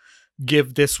to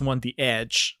give this one the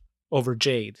edge over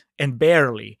Jade, and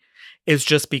barely, is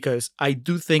just because I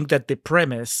do think that the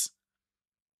premise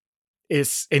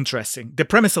is interesting. The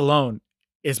premise alone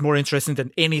is more interesting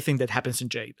than anything that happens in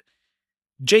Jade.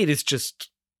 Jade is just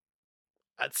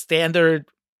a standard,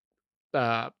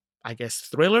 I guess,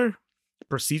 thriller,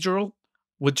 procedural,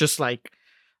 with just like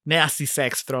nasty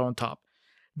sex thrown on top.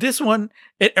 This one,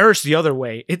 it errs the other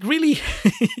way. It really,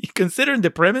 considering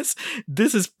the premise,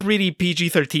 this is pretty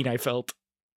PG-13, I felt.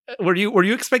 Were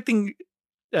you expecting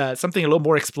something a little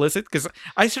more explicit? Because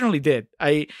I certainly did.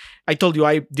 I told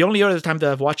you, the only other time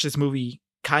that I've watched this movie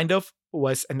kind of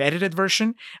was an edited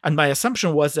version, and my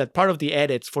assumption was that part of the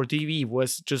edits for TV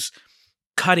was just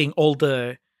cutting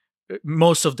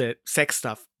most of the sex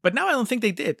stuff. But now I don't think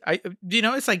they did.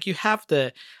 It's like you have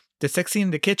the sex scene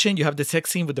in the kitchen, you have the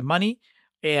sex scene with the money,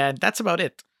 and that's about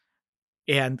it.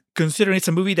 And considering it's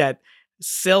a movie that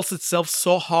sells itself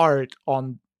so hard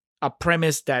on a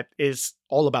premise that is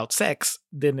all about sex,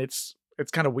 then it's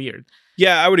kind of weird.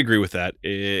 Yeah, I would agree with that.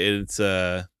 It's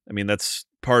I mean, that's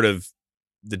part of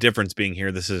the difference being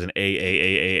here. This is an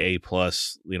A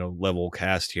plus, level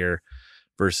cast here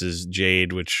versus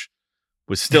Jade, which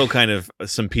was still kind of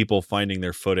some people finding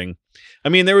their footing. I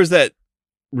mean, there was that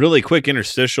really quick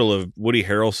interstitial of Woody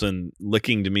Harrelson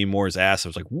licking Demi Moore's ass. I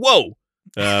was like, whoa.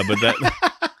 But that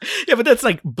yeah, but that's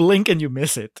like blink and you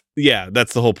miss it. Yeah,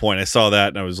 that's the whole point. I saw that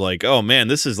and I was like, oh man,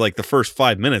 this is like the first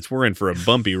 5 minutes. We're in for a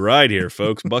bumpy ride here,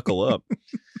 folks. Buckle up.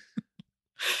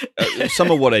 Some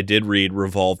of what I did read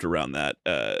revolved around that.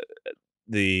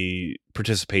 The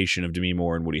participation of Demi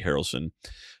Moore and Woody Harrelson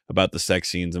about the sex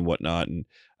scenes and whatnot. And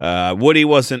Woody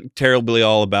wasn't terribly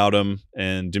all about him.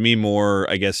 And Demi Moore,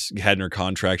 I guess, had in her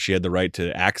contract, she had the right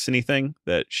to axe anything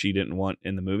that she didn't want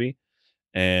in the movie.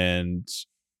 And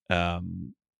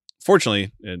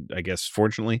fortunately,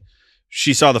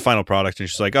 she saw the final product and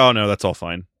she's like, oh no, that's all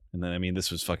fine. And then, I mean,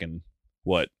 this was fucking,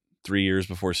 3 years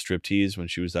before Striptease, when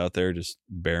she was out there just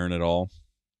bearing it all.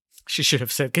 She should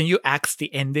have said, can you axe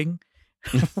the ending?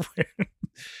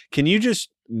 Can you just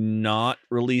not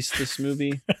release this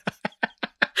movie?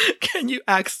 Can you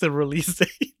axe the release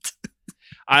date?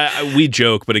 We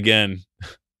joke, but again,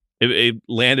 it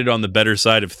landed on the better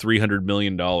side of $300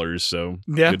 million, so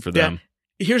good for them.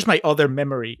 Here's my other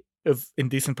memory of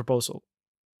Indecent Proposal.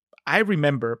 I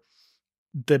remember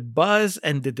the buzz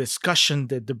and the discussion,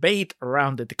 the debate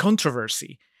around it, the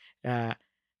controversy,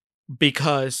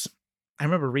 because I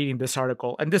remember reading this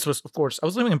article, and this was, of course, I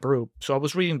was living in Peru, so I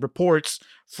was reading reports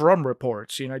from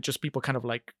reports, just people kind of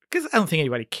like, because I don't think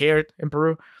anybody cared in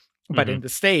Peru, but in the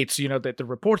States, that the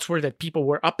reports were that people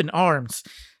were up in arms,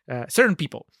 certain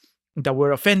people that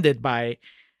were offended by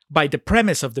the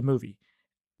premise of the movie.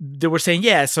 They were saying,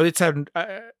 yeah, so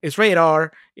it's rated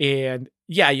R, and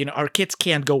yeah, our kids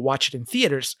can't go watch it in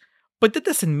theaters, but that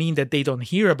doesn't mean that they don't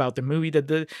hear about the movie, that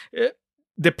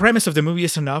the premise of the movie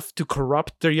is enough to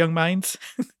corrupt their young minds.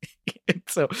 And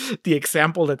so the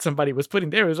example that somebody was putting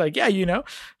there was like, yeah,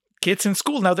 kids in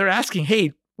school, now they're asking,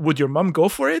 hey, would your mom go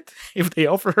for it if they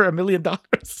offer her $1 million?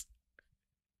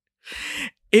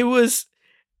 It was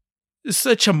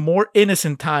such a more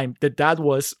innocent time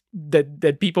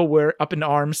that people were up in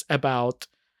arms about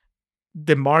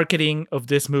the marketing of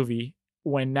this movie,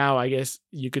 when now I guess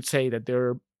you could say that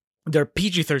there are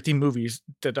PG-13 movies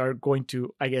that are going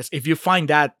to, I guess, if you find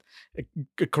that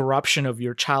a corruption of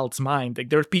your child's mind, like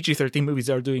there are PG-13 movies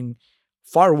that are doing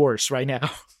far worse right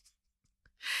now.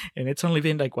 And it's only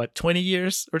been 20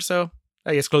 years or so,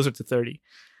 I guess closer to 30.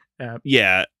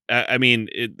 Yeah, I mean,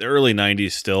 the early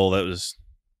 90s still, that was...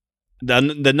 The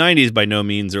 90s by no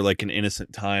means are like an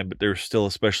innocent time, but there was still,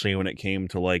 especially when it came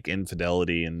to like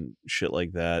infidelity and shit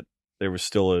like that, there was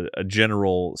still a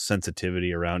general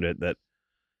sensitivity around it that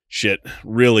shit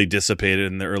really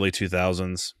dissipated in the early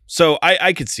 2000s. So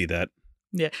I could see that.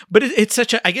 Yeah, but it's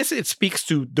such a, I guess it speaks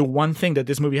to the one thing that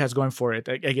this movie has going for it.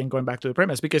 Again, going back to the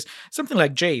premise, because something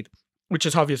like Jade, which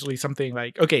is obviously something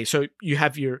like, okay, so you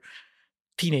have your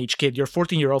teenage kid, your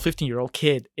 14-year-old, 15-year-old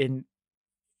kid, and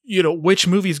which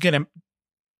movie is going to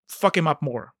fuck him up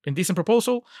more, Indecent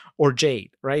Proposal or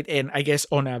Jade, right? And I guess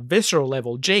on a visceral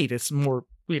level, Jade is more,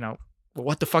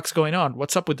 what the fuck's going on?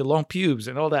 What's up with the long pubes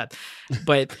and all that?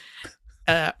 But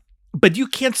you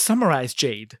can't summarize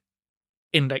Jade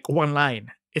in one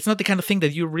line. It's not the kind of thing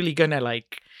that you're really gonna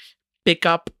pick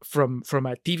up from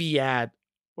a TV ad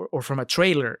or from a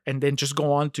trailer and then just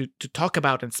go on to talk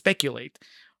about and speculate.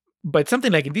 But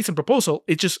something like Indecent Proposal,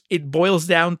 it boils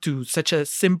down to such a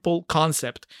simple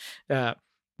concept.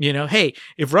 Hey,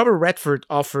 if Robert Redford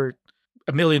offered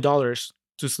 $1 million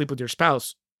to sleep with your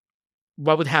spouse,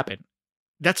 what would happen?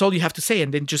 That's all you have to say,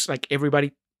 and then just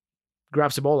everybody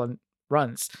grabs the ball and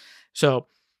runs. So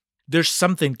there's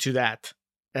something to that.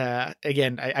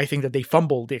 Again, I think that they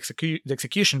fumbled the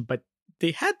execution, but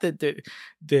they had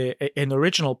an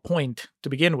original point to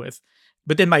begin with.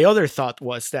 But then my other thought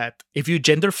was that if you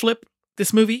gender flip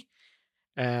this movie,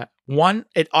 one,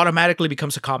 it automatically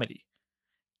becomes a comedy.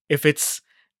 If it's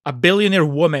a billionaire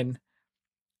woman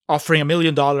offering $1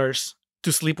 million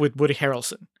to sleep with Woody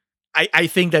Harrelson, I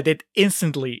think that it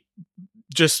instantly,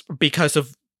 just because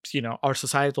of our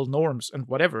societal norms and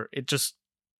whatever, it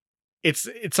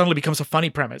suddenly becomes a funny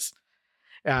premise,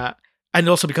 and it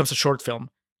also becomes a short film,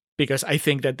 because I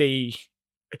think that they,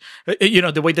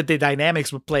 the way that the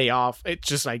dynamics would play off, it's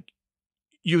just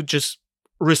you just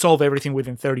resolve everything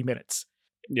within 30 minutes.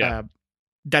 Yeah,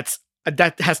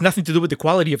 that has nothing to do with the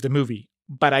quality of the movie,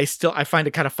 but I find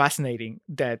it kind of fascinating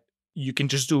that you can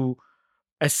just do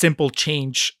a simple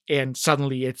change, and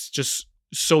suddenly it's just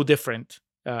so different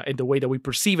in the way that we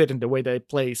perceive it and the way that it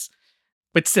plays.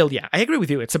 But still, yeah, I agree with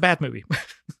you. It's a bad movie.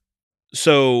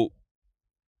 So,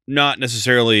 not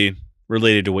necessarily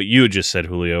related to what you had just said,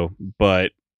 Julio,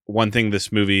 but one thing this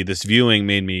viewing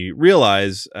made me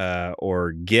realize,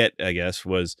 or get, I guess,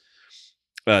 was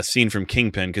a scene from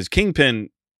Kingpin, because Kingpin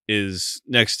is,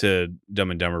 next to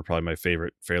Dumb and Dumber, probably my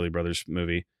favorite Farrelly Brothers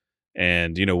movie.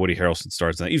 And, Woody Harrelson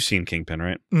stars in that. You've seen Kingpin,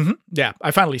 right? Mm-hmm. Yeah,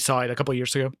 I finally saw it a couple of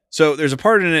years ago. So there's a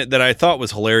part in it that I thought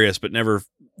was hilarious, but never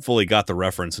fully got the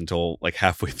reference until like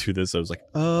halfway through this. I was like,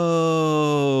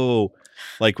 oh,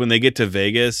 like when they get to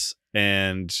Vegas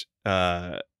and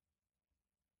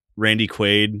Randy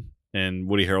Quaid and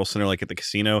Woody Harrelson are like at the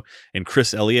casino, and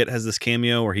Chris Elliott has this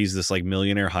cameo where he's this like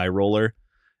millionaire high roller,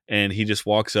 and he just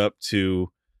walks up to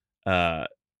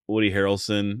Woody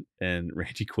Harrelson and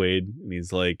Randy Quaid, and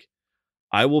he's like,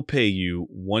 I will pay you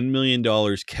 $1 million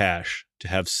cash to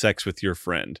have sex with your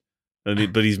friend. But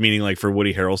he's meaning like for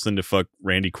Woody Harrelson to fuck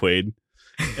Randy Quaid.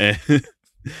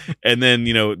 And then,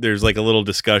 there's like a little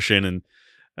discussion, and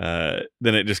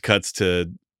then it just cuts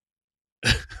to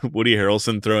Woody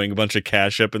Harrelson throwing a bunch of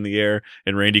cash up in the air,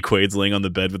 and Randy Quaid's laying on the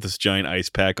bed with this giant ice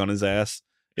pack on his ass.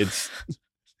 It's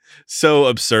so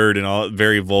absurd and all,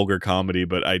 very vulgar comedy,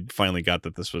 but I finally got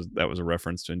that that was a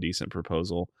reference to Indecent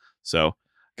Proposal. So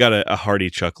got a hearty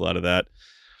chuckle out of that.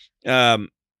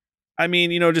 I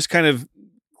mean, just kind of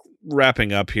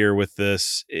wrapping up here with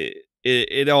this, it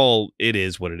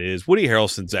is what it is. Woody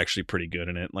Harrelson's actually pretty good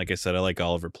in it. Like I said, I like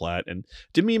Oliver Platt, and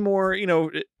Demi Moore,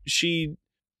 she,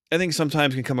 I think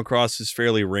sometimes can come across as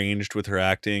fairly ranged with her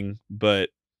acting, but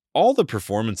all the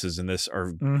performances in this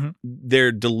are,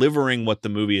 they're delivering what the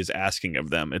movie is asking of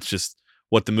them. It's just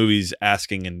what the movie's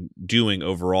asking and doing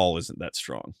overall isn't that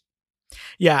strong.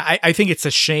 Yeah, I think it's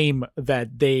a shame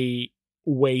that they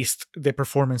waste the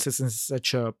performances in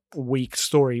such a weak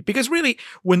story, because really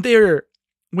when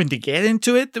they get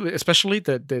into it, especially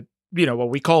the what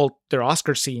we call their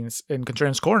Oscar scenes in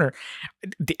Contrarian's Corner,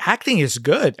 the acting is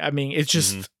good. I mean, it's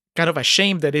just kind of a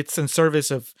shame that it's in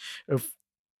service of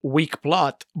weak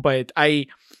plot, but I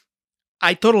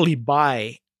totally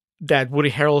buy that Woody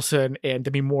Harrelson and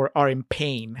Demi Moore are in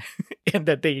pain and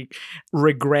that they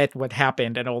regret what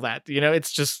happened and all that.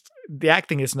 It's just the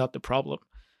acting is not the problem.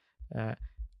 I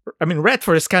mean,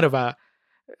 Redford is kind of I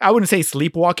wouldn't say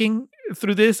sleepwalking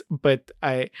through this, but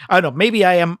I don't know. Maybe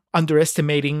I am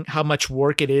underestimating how much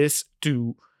work it is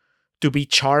to be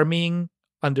charming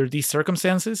under these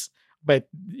circumstances. But,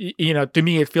 to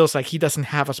me, it feels like he doesn't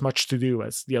have as much to do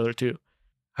as the other two.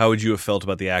 How would you have felt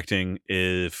about the acting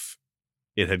if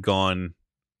it had gone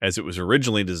as it was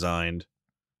originally designed,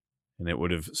 and it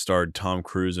would have starred Tom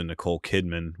Cruise and Nicole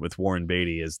Kidman with Warren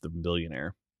Beatty as the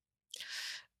billionaire?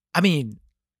 I mean,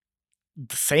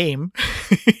 the same.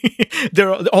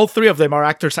 All three of them are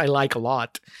actors I like a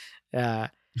lot.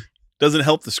 Doesn't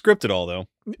help the script at all, though.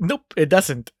 Nope, it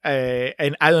doesn't.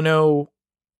 And I don't know.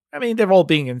 I mean, they're all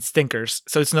being in stinkers,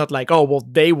 so it's not like, oh, well,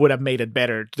 they would have made it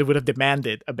better. They would have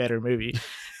demanded a better movie.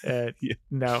 Yeah.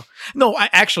 No.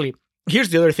 Actually,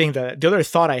 here's the other thing the other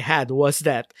thought I had was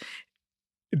that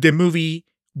the movie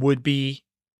would be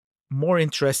more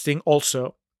interesting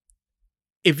also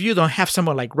if you don't have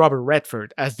someone like Robert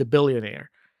Redford as the billionaire,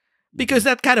 because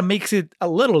that kind of makes it a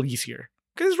little easier,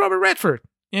 because it's Robert Redford,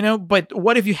 but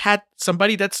what if you had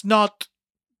somebody that's not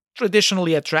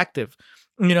traditionally attractive?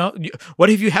 What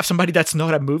if you have somebody that's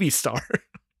not a movie star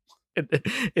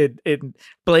in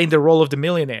playing the role of the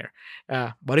millionaire?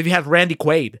 What if you have Randy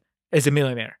Quaid as a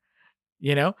millionaire?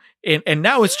 And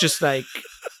now it's just like,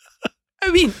 I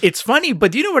mean, it's funny,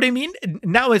 but you know what I mean?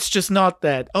 Now it's just not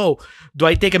that, oh, do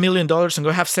I take $1 million and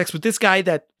go have sex with this guy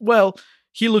that, well,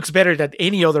 he looks better than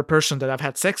any other person that I've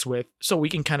had sex with, so we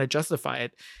can kind of justify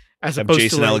it. As have opposed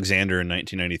Jason to Alexander in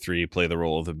 1993 play the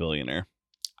role of the billionaire.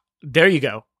 There you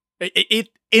go. It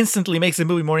instantly makes the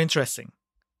movie more interesting.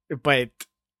 But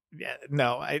yeah,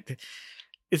 no,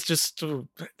 it's just,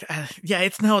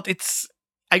 it's not,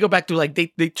 I go back to like,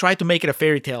 they try to make it a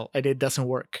fairy tale and it doesn't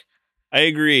work. I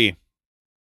agree.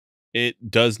 It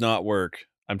does not work.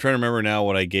 I'm trying to remember now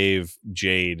what I gave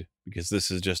Jade, because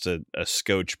this is just a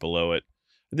scotch below it.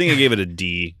 I think I gave it a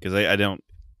D, because I don't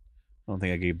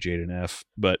think I gave Jade an F,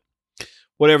 but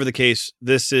whatever the case,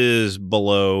 this is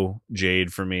below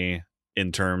Jade for me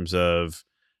in terms of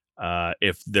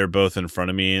if they're both in front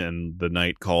of me and the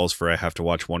night calls for I have to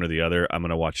watch one or the other, I'm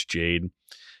going to watch Jade.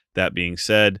 That being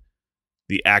said,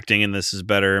 the acting in this is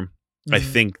better. I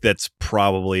think that's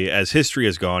probably, as history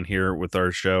has gone here with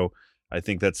our show, I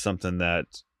think that's something that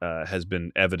has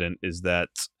been evident, is that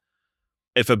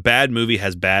if a bad movie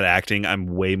has bad acting, I'm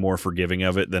way more forgiving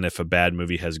of it than if a bad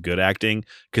movie has good acting,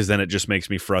 because then it just makes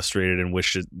me frustrated and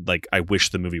I wish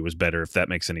the movie was better, if that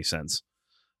makes any sense.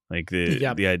 Like the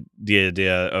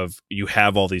idea of you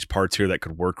have all these parts here that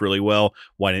could work really well.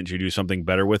 Why didn't you do something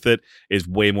better with it? Is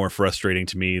way more frustrating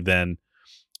to me than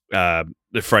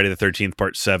the Friday the 13th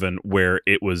Part 7, where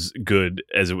it was good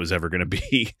as it was ever going to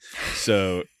be.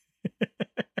 So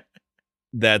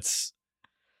that's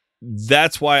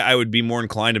why I would be more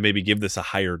inclined to maybe give this a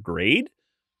higher grade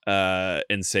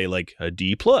and say like a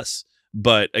D+.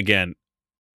 But again,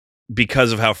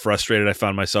 because of how frustrated I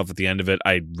found myself at the end of it,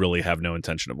 I really have no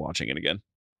intention of watching it again.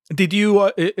 Did you,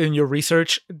 in your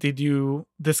research, did you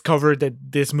discover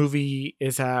that this movie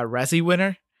is a Razzie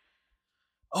winner?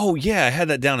 Oh, yeah, I had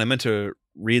that down. I meant to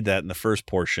read that in the first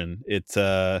portion. It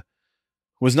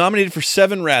was nominated for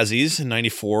 7 Razzies in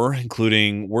 94,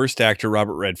 including Worst Actor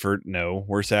Robert Redford, no.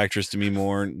 Worst Actress Demi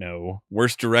Moore, no.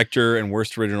 Worst Director and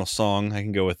Worst Original Song, I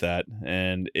can go with that.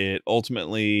 And it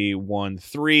ultimately won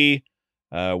 3.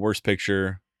 Worst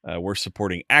Picture, Worst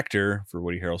Supporting Actor for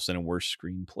Woody Harrelson, and Worst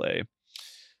Screenplay.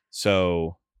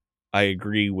 So I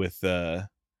agree with the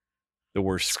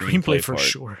worst screenplay for part.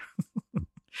 Sure.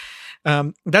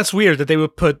 That's weird that they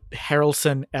would put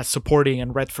Harrelson as supporting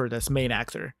and Redford as main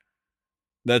actor.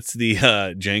 That's the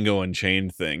Django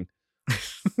Unchained thing.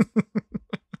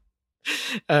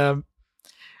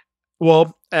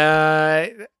 Well,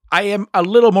 I am a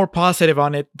little more positive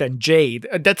on it than Jade.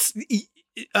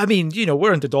 I mean,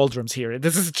 we're in the doldrums here.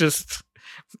 This is just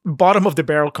bottom of the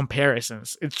barrel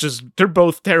comparisons. It's just, they're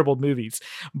both terrible movies,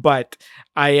 but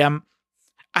I am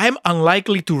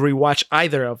unlikely to rewatch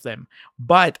either of them,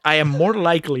 but I am more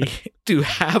likely to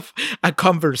have a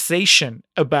conversation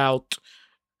about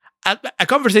a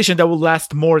conversation that will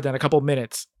last more than a couple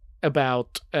minutes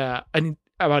about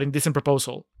Indecent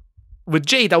Proposal. With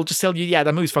Jade, I'll just tell you, yeah,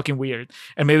 that movie's fucking weird,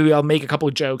 and maybe I'll make a couple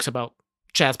of jokes about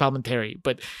Chaz Palminteri.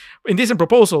 But Indecent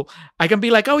Proposal, I can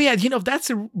be like, oh yeah, that's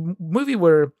a movie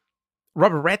where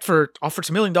Robert Redford offers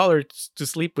 $1 million to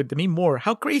sleep with Demi Moore.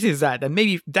 How crazy is that? And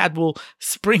maybe that will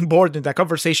springboard into a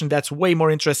conversation that's way more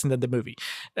interesting than the movie.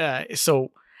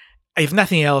 So if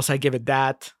nothing else, I give it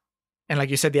that. And like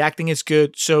you said, the acting is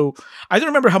good. So I don't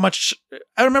remember how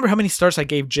many stars I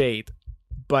gave Jade,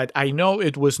 but I know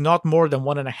it was not more than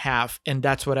 1.5, and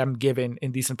that's what I'm giving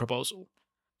Indecent Proposal.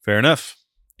 Fair enough.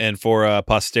 And for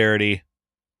posterity,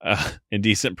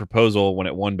 Indecent Proposal, when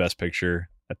it won Best Picture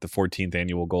at the 14th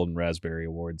Annual Golden Raspberry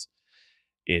Awards,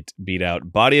 it beat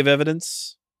out Body of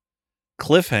Evidence,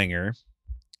 Cliffhanger,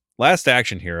 Last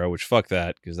Action Hero, which fuck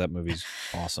that, because that movie's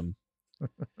awesome.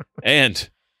 And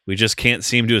we just can't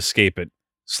seem to escape it,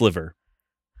 Sliver.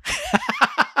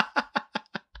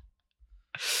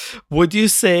 Would you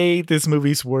say this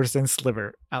movie's worse than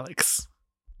Sliver, Alex?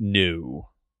 No.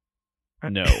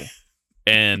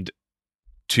 And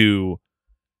to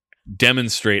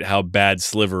demonstrate how bad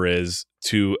Sliver is,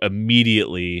 to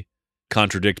immediately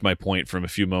contradict my point from a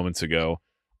few moments ago,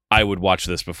 I would watch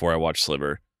this before I watch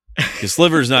Sliver. Because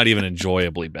Sliver's not even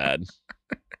enjoyably bad.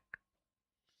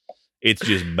 It's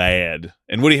just bad.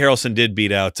 And Woody Harrelson did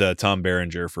beat out Tom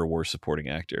Berenger for Worst Supporting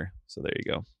Actor. So there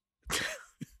you go.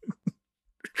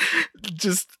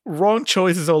 Just wrong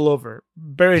choices all over.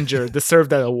 Berenger deserved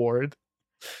that award.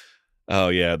 Oh,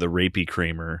 yeah. The rapey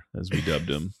Kramer, as we dubbed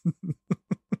him.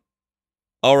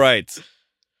 All right.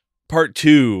 Part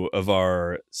 2 of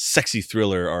our sexy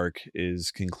thriller arc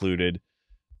is concluded.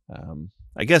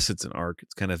 I guess it's an arc.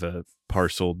 It's kind of a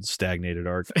parceled, stagnated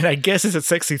arc. And I guess it's a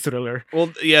sexy thriller.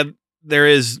 Well, yeah, there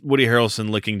is Woody Harrelson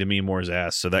licking Demi Moore's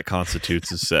ass, so that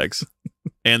constitutes as sex.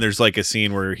 And there's like a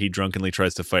scene where he drunkenly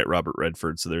tries to fight Robert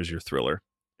Redford, so there's your thriller.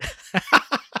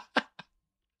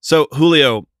 So,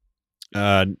 Julio,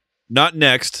 not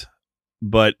next,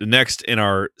 but next in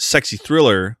our sexy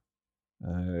thriller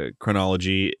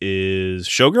chronology is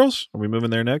Showgirls. Are we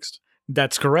moving there next?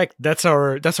 That's correct. That's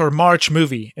our March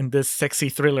movie in this sexy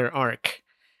thriller arc.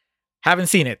 Haven't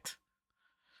seen it.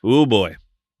 Oh boy.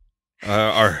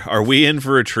 Are we in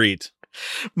for a treat?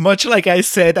 Much like I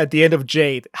said at the end of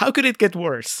Jade, how could it get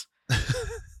worse?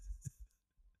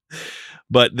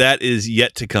 But that is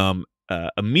yet to come.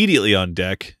 Immediately on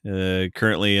deck,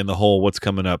 currently in the hole. What's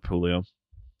coming up, Julio?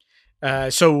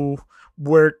 So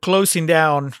we're closing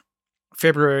down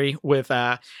February with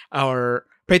our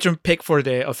patron pick for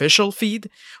the official feed,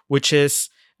 which is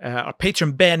our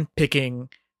patron Ben picking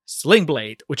Sling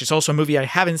Blade, which is also a movie I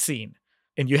haven't seen,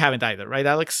 and you haven't either, right,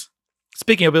 Alex?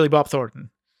 Speaking of Billy Bob Thornton.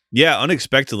 Yeah,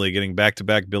 unexpectedly getting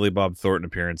back-to-back Billy Bob Thornton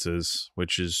appearances,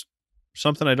 which is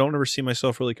something I don't ever see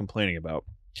myself really complaining about.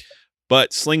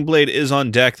 But Sling Blade is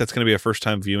on deck. That's going to be a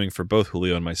first-time viewing for both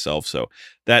Julio and myself, so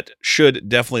that should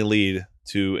definitely lead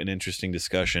to an interesting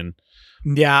discussion.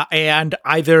 Yeah, and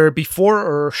either before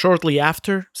or shortly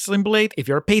after Sling Blade, if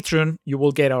you're a patron, you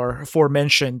will get our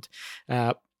aforementioned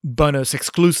bonus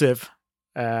exclusive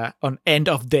on End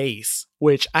of Days,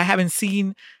 which I haven't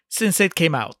seen since it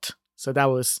came out. So that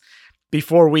was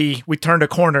before we turned a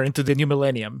corner into the new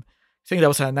millennium. I think that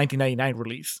was a 1999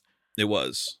 release. It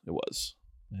was.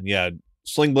 And yeah,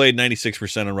 Sling Blade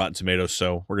 96% on Rotten Tomatoes,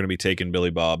 so we're going to be taking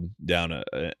Billy Bob down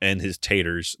and his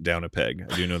taters down a peg.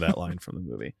 I do know that line from the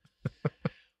movie.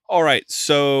 All right,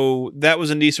 so that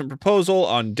was Indecent Proposal.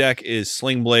 On deck is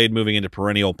Sling Blade. Moving into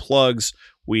perennial plugs,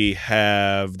 we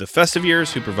have the Festive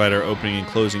Years, who provide our opening and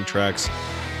closing tracks.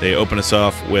 They open us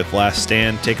off with Last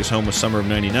Stand, take us home with Summer of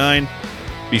 99.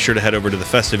 Be sure to head over to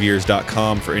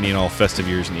thefestiveyears.com for any and all Festive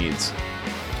Years needs.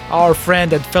 Our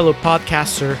friend and fellow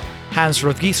podcaster, Hans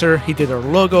Rodgieser, he did our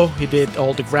logo, he did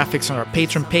all the graphics on our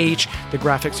Patreon page, the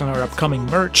graphics on our upcoming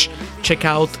merch. Check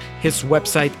out his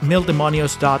website,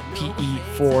 mildemonios.pe,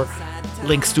 for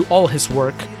links to all his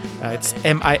work. It's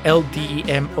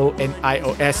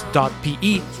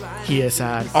mildemonios.pe. He is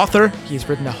an author, he's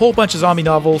written a whole bunch of zombie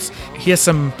novels, he has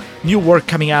some new work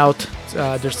coming out.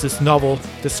 There's this novel,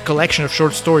 this collection of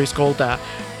short stories called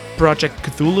Proyecto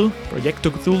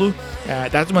Cthulhu.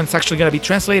 That one's actually going to be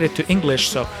translated to English,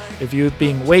 so if you've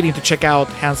been waiting to check out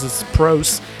Hans's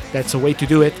prose, that's a way to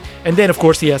do it. And then, of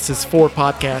course, he has his 4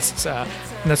 podcasts,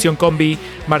 Nación Combi,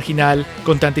 Marginal,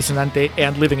 Contante y Sonante,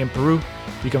 and Living in Peru.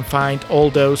 You can find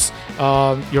all those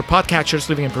on your podcatchers.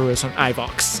 Living in Peru is on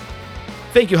iVox.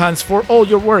 Thank you, Hans, for all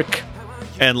your work.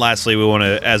 And lastly, we want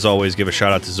to, as always, give a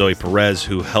shout out to Zoe Perez,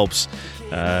 who helps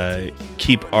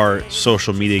keep our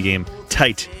social media game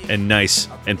tight and nice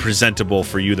and presentable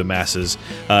for you, the masses.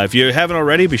 If you haven't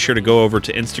already, be sure to go over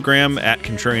to Instagram at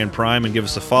Contrarian Prime and give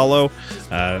us a follow.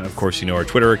 Of course, you know our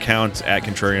Twitter account at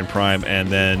Contrarian Prime, and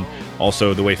then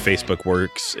also the way Facebook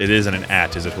works, it isn't an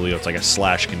at, is it, Julio? It's like a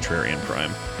 /Contrarian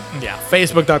Prime. Yeah,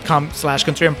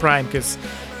 facebook.com/Contrarian Prime, because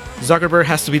Zuckerberg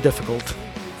has to be difficult.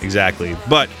 Exactly.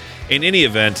 But in any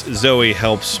event, Zoe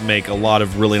helps make a lot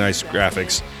of really nice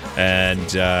graphics,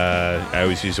 and I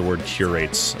always use the word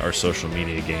curates our social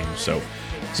media game. So,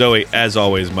 Zoe, as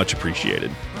always, much appreciated.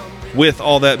 With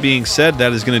all that being said,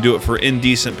 that is going to do it for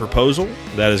Indecent Proposal.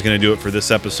 That is going to do it for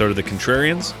this episode of The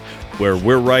Contrarians, where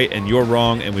we're right and you're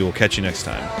wrong, and we will catch you next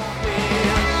time.